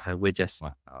 And we're just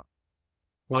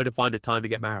trying to find a time to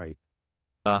get married.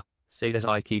 Seeing as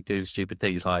I keep doing stupid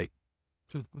things like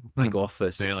go off the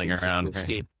sailing around,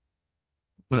 skiing.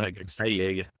 When I go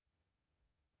sailing.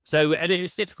 So, and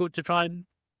it's difficult to try and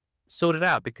sort it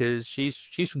out because she's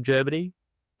from Germany.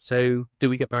 So, do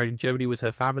we get married in Germany with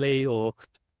her family, or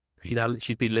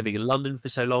she's been living in London for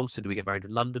so long? So, do we get married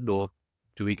in London, or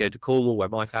do we go to Cornwall, where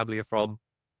my family are from?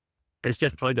 It's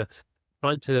just trying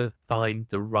to find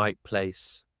the right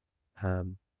place.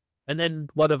 And then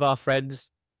one of our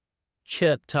friends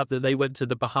chirped up that they went to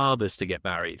the Bahamas to get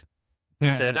married.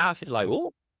 So now she's like,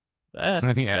 "Oh,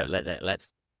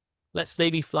 let's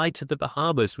maybe fly to the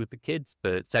Bahamas with the kids."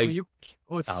 But so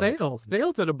sail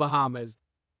to the Bahamas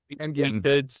and get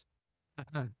goods.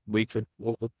 We'll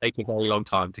take a very long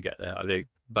time to get there, I think.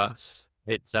 But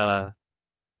it's so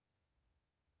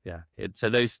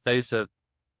those are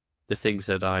the things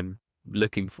that I'm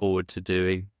looking forward to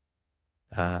doing.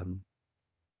 In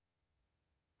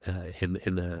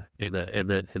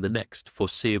the next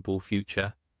foreseeable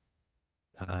future.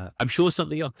 I'm sure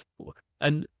something else.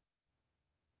 And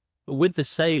with the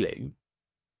sailing,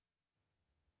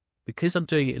 because I'm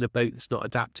doing it in a boat that's not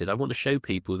adapted, I want to show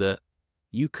people that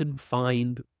you can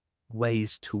find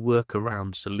ways to work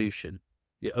around solution.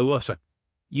 You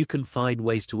can find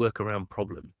ways to work around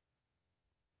problem.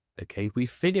 Okay, we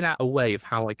figured out a way of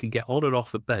how I can get on and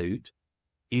off a boat,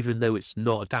 even though it's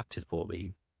not adapted for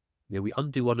me. We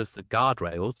undo one of the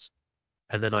guardrails,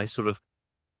 and then I sort of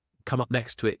come up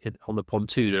next to it on the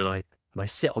pontoon, and I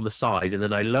sit on the side, and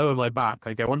then I lower my back,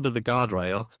 I go under the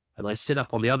guardrail, and I sit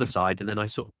up on the other side, and then I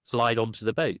sort of slide onto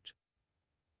the boat.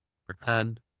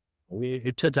 And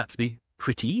it turns out to be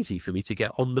pretty easy for me to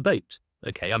get on the boat.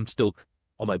 Okay, I'm still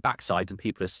on my backside, and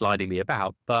people are sliding me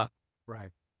about, but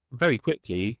very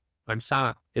quickly, I'm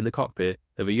sat in the cockpit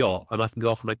of a yacht, and I can go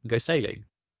off and I can go sailing.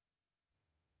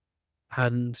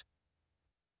 And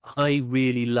I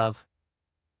really love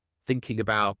thinking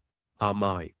about our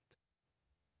mind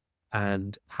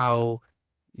and how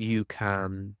you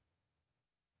can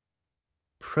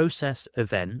process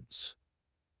events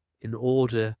in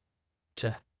order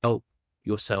to help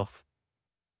yourself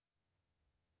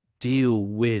deal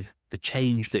with the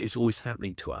change that is always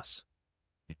happening to us.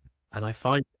 And I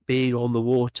find being on the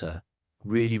water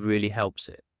really, really helps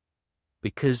it,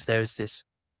 because there's this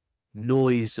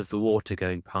noise of the water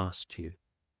going past you.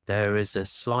 There is a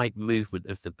slight movement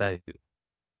of the boat,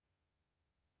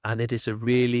 and it is a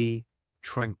really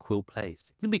tranquil place.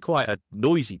 It can be quite a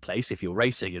noisy place if you're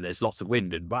racing and there's lots of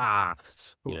wind and Sure.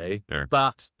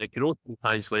 But there can also be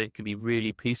times when it can be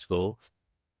really peaceful,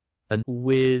 and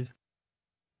with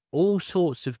all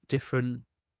sorts of different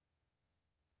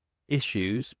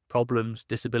issues, problems,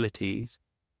 disabilities,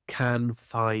 can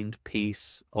find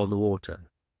peace on the water.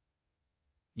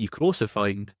 You can also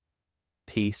find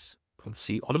peace,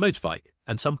 obviously, on a motorbike,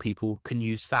 and some people can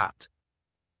use that.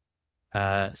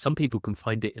 Some people can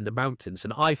find it in the mountains,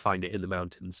 and I find it in the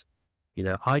mountains.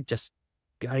 I just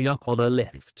going up on a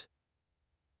lift,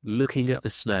 looking at the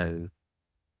snow,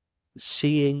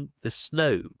 seeing the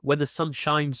snow. When the sun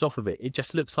shines off of it, it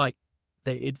just looks like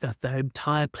the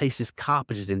entire place is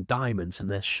carpeted in diamonds, and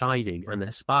they're shining and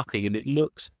they're sparkling, and it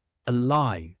looks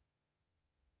alive.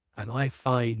 And I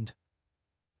find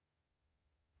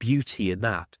beauty in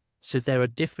that. So there are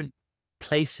different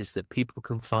places that people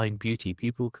can find beauty,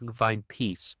 people can find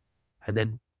peace, and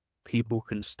then people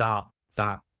can start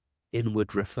that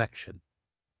inward reflection.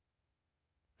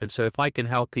 And so if I can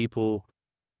help people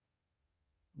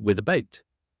with a boat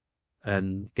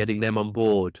and getting them on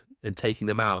board and taking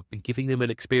them out and giving them an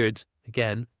experience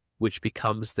again, which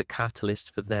becomes the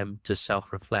catalyst for them to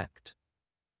self-reflect,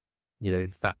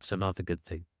 that's another good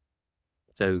thing.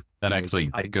 So that actually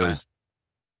goes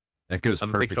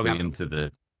perfectly into into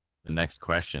the next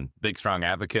question. Big, strong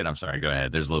advocate. I'm sorry, go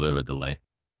ahead. There's a little bit of a delay.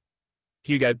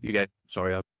 You go.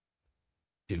 Sorry.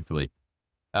 Beautifully.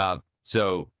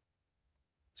 So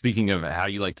speaking of how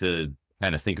you like to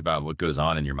kind of think about what goes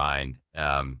on in your mind,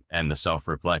 and the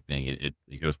self-reflecting,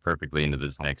 it goes perfectly into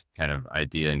this next kind of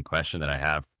idea and question that I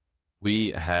have.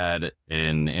 We had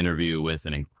an interview with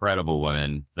an incredible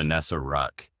woman, Vanessa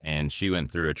Ruck, and she went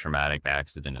through a traumatic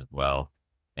accident as well.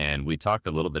 And we talked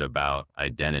a little bit about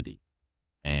identity.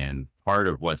 And part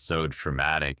of what's so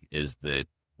traumatic is that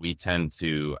we tend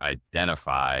to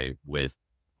identify with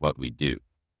what we do.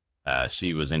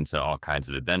 She was into all kinds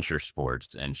of adventure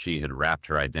sports, and she had wrapped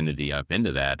her identity up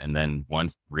into that. And then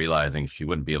once realizing she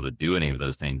wouldn't be able to do any of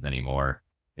those things anymore,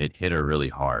 it hit her really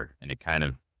hard. And it kind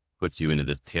of puts you into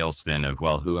this tailspin of,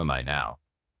 well, who am I now?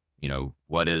 You know,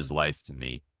 what is life to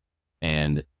me?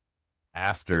 And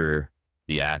after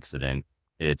the accident,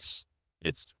 it's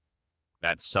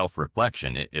that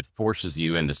self-reflection. It forces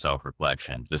you into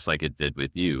self-reflection, just like it did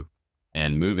with you.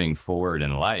 And moving forward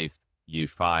in life, you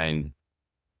find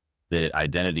that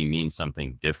identity means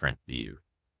something different to you.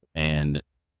 And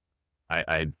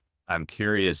I'm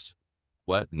curious,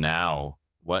 what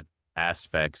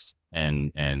aspects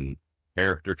and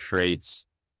character traits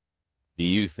do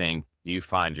you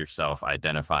find yourself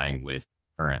identifying with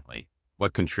currently?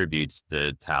 What contributes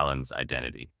to Talan's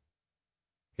identity?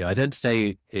 Yeah,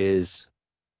 identity is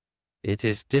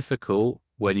difficult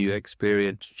when you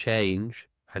experience change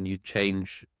and you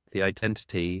change the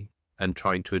identity and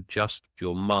trying to adjust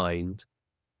your mind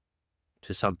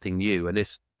to something new. And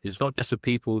it's not just for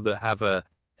people that have an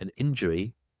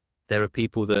injury. There are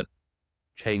people that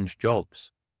change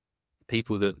jobs,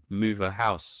 people that move a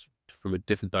house from a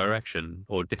different direction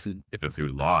or different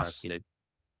through loss,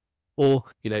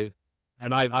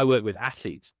 and I work with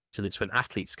athletes, and it's when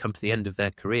athletes come to the end of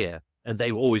their career and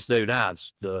they were always known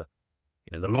as the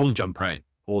long jumper, right,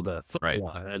 or the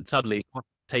footballer, right, and suddenly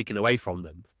taken away from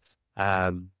them.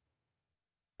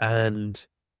 And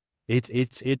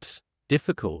it's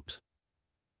difficult.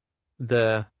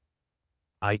 The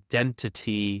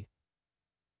identity,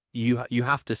 you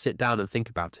have to sit down and think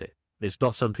about it. It's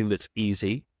not something that's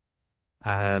easy.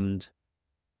 And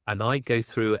I go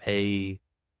through a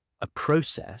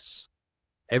process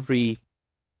every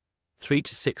 3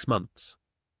 to 6 months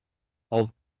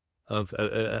of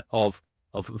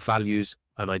values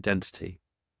and identity.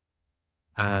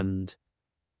 And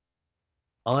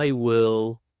I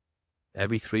will,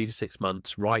 every 3 to 6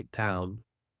 months, write down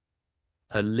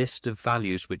a list of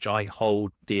values which I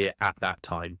hold dear at that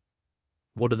time.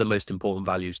 What are the most important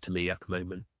values to me at the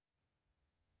moment?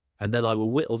 And then I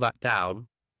will whittle that down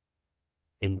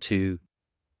into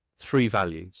 3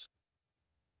 values.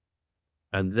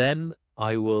 And then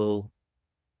I will,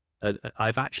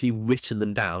 I've actually written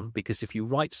them down, because if you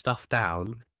write stuff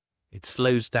down, it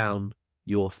slows down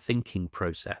your thinking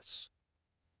process.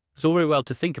 It's all very well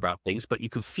to think about things, but you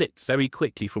can flip very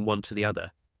quickly from one to the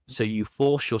other. So you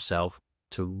force yourself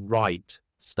to write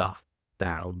stuff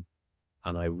down.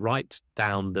 And I write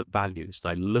down the values,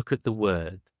 and I look at the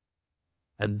word,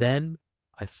 and then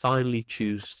I finally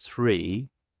choose 3,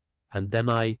 and then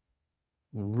I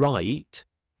write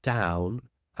down,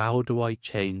 how do I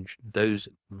change those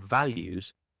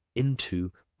values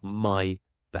into my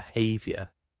behavior?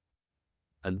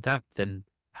 And that then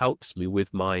helps me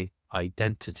with my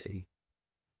identity.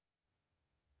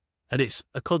 And it's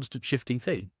a constant shifting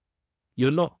thing.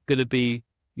 You're not the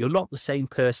same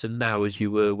person now as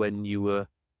you were when you were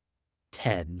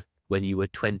 10, when you were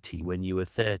 20, when you were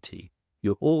 30.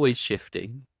 You're always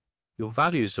shifting. Your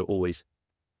values are always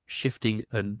shifting,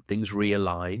 and things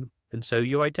realign. And so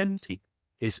your identity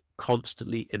is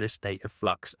constantly in a state of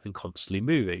flux and constantly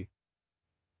moving.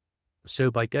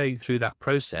 So by going through that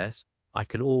process, I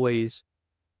can always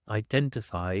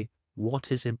identify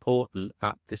what is important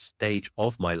at this stage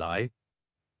of my life.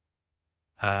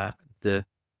 There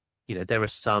are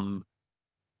some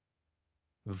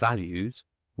values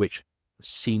which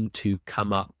seem to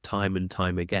come up time and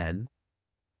time again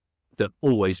that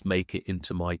always make it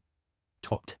into my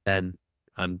top 10.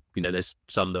 And, there's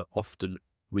some that often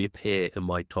reappear in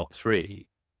my top 3.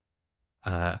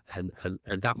 And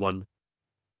that one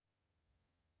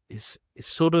is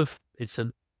sort of,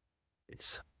 the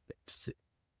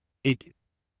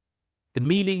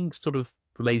meaning sort of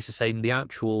remains the same. The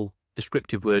actual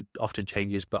descriptive word often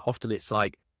changes, but often it's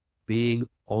like being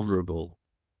honorable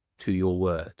to your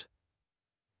word.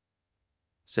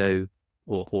 So,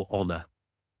 or honor.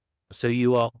 So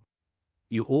you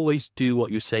always do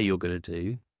what you say you're going to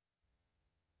do.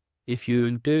 If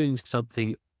you're doing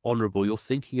something honorable, you're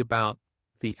thinking about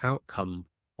the outcome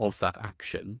of that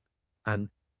action. And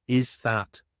is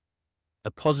that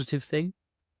a positive thing?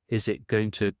 Is it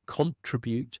going to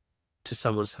contribute to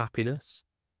someone's happiness?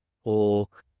 Or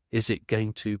is it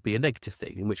going to be a negative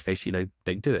thing? In which case,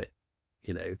 don't do it,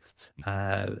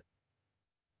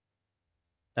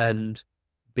 and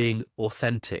being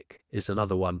authentic is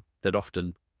another one that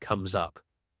often comes up.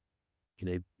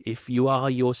 If you are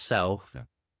yourself,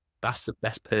 that's the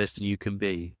best person you can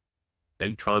be.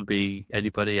 Don't try and be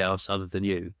anybody else other than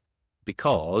you,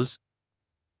 because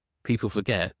people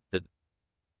forget that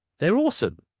they're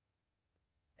awesome.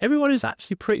 Everyone is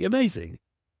actually pretty amazing.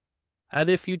 And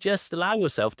if you just allow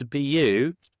yourself to be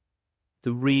you,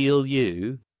 the real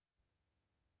you,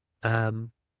 that's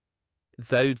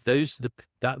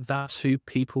who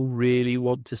people really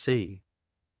want to see.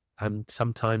 And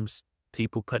sometimes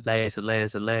people put layers and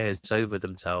layers and layers over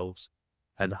themselves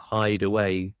and hide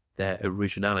away their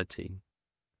originality.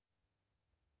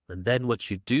 And then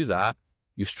once you do that,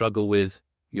 you struggle with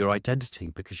your identity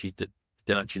because you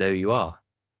don't actually know who you are.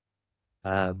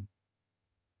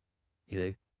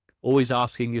 Always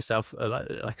asking yourself,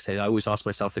 like I say, I always ask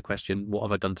myself the question, what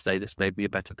have I done today that's made me a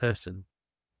better person?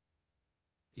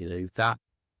 That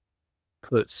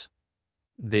puts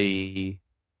the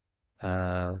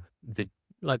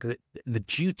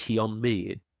duty on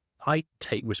me. I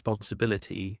take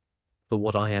responsibility for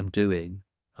what I am doing,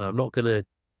 and I'm not going to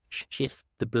shift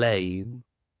the blame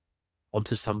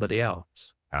onto somebody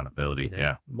else. Accountability,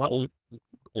 yeah. My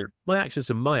actions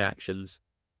are my actions.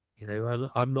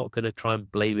 I'm not going to try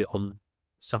and blame it on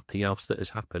something else that has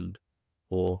happened,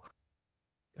 or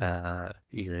an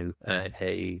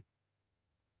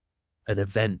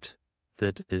event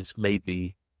that has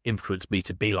maybe influenced me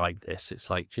to be like this. It's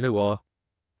like, do you know what?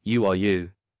 You are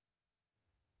you.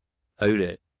 Own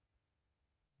it.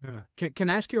 Yeah. Can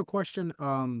I ask you a question?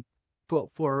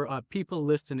 For people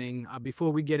listening,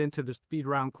 before we get into the speed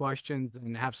round questions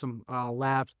and have some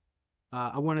laughs,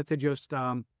 I wanted to just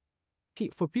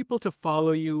for people to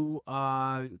follow you,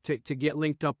 to get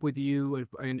linked up with you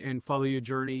and follow your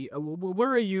journey.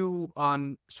 Where are you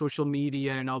on social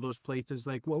media and all those places?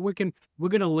 Like, we're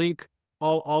gonna link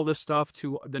all the stuff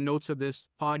to the notes of this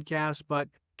podcast, but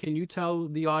can you tell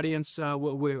the audience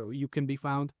where you can be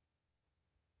found?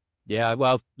 Yeah,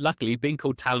 well, luckily, being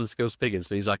called Talan Skeels-Piggins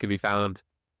means I can be found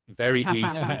very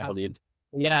easily on the internet.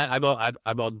 Yeah,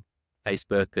 I'm on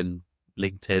Facebook and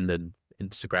LinkedIn and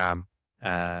Instagram.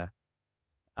 I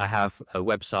have a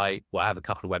website. Well, I have a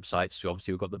couple of websites. So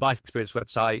obviously, we've got the Bike Experience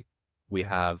website. We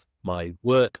have my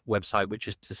work website, which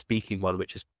is the speaking one,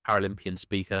 which is Paralympian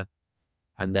speaker.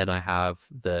 And then I have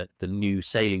the new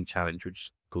sailing challenge, which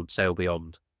is called Sail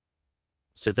Beyond.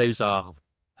 So those are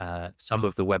some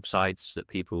of the websites that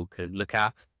people can look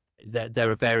at. There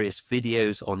are various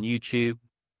videos on YouTube.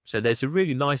 So there's a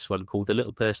really nice one called The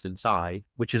Little Person Inside,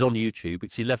 which is on YouTube.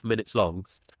 It's 11 minutes long,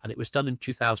 and it was done in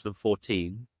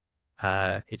 2014.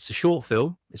 It's a short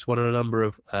film. It's won a number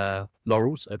of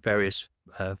laurels at various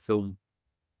film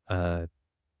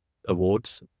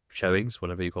awards, showings,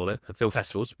 whatever you call it, film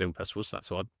festivals, that's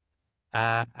the one.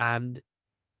 And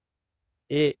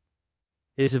it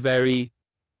is a very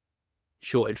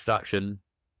short introduction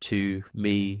to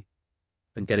me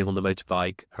and getting on the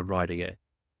motorbike and riding it.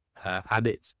 And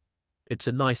it's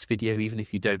a nice video, even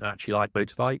if you don't actually like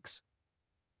motorbikes.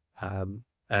 And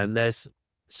there's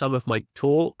some of my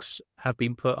talks have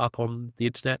been put up on the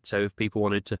internet. So if people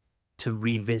wanted to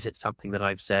revisit something that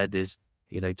I've said, is,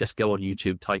 just go on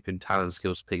YouTube, type in Talan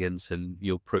Skeels-Piggins, and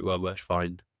you'll pretty well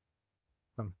find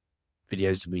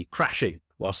videos of me crashing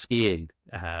while skiing,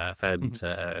 and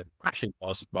crashing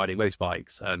whilst riding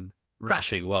motorbikes, and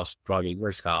crashing whilst driving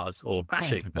race cars, or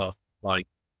crashing whilst riding.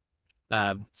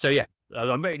 So yeah,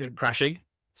 I'm very good at crashing.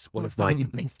 It's one of my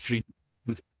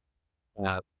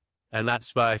and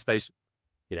that's why I suppose,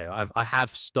 I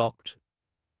have stopped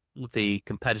the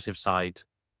competitive side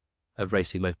of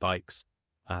racing motorbikes.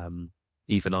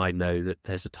 Even I know that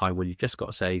there's a time when you've just got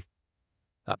to say,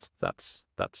 that's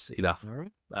enough. All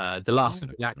right. The last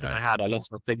accident I had, I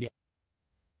lost my finger.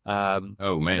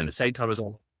 Oh man! At the same time as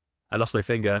I lost my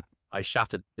finger, I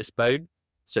shattered this bone.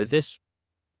 So this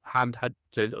one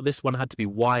had to be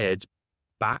wired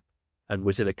back and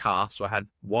was in a cast. So I had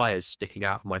wires sticking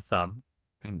out of my thumb,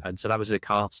 and so that was in a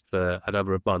cast for a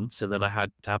number of months. And then I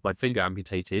had to have my finger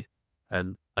amputated,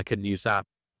 and I couldn't use that.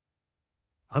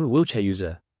 I'm a wheelchair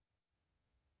user.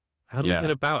 How do I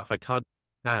get about if I can't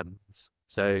hands?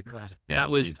 So that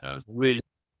was really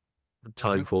good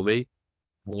time for me.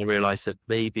 And I realized that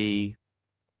maybe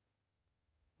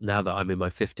now that I'm in my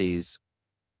 50s,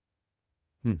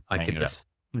 I can just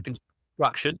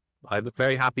instruction. I'm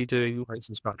very happy doing race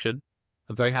instruction.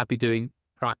 I'm very happy doing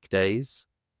track days,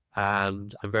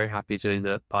 and I'm very happy doing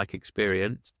the bike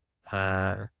experience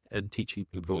and teaching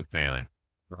people. Failing.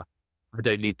 I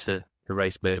don't need to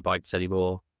race motorbikes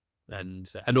anymore.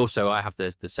 And also I have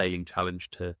the sailing challenge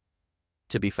to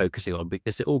be focusing on,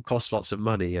 because it all costs lots of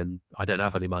money and I don't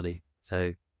have any money.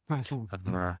 So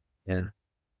yeah.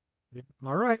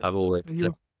 All right. I'm always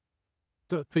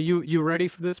so you ready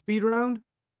for the speed round?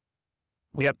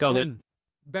 Yep, go in.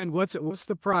 Ben, what's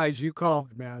the prize? You call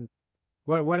it, man.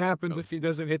 What happens if he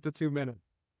doesn't hit the 2 minutes?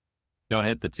 Don't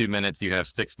hit the 2 minutes. You have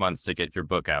 6 months to get your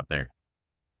book out there.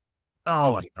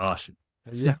 Oh my gosh.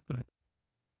 Yeah.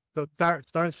 So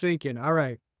start thinking. All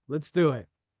right, let's do it.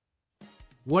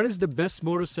 What is the best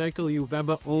motorcycle you've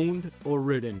ever owned or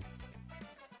ridden?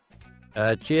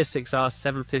 GS6R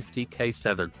 750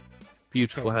 K7.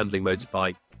 Beautiful handling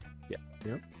motorbike.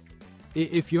 Yeah.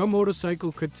 If your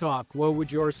motorcycle could talk, what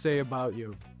would yours say about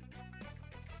you?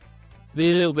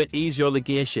 Be a little bit easier on the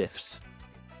gear shifts.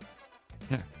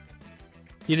 Yeah.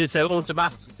 You did say, well,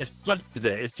 Sebastian,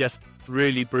 it's just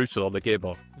really brutal on the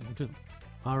gearbox.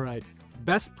 All right.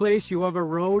 Best place you ever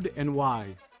rode and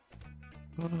why?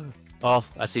 Oh,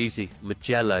 that's easy.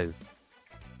 Mugello.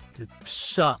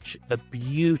 Such a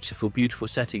beautiful, beautiful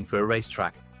setting for a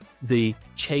racetrack. The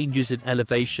changes in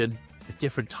elevation, the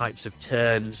different types of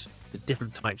turns, the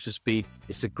different types of speed.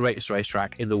 It's the greatest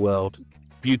racetrack in the world.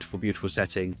 Beautiful, beautiful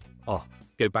setting. Oh,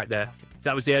 go back there. If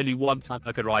that was the only one time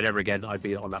I could ride ever again, I'd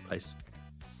be on that place.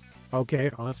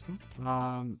 Okay,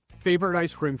 awesome. Favorite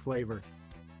ice cream flavor?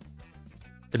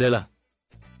 Vanilla.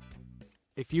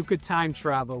 If you could time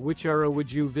travel, which era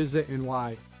would you visit and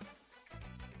why?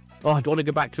 Oh, I'd want to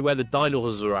go back to where the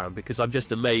dinosaurs were around because I'm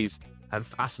just amazed and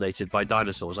fascinated by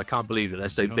dinosaurs. I can't believe that they're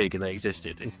so big and they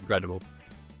existed. It's incredible.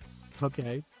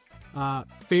 Okay.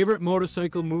 Favorite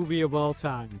motorcycle movie of all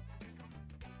time?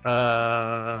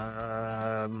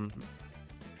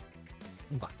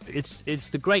 It's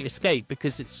The Great Escape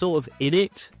because it's sort of in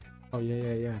it. Oh,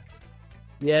 yeah.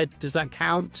 Yeah, does that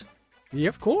count? Yeah,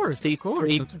 of course. Steve, Of course.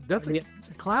 Steve. That's a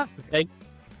classic. Okay.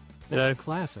 That's a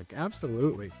classic.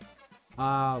 Absolutely.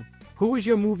 Who was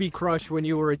your movie crush when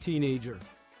you were a teenager?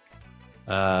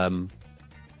 Oh,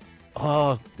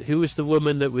 who was the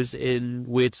woman that was in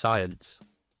Weird Science?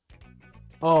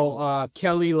 Oh,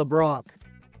 Kelly LeBrock.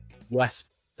 West.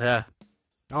 Yeah.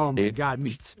 Oh my Yeah. God,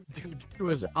 me too, dude. It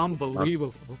was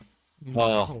unbelievable.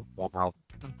 Oh, wow.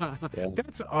 Yeah.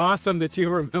 That's awesome that you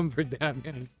remembered that,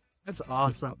 man. That's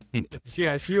awesome.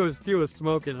 Yeah, she was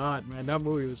smoking hot, man. That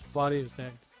movie was funny as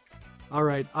heck. All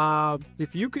right.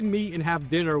 If you could meet and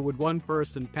have dinner with one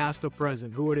person, past or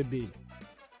present, who would it be?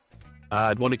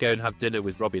 I'd want to go and have dinner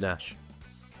with Robbie Nash.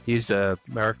 He's a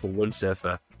American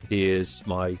windsurfer. He is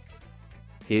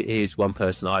one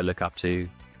person I look up to.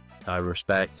 I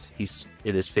respect. He's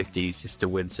in his 50s. He's still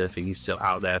windsurfing. He's still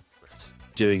out there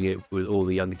doing it with all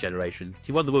the younger generation.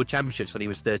 He won the World Championships when he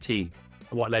was 13.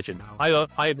 What a legend. I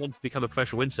wanted to become a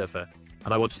professional windsurfer,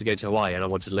 and I wanted to go to Hawaii, and I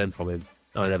wanted to learn from him.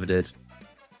 I never did.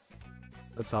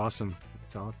 That's awesome.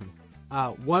 That's awesome.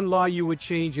 One law you would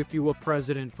change if you were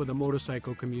president for the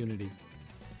motorcycle community?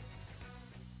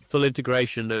 Full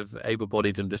integration of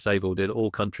able-bodied and disabled in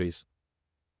all countries.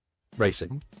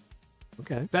 Racing.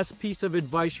 Okay. Best piece of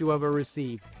advice you ever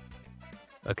received?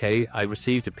 Okay, I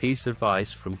received a piece of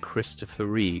advice from Christopher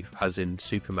Reeve, as in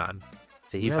Superman.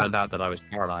 So he found out that I was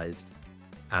paralyzed,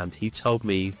 and he told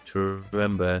me to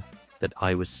remember that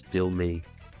I was still me.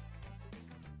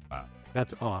 Wow.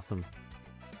 That's awesome.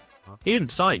 He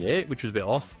didn't sign it, which was a bit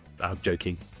off. I'm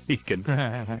joking. He can.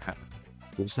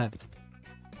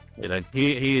 You know,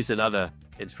 he is another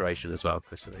inspiration as well,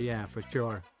 Christopher. Yeah, for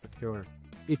sure. For sure.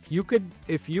 If you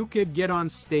could get on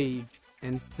stage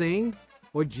and sing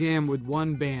or jam with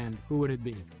one band, who would it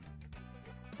be?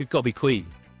 You've got to be Queen.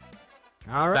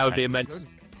 All right. That would be immense.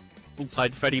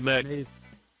 Inside Freddie Mercury.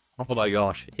 Oh my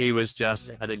gosh, he was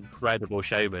just an incredible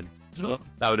showman.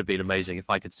 That would have been amazing if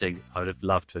I could sing. I would have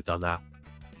loved to have done that.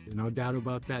 No doubt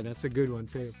about that. That's a good one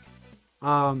too.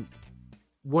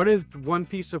 What is one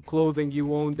piece of clothing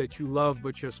you own that you love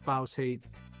but your spouse hates?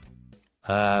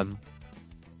 Probably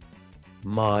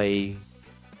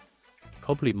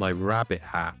my rabbit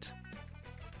hat.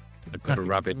 I've got a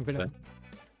rabbit.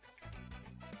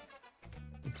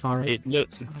 It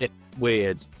looks a bit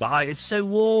weird, but it's so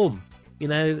warm. You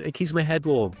know, it keeps my head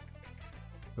warm.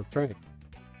 That's right.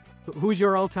 Who's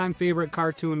your all-time favorite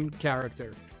cartoon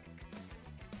character?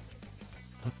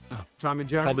 Tom and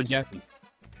Jerry? Tom and Jerry.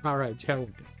 All right, Jerry.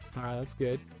 All right, that's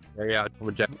good. Yeah, Tom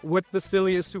and Jerry. What's the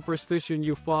silliest superstition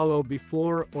you follow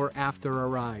before or after a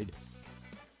ride?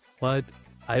 What?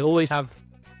 I always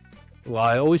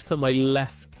put my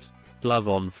left glove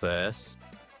on first.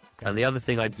 And the other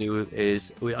thing I do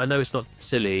is, I know it's not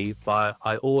silly, but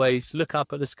I always look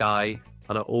up at the sky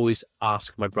and I always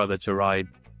ask my brother to ride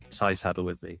side saddle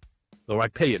with me. Or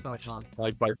ride pillion. I always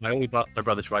ask my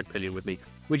brother to ride pillion with me,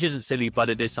 which isn't silly, but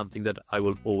it is something that I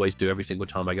will always do every single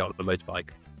time I get on a motorbike.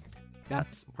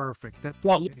 That's perfect.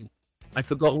 I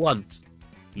forgot once.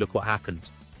 Look what happened.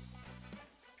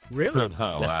 Really?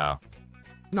 Oh, wow.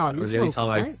 No, it was the only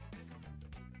time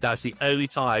That's the only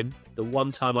time, the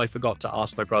one time I forgot to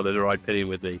ask my brother to ride pillion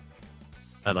with me.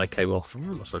 And I came off.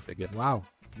 Lost my figure. Wow.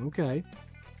 Okay.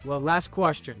 Well, last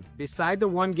question. Beside the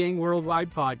One Gang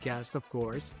Worldwide podcast, of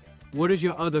course, What is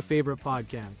your other favorite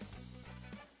podcast?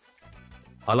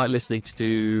 I like listening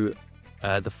to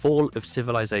The Fall of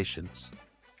Civilizations.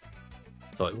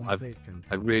 So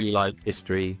I really like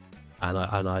history, and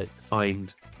I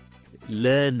find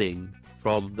learning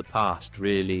from the past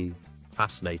really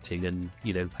fascinating. And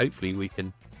hopefully we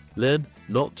can learn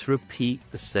not to repeat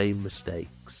the same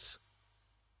mistakes.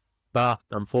 But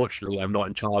unfortunately, I'm not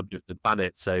in charge of the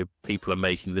planet, so people are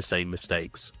making the same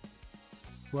mistakes.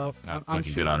 Well, I'm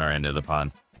looking sure. good on our end of the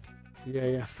pond.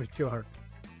 Yeah, for sure.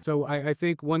 So I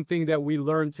think one thing that we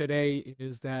learned today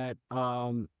is that,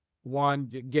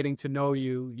 one, getting to know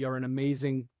you, you're an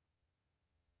amazing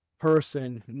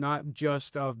person, not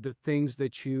just of the things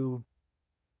that you've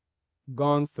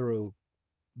gone through,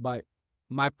 but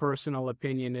my personal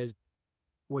opinion is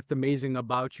what's amazing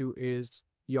about you is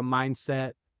your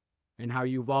mindset and how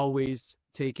you've always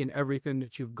taken everything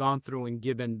that you've gone through and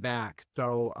given back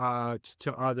to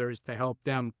others to help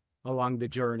them along the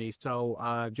journey.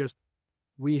 So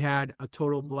we had a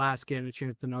total blast getting a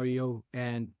chance to know you,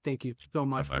 and thank you so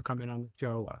much for coming on the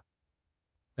show.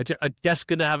 I'm just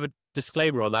going to have a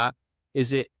disclaimer on that.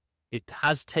 It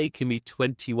has taken me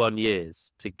 21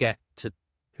 years to get to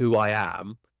who I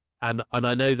am. And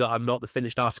I know that I'm not the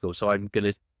finished article, so I'm going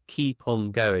to keep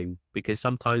on going, because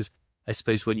sometimes I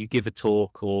suppose when you give a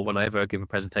talk or whenever I give a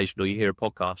presentation or you hear a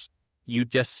podcast, you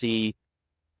just see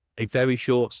a very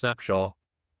short snapshot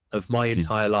of my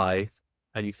entire life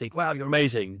and you think, wow, you're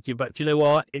amazing. But do you know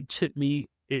what? It took me,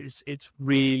 it's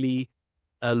really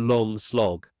a long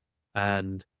slog,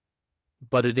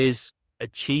 but it is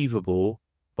achievable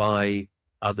by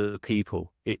other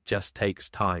people. It just takes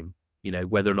time,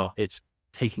 whether or not it's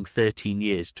taking 13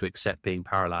 years to accept being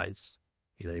paralyzed,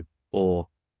 or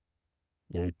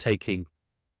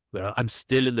I'm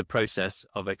still in the process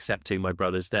of accepting my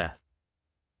brother's death,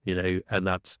 and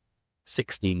that's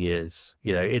 16 years.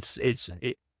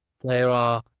 There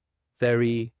are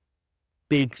very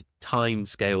big time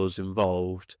scales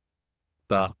involved,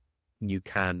 but you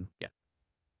can,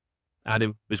 And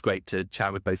it was great to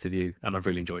chat with both of you, and I've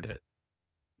really enjoyed it.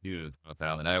 Beautiful,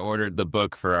 Talan. I ordered the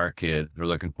book for our kids. We're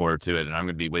looking forward to it, and I'm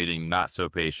going to be waiting not so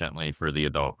patiently for the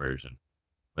adult version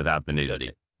without the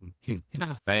nudity.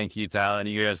 Thank you,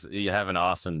 Talan. You have an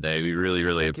awesome day. We really,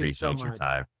 really appreciate your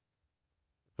time.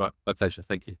 My pleasure.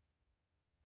 Thank you.